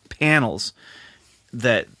 2 panels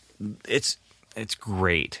that it's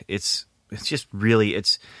great. It's just really,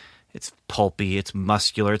 it's pulpy, it's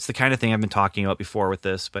muscular, it's the kind of thing I've been talking about before with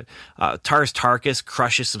this. But Tars Tarkas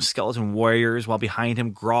crushes some skeleton warriors, while behind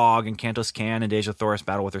him Grog and Kantos Kan and Dejah Thoris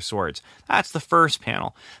battle with their swords. That's the first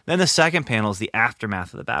panel. Then the second panel is the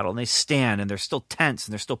aftermath of the battle, and they stand, and they're still tense,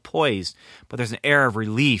 and they're still poised, but there's an air of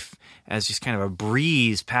relief as just kind of a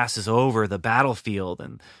breeze passes over the battlefield,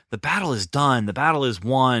 and the battle is done, the battle is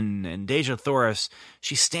won, and Dejah Thoris,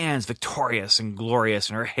 she stands victorious and glorious,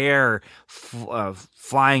 and her hair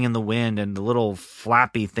flying in the wind, and the little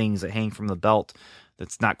flappy things that hang from the belt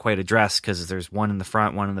that's not quite a dress because there's one in the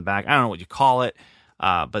front, one in the back. I don't know what you call it,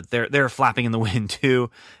 but they're flapping in the wind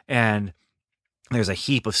too, and there's a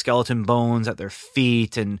heap of skeleton bones at their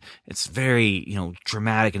feet, and it's very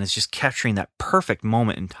dramatic, and it's just capturing that perfect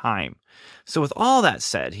moment in time. So with all that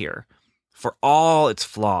said here, for all its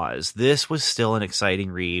flaws, this was still an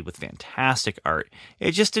exciting read with fantastic art.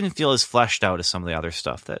 It just didn't feel as fleshed out as some of the other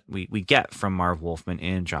stuff that we get from Marv Wolfman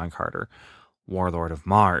and John Carter, Warlord of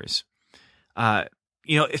Mars.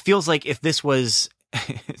 It feels like if this was,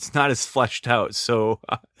 it's not as fleshed out. So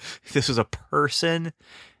if this was a person,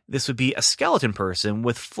 this would be a skeleton person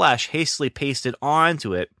with flesh hastily pasted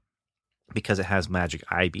onto it because it has magic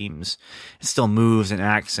eye beams. It still moves and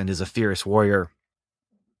acts and is a fierce warrior.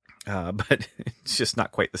 But it's just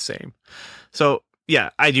not quite the same. So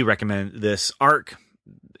yeah, I do recommend this arc.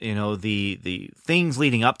 The things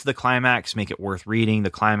leading up to the climax make it worth reading. The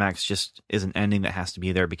climax just is an ending that has to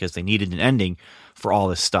be there because they needed an ending for all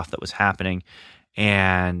this stuff that was happening.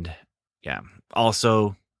 And yeah,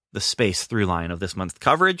 also the space through line of this month's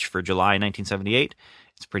coverage for July 1978.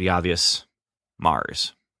 It's pretty obvious.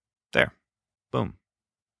 Mars. There. Boom.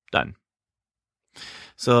 Done.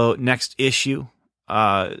 So next issue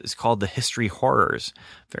is called The History Horrors.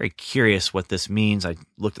 Very curious what this means. I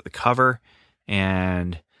looked at the cover,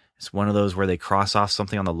 and it's one of those where they cross off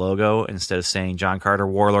something on the logo. Instead of saying John Carter,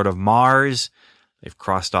 Warlord of Mars, they've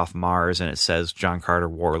crossed off Mars, and it says John Carter,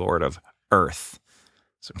 Warlord of Earth.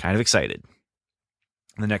 So I'm kind of excited.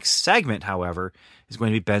 The next segment, however, is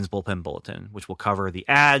going to be Ben's Bullpen Bulletin, which will cover the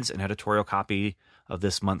ads and editorial copy of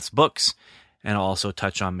this month's books, and I'll also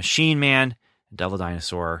touch on Machine Man, Devil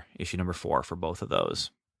Dinosaur, issue number 4 for both of those.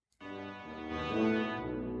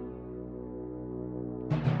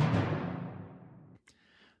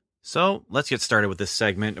 So let's get started with this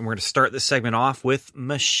segment, and we're going to start this segment off with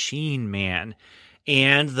Machine Man.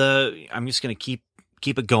 And I'm just going to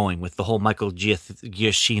keep it going with the whole Michael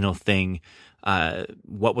Giacchino thing.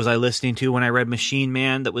 What was I listening to when I read Machine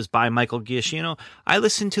Man that was by Michael Giacchino? I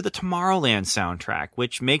listened to the Tomorrowland soundtrack,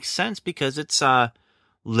 which makes sense because it's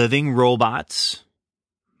living robots,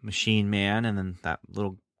 Machine Man, and then that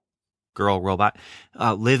little girl robot,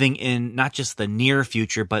 living in not just the near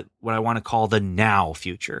future, but what I want to call the now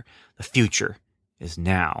future. The future is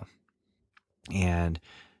now. And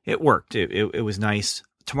it worked. It was nice.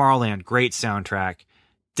 Tomorrowland, great soundtrack.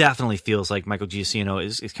 Definitely feels like Michael Giacchino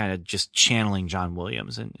is kind of just channeling John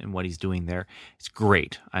Williams and what he's doing there. It's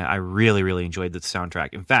great. I really, really enjoyed the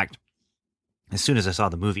soundtrack. In fact, as soon as I saw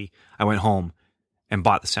the movie, I went home and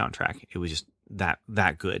bought the soundtrack. It was just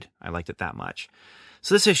that good. I liked it that much.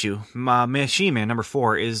 So this issue, Machine Man number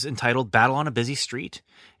 4, is entitled Battle on a Busy Street,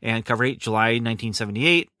 and cover date July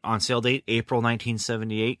 1978, on sale date April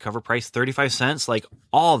 1978, cover price 35 cents, like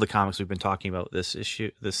all the comics we've been talking about this issue,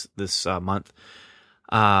 this month.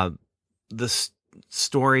 The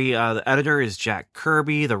story, the editor is Jack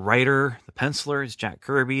Kirby, the writer, the penciler is Jack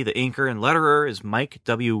Kirby, the inker and letterer is Mike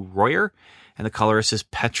W. Royer, and the colorist is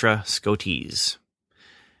Petra Scotese.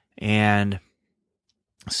 And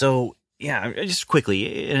so, yeah, just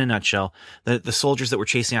quickly, in a nutshell, the soldiers that were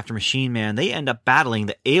chasing after Machine Man, they end up battling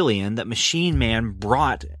the alien that Machine Man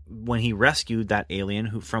brought when he rescued that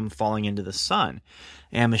alien from falling into the sun.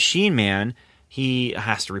 And Machine Man, he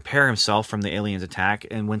has to repair himself from the alien's attack,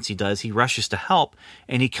 and once he does, he rushes to help,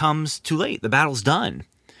 and he comes too late. The battle's done.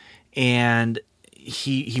 And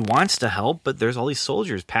he wants to help, but there's all these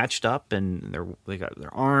soldiers patched up, and they got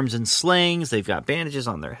their arms in slings, they've got bandages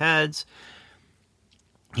on their heads.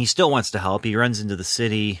 He still wants to help. He runs into the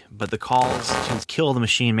city, but the calls to kill the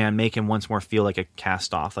Machine Man make him once more feel like a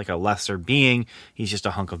cast-off, like a lesser being. He's just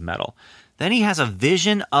a hunk of metal. Then he has a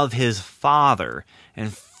vision of his father,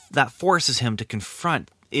 and that forces him to confront,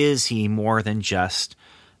 is he more than just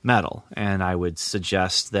metal? And I would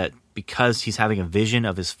suggest that because he's having a vision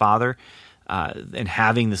of his father and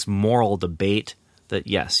having this moral debate, that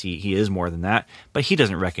yes, he is more than that, but he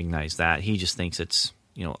doesn't recognize that. He just thinks it's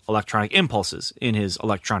electronic impulses in his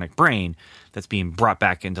electronic brain that's being brought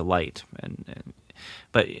back into light.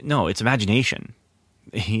 But no, it's imagination.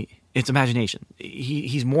 It's imagination.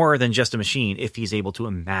 He's more than just a machine if he's able to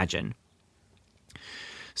imagine.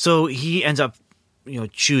 So he ends up,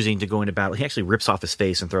 choosing to go into battle. He actually rips off his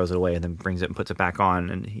face and throws it away, and then brings it and puts it back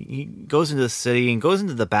on. And he goes into the city and goes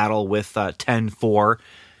into the battle with 10-4.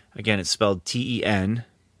 Again, it's spelled T-E-N,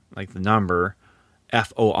 like the number,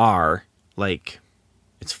 F-O-R, like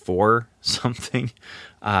it's for something,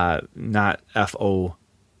 not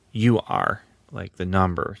F-O-U-R, like the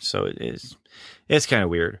number. So it's kind of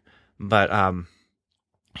weird. But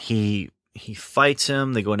he fights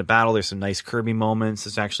him. They go into battle. There's some nice Kirby moments.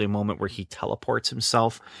 There's actually a moment where he teleports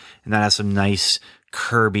himself, and that has some nice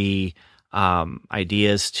Kirby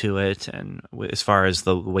ideas to it. And as far as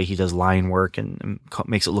the way he does line work and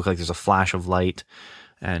makes it look like there's a flash of light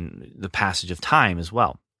and the passage of time as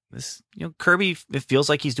well. This, Kirby, it feels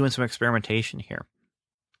like he's doing some experimentation here.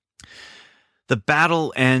 The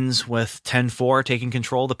battle ends with 10-4 taking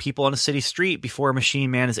control of the people on a city street before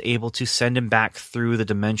Machine Man is able to send him back through the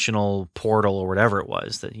dimensional portal or whatever it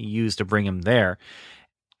was that he used to bring him there.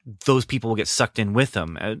 Those people will get sucked in with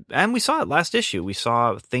him. And we saw it last issue. We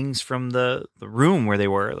saw things from the room where they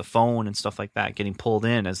were, the phone and stuff like that, getting pulled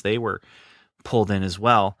in as they were pulled in as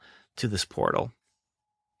well to this portal.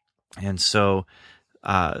 And so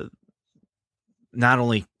not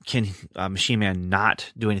only can Machine Man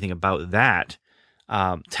not do anything about that,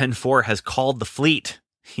 10-4 has called the fleet.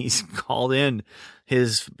 He's called in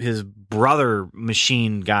his brother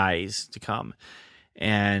machine guys to come.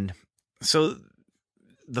 And so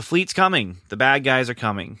the fleet's coming. The bad guys are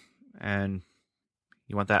coming. And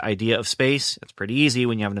you want that idea of space? It's pretty easy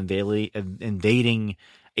when you have an invading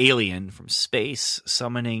alien from space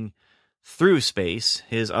summoning through space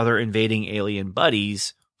his other invading alien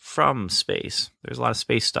buddies from space. There's a lot of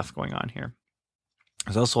space stuff going on here.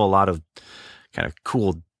 There's also a lot of kind of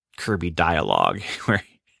cool Kirby dialogue where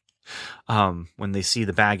when they see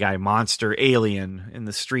the bad guy monster alien in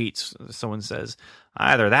the streets, someone says,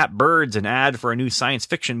 either that bird's an ad for a new science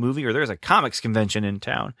fiction movie or there's a comics convention in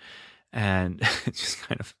town. And it just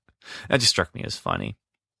that just struck me as funny.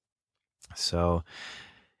 So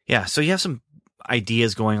yeah, so you have some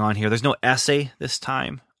ideas going on here. There's no essay this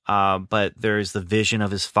time, but there's the vision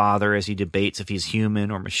of his father as he debates if he's human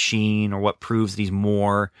or machine or what proves that he's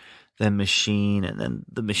more than machine. And then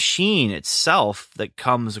the machine itself that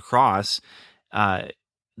comes across that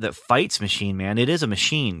fights Machine Man, it is a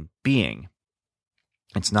machine being.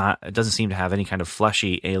 It doesn't seem to have any kind of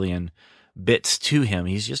fleshy alien bits to him.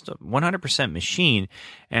 He's just a 100% machine.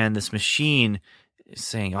 And this machine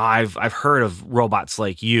saying, I've heard of robots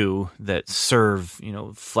like you that serve,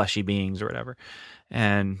 fleshy beings or whatever.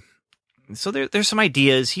 And So there's some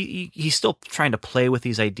ideas. He's still trying to play with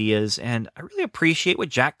these ideas, and I really appreciate what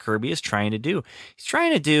Jack Kirby is trying to do. He's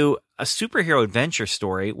trying to do a superhero adventure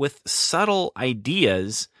story with subtle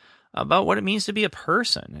ideas about what it means to be a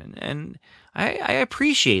person, and I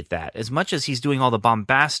appreciate that as much as he's doing all the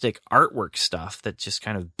bombastic artwork stuff that's just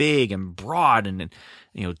kind of big and broad and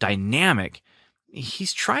dynamic.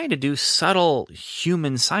 He's trying to do subtle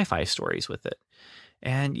human sci-fi stories with it,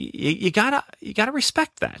 and you gotta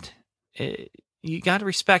respect that. You gotta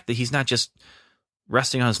respect that he's not just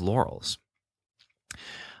resting on his laurels.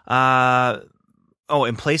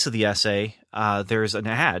 In place of the essay, there's an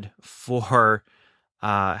ad for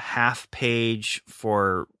half page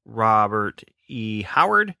for Robert E.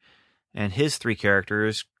 Howard and his three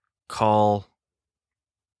characters, Cull,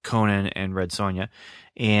 Conan, and Red Sonja.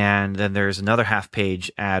 And then there's another half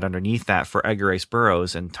page ad underneath that for Edgar Rice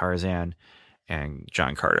Burroughs and Tarzan and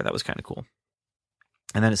John Carter. That was kind of cool.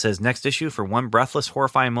 And then it says, next issue, for one breathless,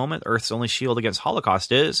 horrifying moment, Earth's only shield against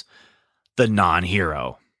Holocaust is the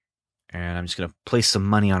non-hero. And I'm just going to place some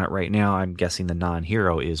money on it right now. I'm guessing the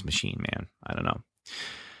non-hero is Machine Man. I don't know.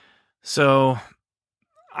 So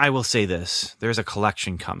I will say this. There's a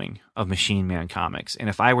collection coming of Machine Man comics. And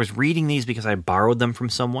if I was reading these because I borrowed them from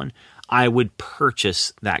someone, I would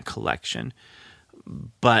purchase that collection.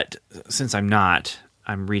 But since I'm not,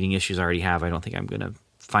 I'm reading issues I already have. I don't think I'm going to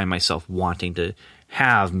find myself wanting to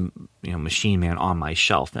have Machine Man on my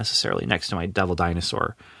shelf necessarily next to my Devil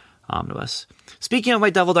Dinosaur omnibus. Speaking of my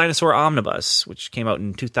Devil Dinosaur omnibus, which came out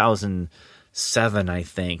in 2007, I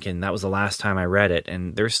think, and that was the last time I read it,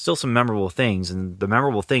 and there's still some memorable things, and the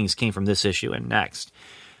memorable things came from this issue and next.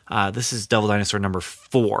 This is Devil Dinosaur number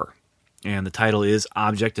 4, and the title is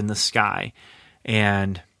Object in the Sky.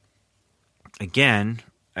 And again,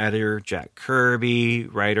 editor Jack Kirby,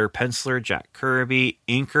 writer, penciler Jack Kirby,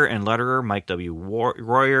 inker and letterer Mike W.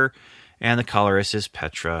 Royer, and the colorist is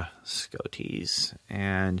Petra Scotese.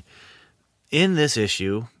 And in this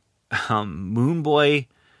issue, Moon Boy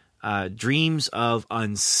dreams of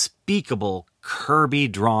unspeakable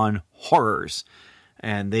Kirby-drawn horrors.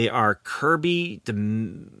 And they are Kirby,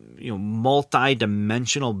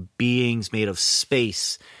 multi-dimensional beings made of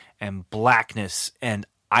space and blackness and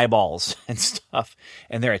eyeballs and stuff,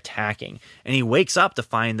 and they're attacking. And he wakes up to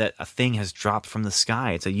find that a thing has dropped from the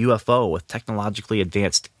sky. It's a UFO with technologically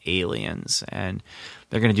advanced aliens, and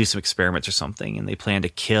they're going to do some experiments or something, and they plan to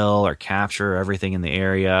kill or capture everything in the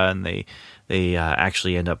area, and they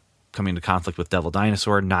actually end up coming into conflict with Devil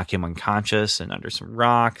Dinosaur, knock him unconscious and under some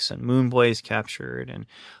rocks, and Moon Boy is captured, and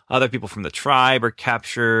other people from the tribe are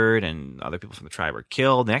captured, and other people from the tribe are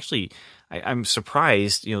killed. And actually, I'm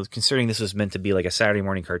surprised, considering this was meant to be like a Saturday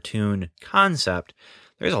morning cartoon concept,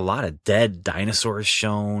 there's a lot of dead dinosaurs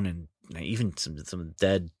shown, and even some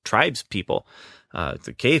dead tribes people,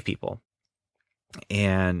 the cave people.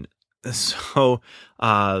 And so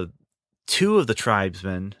two of the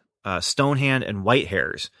tribesmen, Stonehand and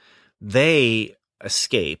Whitehairs, they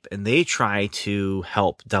escape and they try to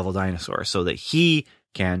help Devil Dinosaur so that he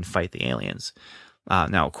can fight the aliens.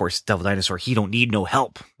 Now, of course, Devil Dinosaur, he don't need no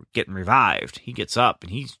help getting revived. He gets up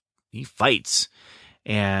and he fights.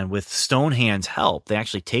 And with Stonehand's help, they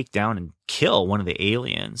actually take down and kill one of the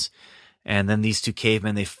aliens. And then these two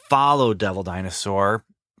cavemen, they follow Devil Dinosaur,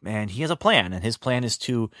 and he has a plan. And his plan is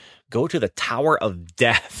to go to the Tower of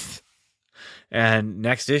Death. And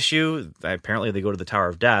next issue, apparently they go to the Tower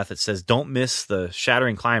of Death. It says, don't miss the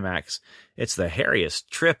shattering climax. It's the hairiest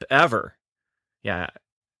trip ever. Yeah,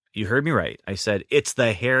 you heard me right. I said, it's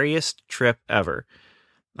the hairiest trip ever.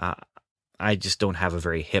 I just don't have a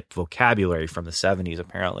very hip vocabulary from the 70s,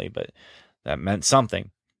 apparently, but that meant something.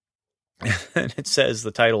 And it says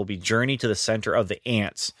the title will be Journey to the Center of the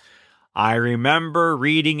Ants. I remember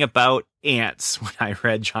reading about ants when I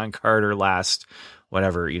read John Carter last,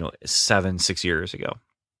 6 years ago.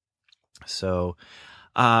 So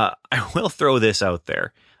I will throw this out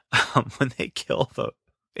there. When they kill the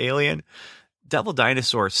alien, Devil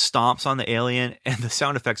Dinosaur stomps on the alien, and the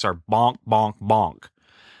sound effects are bonk, bonk, bonk.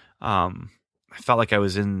 I felt like I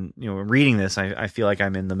was in, reading this, I feel like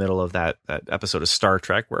I'm in the middle of that episode of Star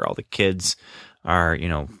Trek where all the kids are,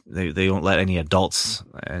 they don't let any adults,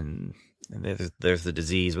 and there's the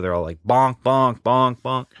disease where they're all like bonk, bonk, bonk,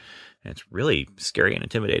 bonk. And it's really scary and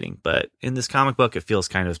intimidating. But in this comic book, it feels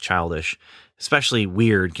kind of childish, especially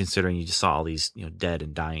weird considering you just saw all these, dead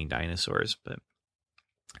and dying dinosaurs. But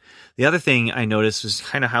the other thing I noticed was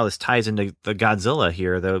kind of how this ties into the Godzilla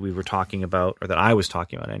here that we were talking about, or that I was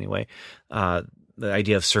talking about anyway, the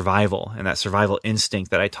idea of survival and that survival instinct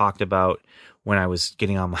that I talked about when I was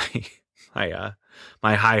getting on my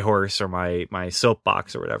high horse or my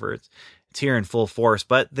soapbox or whatever. It's here in full force,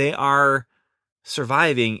 but they are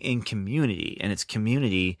surviving in community, and it's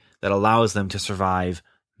community that allows them to survive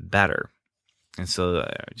better. And so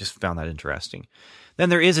I just found that interesting. Then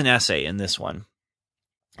there is an essay in this one.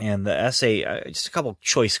 And the essay, just a couple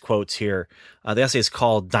choice quotes here. The essay is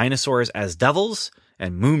called Dinosaurs as Devils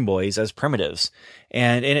and Moon Boys as Primitives.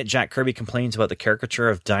 And in it, Jack Kirby complains about the caricature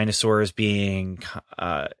of dinosaurs being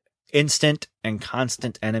instant and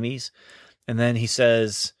constant enemies. And then he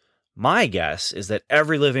says, my guess is that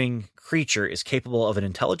every living creature is capable of an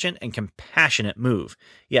intelligent and compassionate move.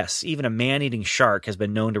 Yes, even a man-eating shark has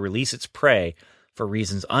been known to release its prey for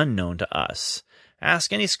reasons unknown to us.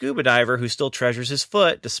 Ask any scuba diver who still treasures his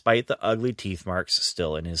foot despite the ugly teeth marks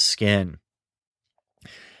still in his skin.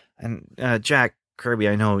 And Jack Kirby,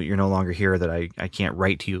 I know you're no longer here, that I can't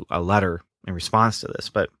write to you a letter in response to this,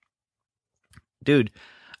 but dude,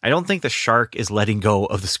 I don't think the shark is letting go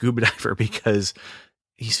of the scuba diver because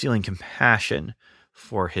he's feeling compassion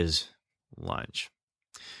for his lunch.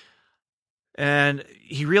 And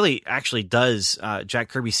he really actually does. Jack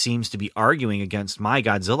Kirby seems to be arguing against my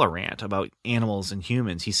Godzilla rant about animals and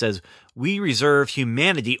humans. He says, we reserve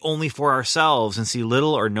humanity only for ourselves and see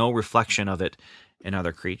little or no reflection of it in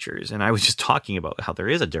other creatures. And I was just talking about how there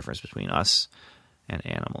is a difference between us and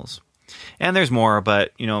animals. And there's more,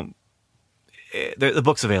 but, you know, the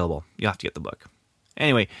book's available. You have to get the book.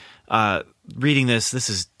 Anyway, reading this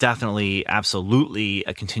is definitely, absolutely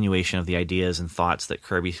a continuation of the ideas and thoughts that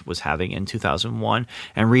Kirby was having in 2001.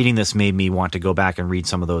 And reading this made me want to go back and read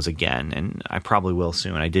some of those again, and I probably will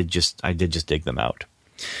soon. I did just dig them out.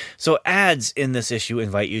 So ads in this issue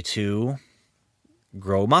invite you to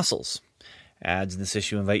grow muscles. Ads in this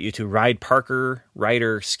issue invite you to ride Parker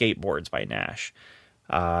Rider skateboards by Nash.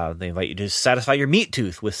 They invite you to satisfy your meat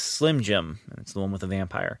tooth with Slim Jim. It's the one with the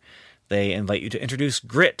vampire. They invite you to introduce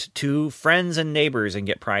grit to friends and neighbors and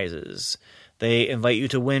get prizes. They invite you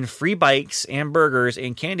to win free bikes and burgers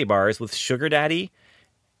and candy bars with Sugar Daddy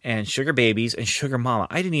and Sugar Babies and Sugar Mama.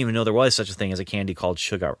 I didn't even know there was such a thing as a candy called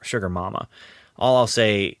Sugar Mama. All I'll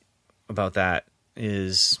say about that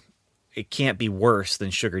is it can't be worse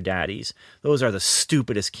than Sugar Daddies. Those are the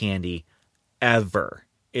stupidest candy ever.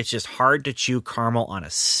 It's just hard to chew caramel on a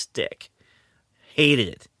stick. Hated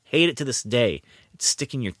it. Hate it to this day. It's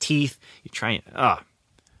sticking your teeth. You try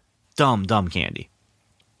dumb candy.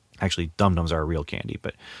 Actually, Dum-Dums are a real candy,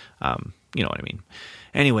 but you know what I mean.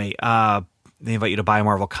 Anyway, they invite you to buy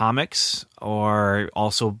Marvel Comics or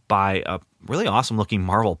also buy a really awesome looking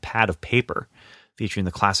Marvel pad of paper featuring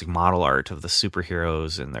the classic model art of the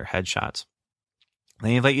superheroes and their headshots.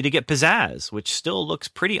 They invite you to get Pizzazz, which still looks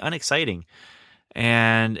pretty unexciting.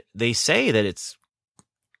 And they say that it's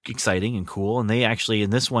exciting and cool. And they actually, in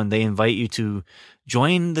this one, they invite you to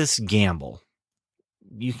join this gamble.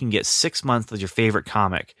 You can get 6 months of your favorite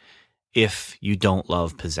comic if you don't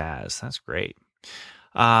love Pizzazz. That's great.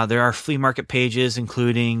 There are flea market pages,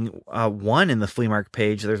 including one in the flea market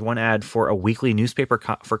page. There's one ad for a weekly newspaper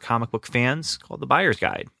for comic book fans called The Buyer's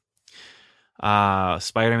Guide.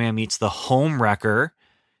 Spider-Man meets the Home Wrecker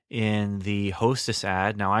in the Hostess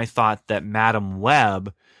ad. Now, I thought that Madam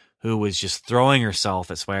Web, who was just throwing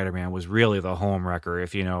herself at Spider-Man, was really the Home Wrecker,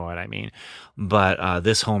 if you know what I mean. But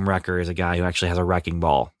this Home Wrecker is a guy who actually has a wrecking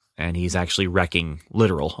ball, and he's actually wrecking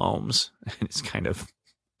literal homes. And it's kind of,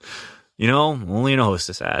 you know, only in a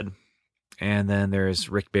Hostess ad. And then there's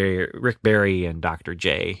Rick Barry and Dr.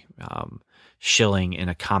 J shilling in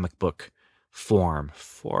a comic book form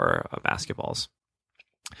for basketballs.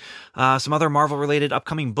 Some other Marvel-related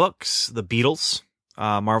upcoming books. The Beatles.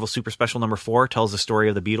 Marvel Super Special number 4 tells the story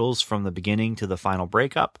of the Beatles from the beginning to the final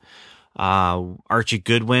breakup. Archie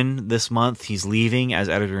Goodwin this month, he's leaving as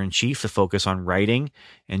editor-in-chief to focus on writing,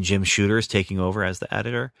 and Jim Shooter is taking over as the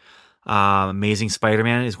editor. Amazing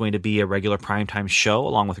Spider-Man is going to be a regular primetime show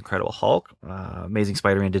along with Incredible Hulk. Amazing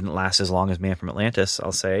Spider-Man didn't last as long as Man from Atlantis,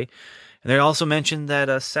 I'll say. And they also mentioned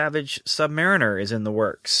that Savage Submariner is in the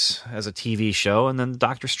works as a TV show, and then the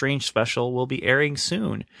Doctor Strange special will be airing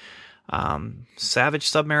soon.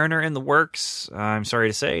 Savage Submariner in the works. I'm sorry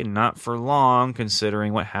to say, not for long,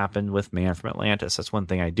 considering what happened with Man from Atlantis. That's one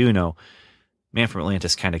thing I do know. Man from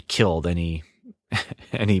Atlantis kind of killed any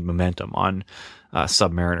momentum on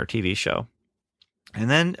Submariner TV show. And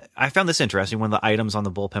then I found this interesting. One of the items on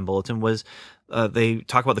the Bullpen Bulletin was they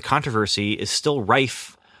talk about the controversy is still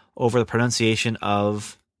rife over the pronunciation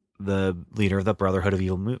of the leader of the Brotherhood of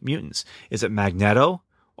Evil Mutants. Is it Magneto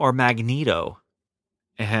or Magneto?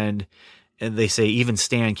 And they say even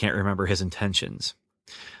Stan can't remember his intentions.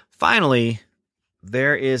 Finally,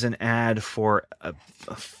 there is an ad for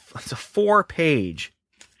it's a 4-page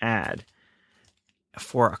ad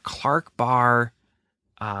for a Clark Bar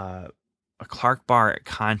a Clark bar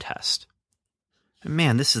contest. And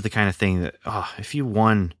man, this is the kind of thing that, if you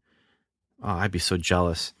won, I'd be so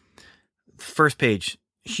jealous. First page,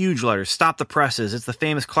 huge letters, stop the presses. It's the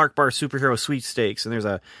famous Clark bar superhero sweepstakes. And there's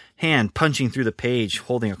a hand punching through the page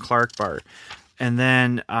holding a Clark bar. And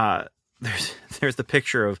then there's the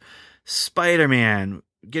picture of Spider-Man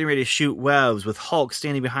getting ready to shoot webs with Hulk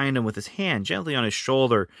standing behind him with his hand gently on his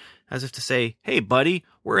shoulder as if to say, hey, buddy,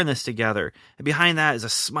 we're in this together. And behind that is a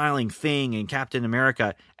smiling Thing and Captain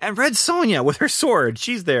America and Red Sonja with her sword.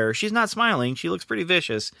 She's there. She's not smiling. She looks pretty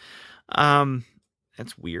vicious.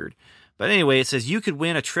 That's weird. But anyway, it says you could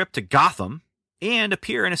win a trip to Gotham and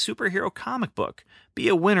appear in a superhero comic book. Be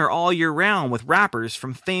a winner all year round with rappers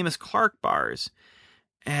from famous Clark bars.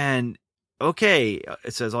 And okay,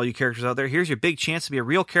 it says all you characters out there, here's your big chance to be a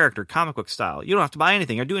real character, comic book style. You don't have to buy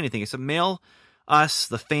anything or do anything. It's a mail us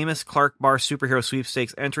the famous Clark bar superhero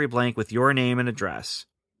sweepstakes entry blank with your name and address.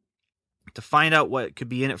 To find out what could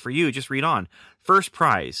be in it for you, just read on. First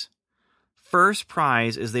prize. First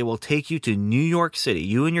prize is they will take you to New York City,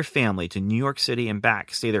 you and your family to New York City and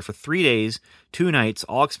back. Stay there for 3 days, 2 nights,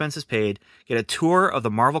 all expenses paid. Get a tour of the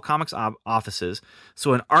Marvel Comics offices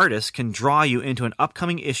so an artist can draw you into an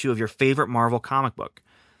upcoming issue of your favorite Marvel comic book.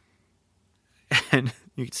 And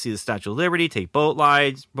you can see the Statue of Liberty, take boat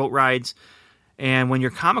rides. And when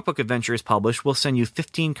your comic book adventure is published, we'll send you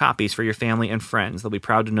 15 copies for your family and friends. They'll be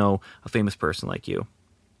proud to know a famous person like you.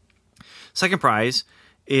 Second prize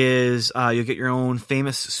is you'll get your own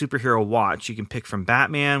famous superhero watch. You can pick from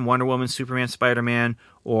Batman, Wonder Woman, Superman, Spider-Man,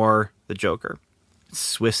 or the Joker. It's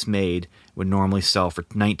Swiss made, would normally sell for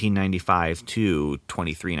 $19.95 to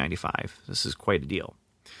 $23.95. This is quite a deal.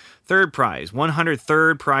 Third prize, 100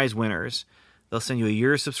 third prize winners. They'll send you a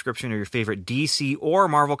year's subscription to your favorite DC or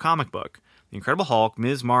Marvel comic book. The Incredible Hulk,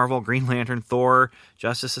 Ms. Marvel, Green Lantern, Thor,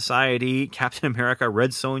 Justice Society, Captain America, Red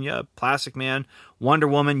Sonja, Plastic Man, Wonder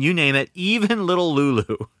Woman, you name it, even Little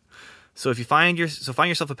Lulu. So if you find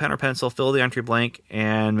yourself a pen or pencil, fill the entry blank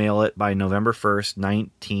and mail it by November 1st,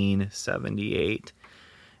 1978.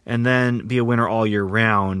 And then be a winner all year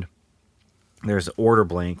round. There's an order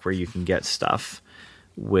blank where you can get stuff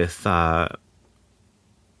with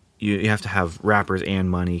you have to have wrappers and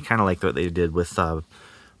money, kind of like what they did with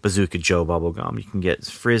Bazooka Joe bubblegum. You can get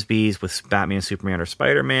Frisbees with Batman, Superman, or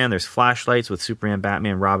Spider-Man. There's flashlights with Superman,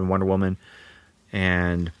 Batman, Robin, Wonder Woman.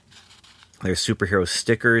 And there's superhero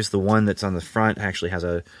stickers. The one that's on the front actually has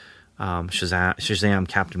a Shazam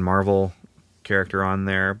Captain Marvel character on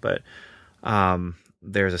there. But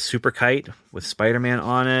there's a super kite with Spider-Man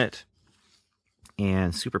on it.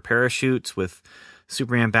 And super parachutes with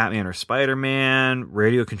Superman, Batman, or Spider-Man.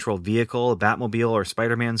 Radio-controlled vehicle, a Batmobile or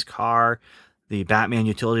Spider-Man's car. The Batman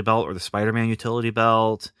utility belt or the Spider-Man utility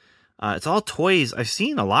belt. It's all toys. I've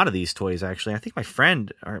seen a lot of these toys, actually. I think my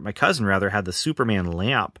cousin had the Superman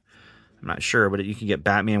lamp. I'm not sure, but you can get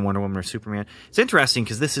Batman, Wonder Woman, or Superman. It's interesting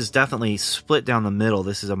because this is definitely split down the middle.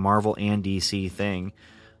 This is a Marvel and DC thing.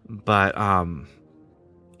 But,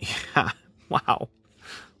 yeah, wow.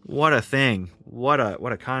 What a thing. What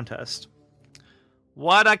a contest.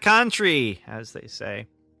 What a country, as they say.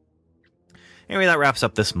 Anyway, that wraps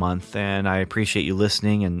up this month, and I appreciate you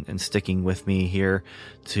listening and sticking with me here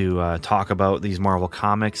to talk about these Marvel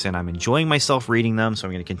comics, and I'm enjoying myself reading them, so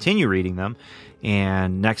I'm going to continue reading them.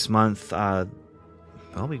 And next month, I'll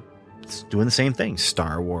be doing the same thing.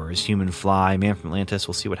 Star Wars, Human Fly, Man from Atlantis.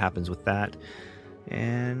 We'll see what happens with that.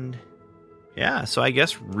 And yeah, so I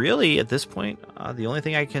guess really at this point, the only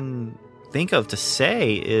thing I can think of to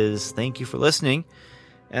say is thank you for listening.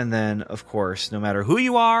 And then, of course, no matter who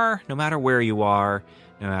you are, no matter where you are,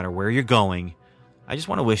 no matter where you're going, I just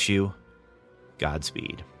want to wish you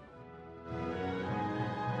Godspeed.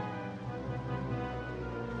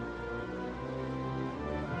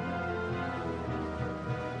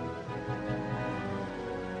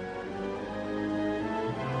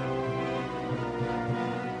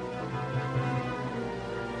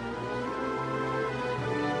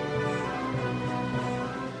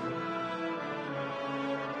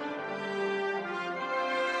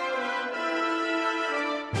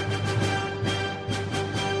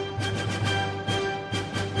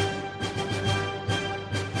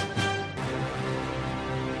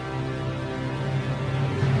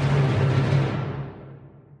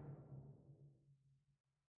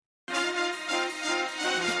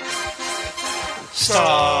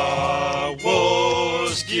 Star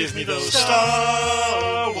Wars, give me those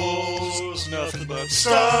Star Wars, nothing but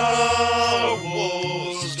Star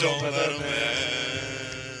Wars, don't let them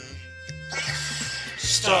end.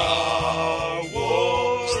 Star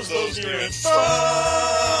Wars, those near and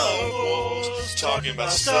far wars, talking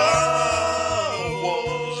about Star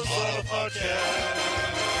Wars on a podcast. Podcast.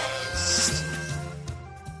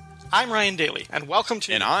 I'm Ryan Daly, and welcome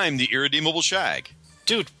to... And I'm the Irredeemable Shag.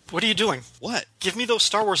 Dude, what are you doing? What? Give Me Those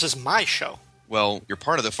Star Wars is my show. Well, you're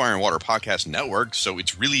part of the Fire and Water Podcast Network, so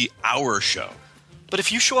it's really our show. But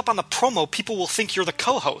if you show up on the promo, people will think you're the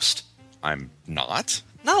co-host. I'm not?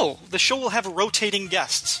 No, the show will have rotating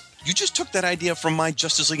guests. You just took that idea from my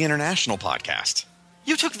Justice League International podcast.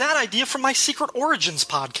 You took that idea from my Secret Origins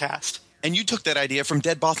podcast. And you took that idea from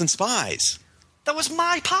Dead Bothan Spies. That was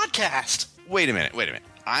my podcast. Wait a minute.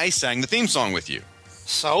 I sang the theme song with you.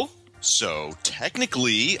 So? So,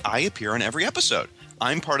 technically, I appear on every episode.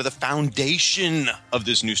 I'm part of the foundation of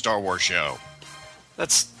this new Star Wars show.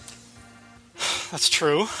 That's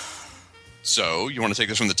true. So, you want to take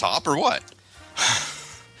this from the top, or what?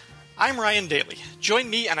 I'm Ryan Daly. Join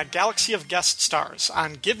me and a galaxy of guest stars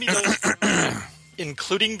on Give Me Those...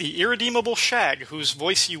 including the Irredeemable Shag, whose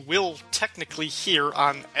voice you will technically hear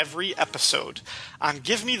on every episode, on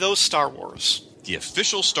Give Me Those Star Wars. The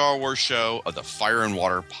official Star Wars show of the Fire and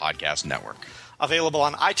Water Podcast Network. Available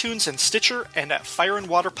on iTunes and Stitcher and at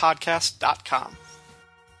fireandwaterpodcast.com.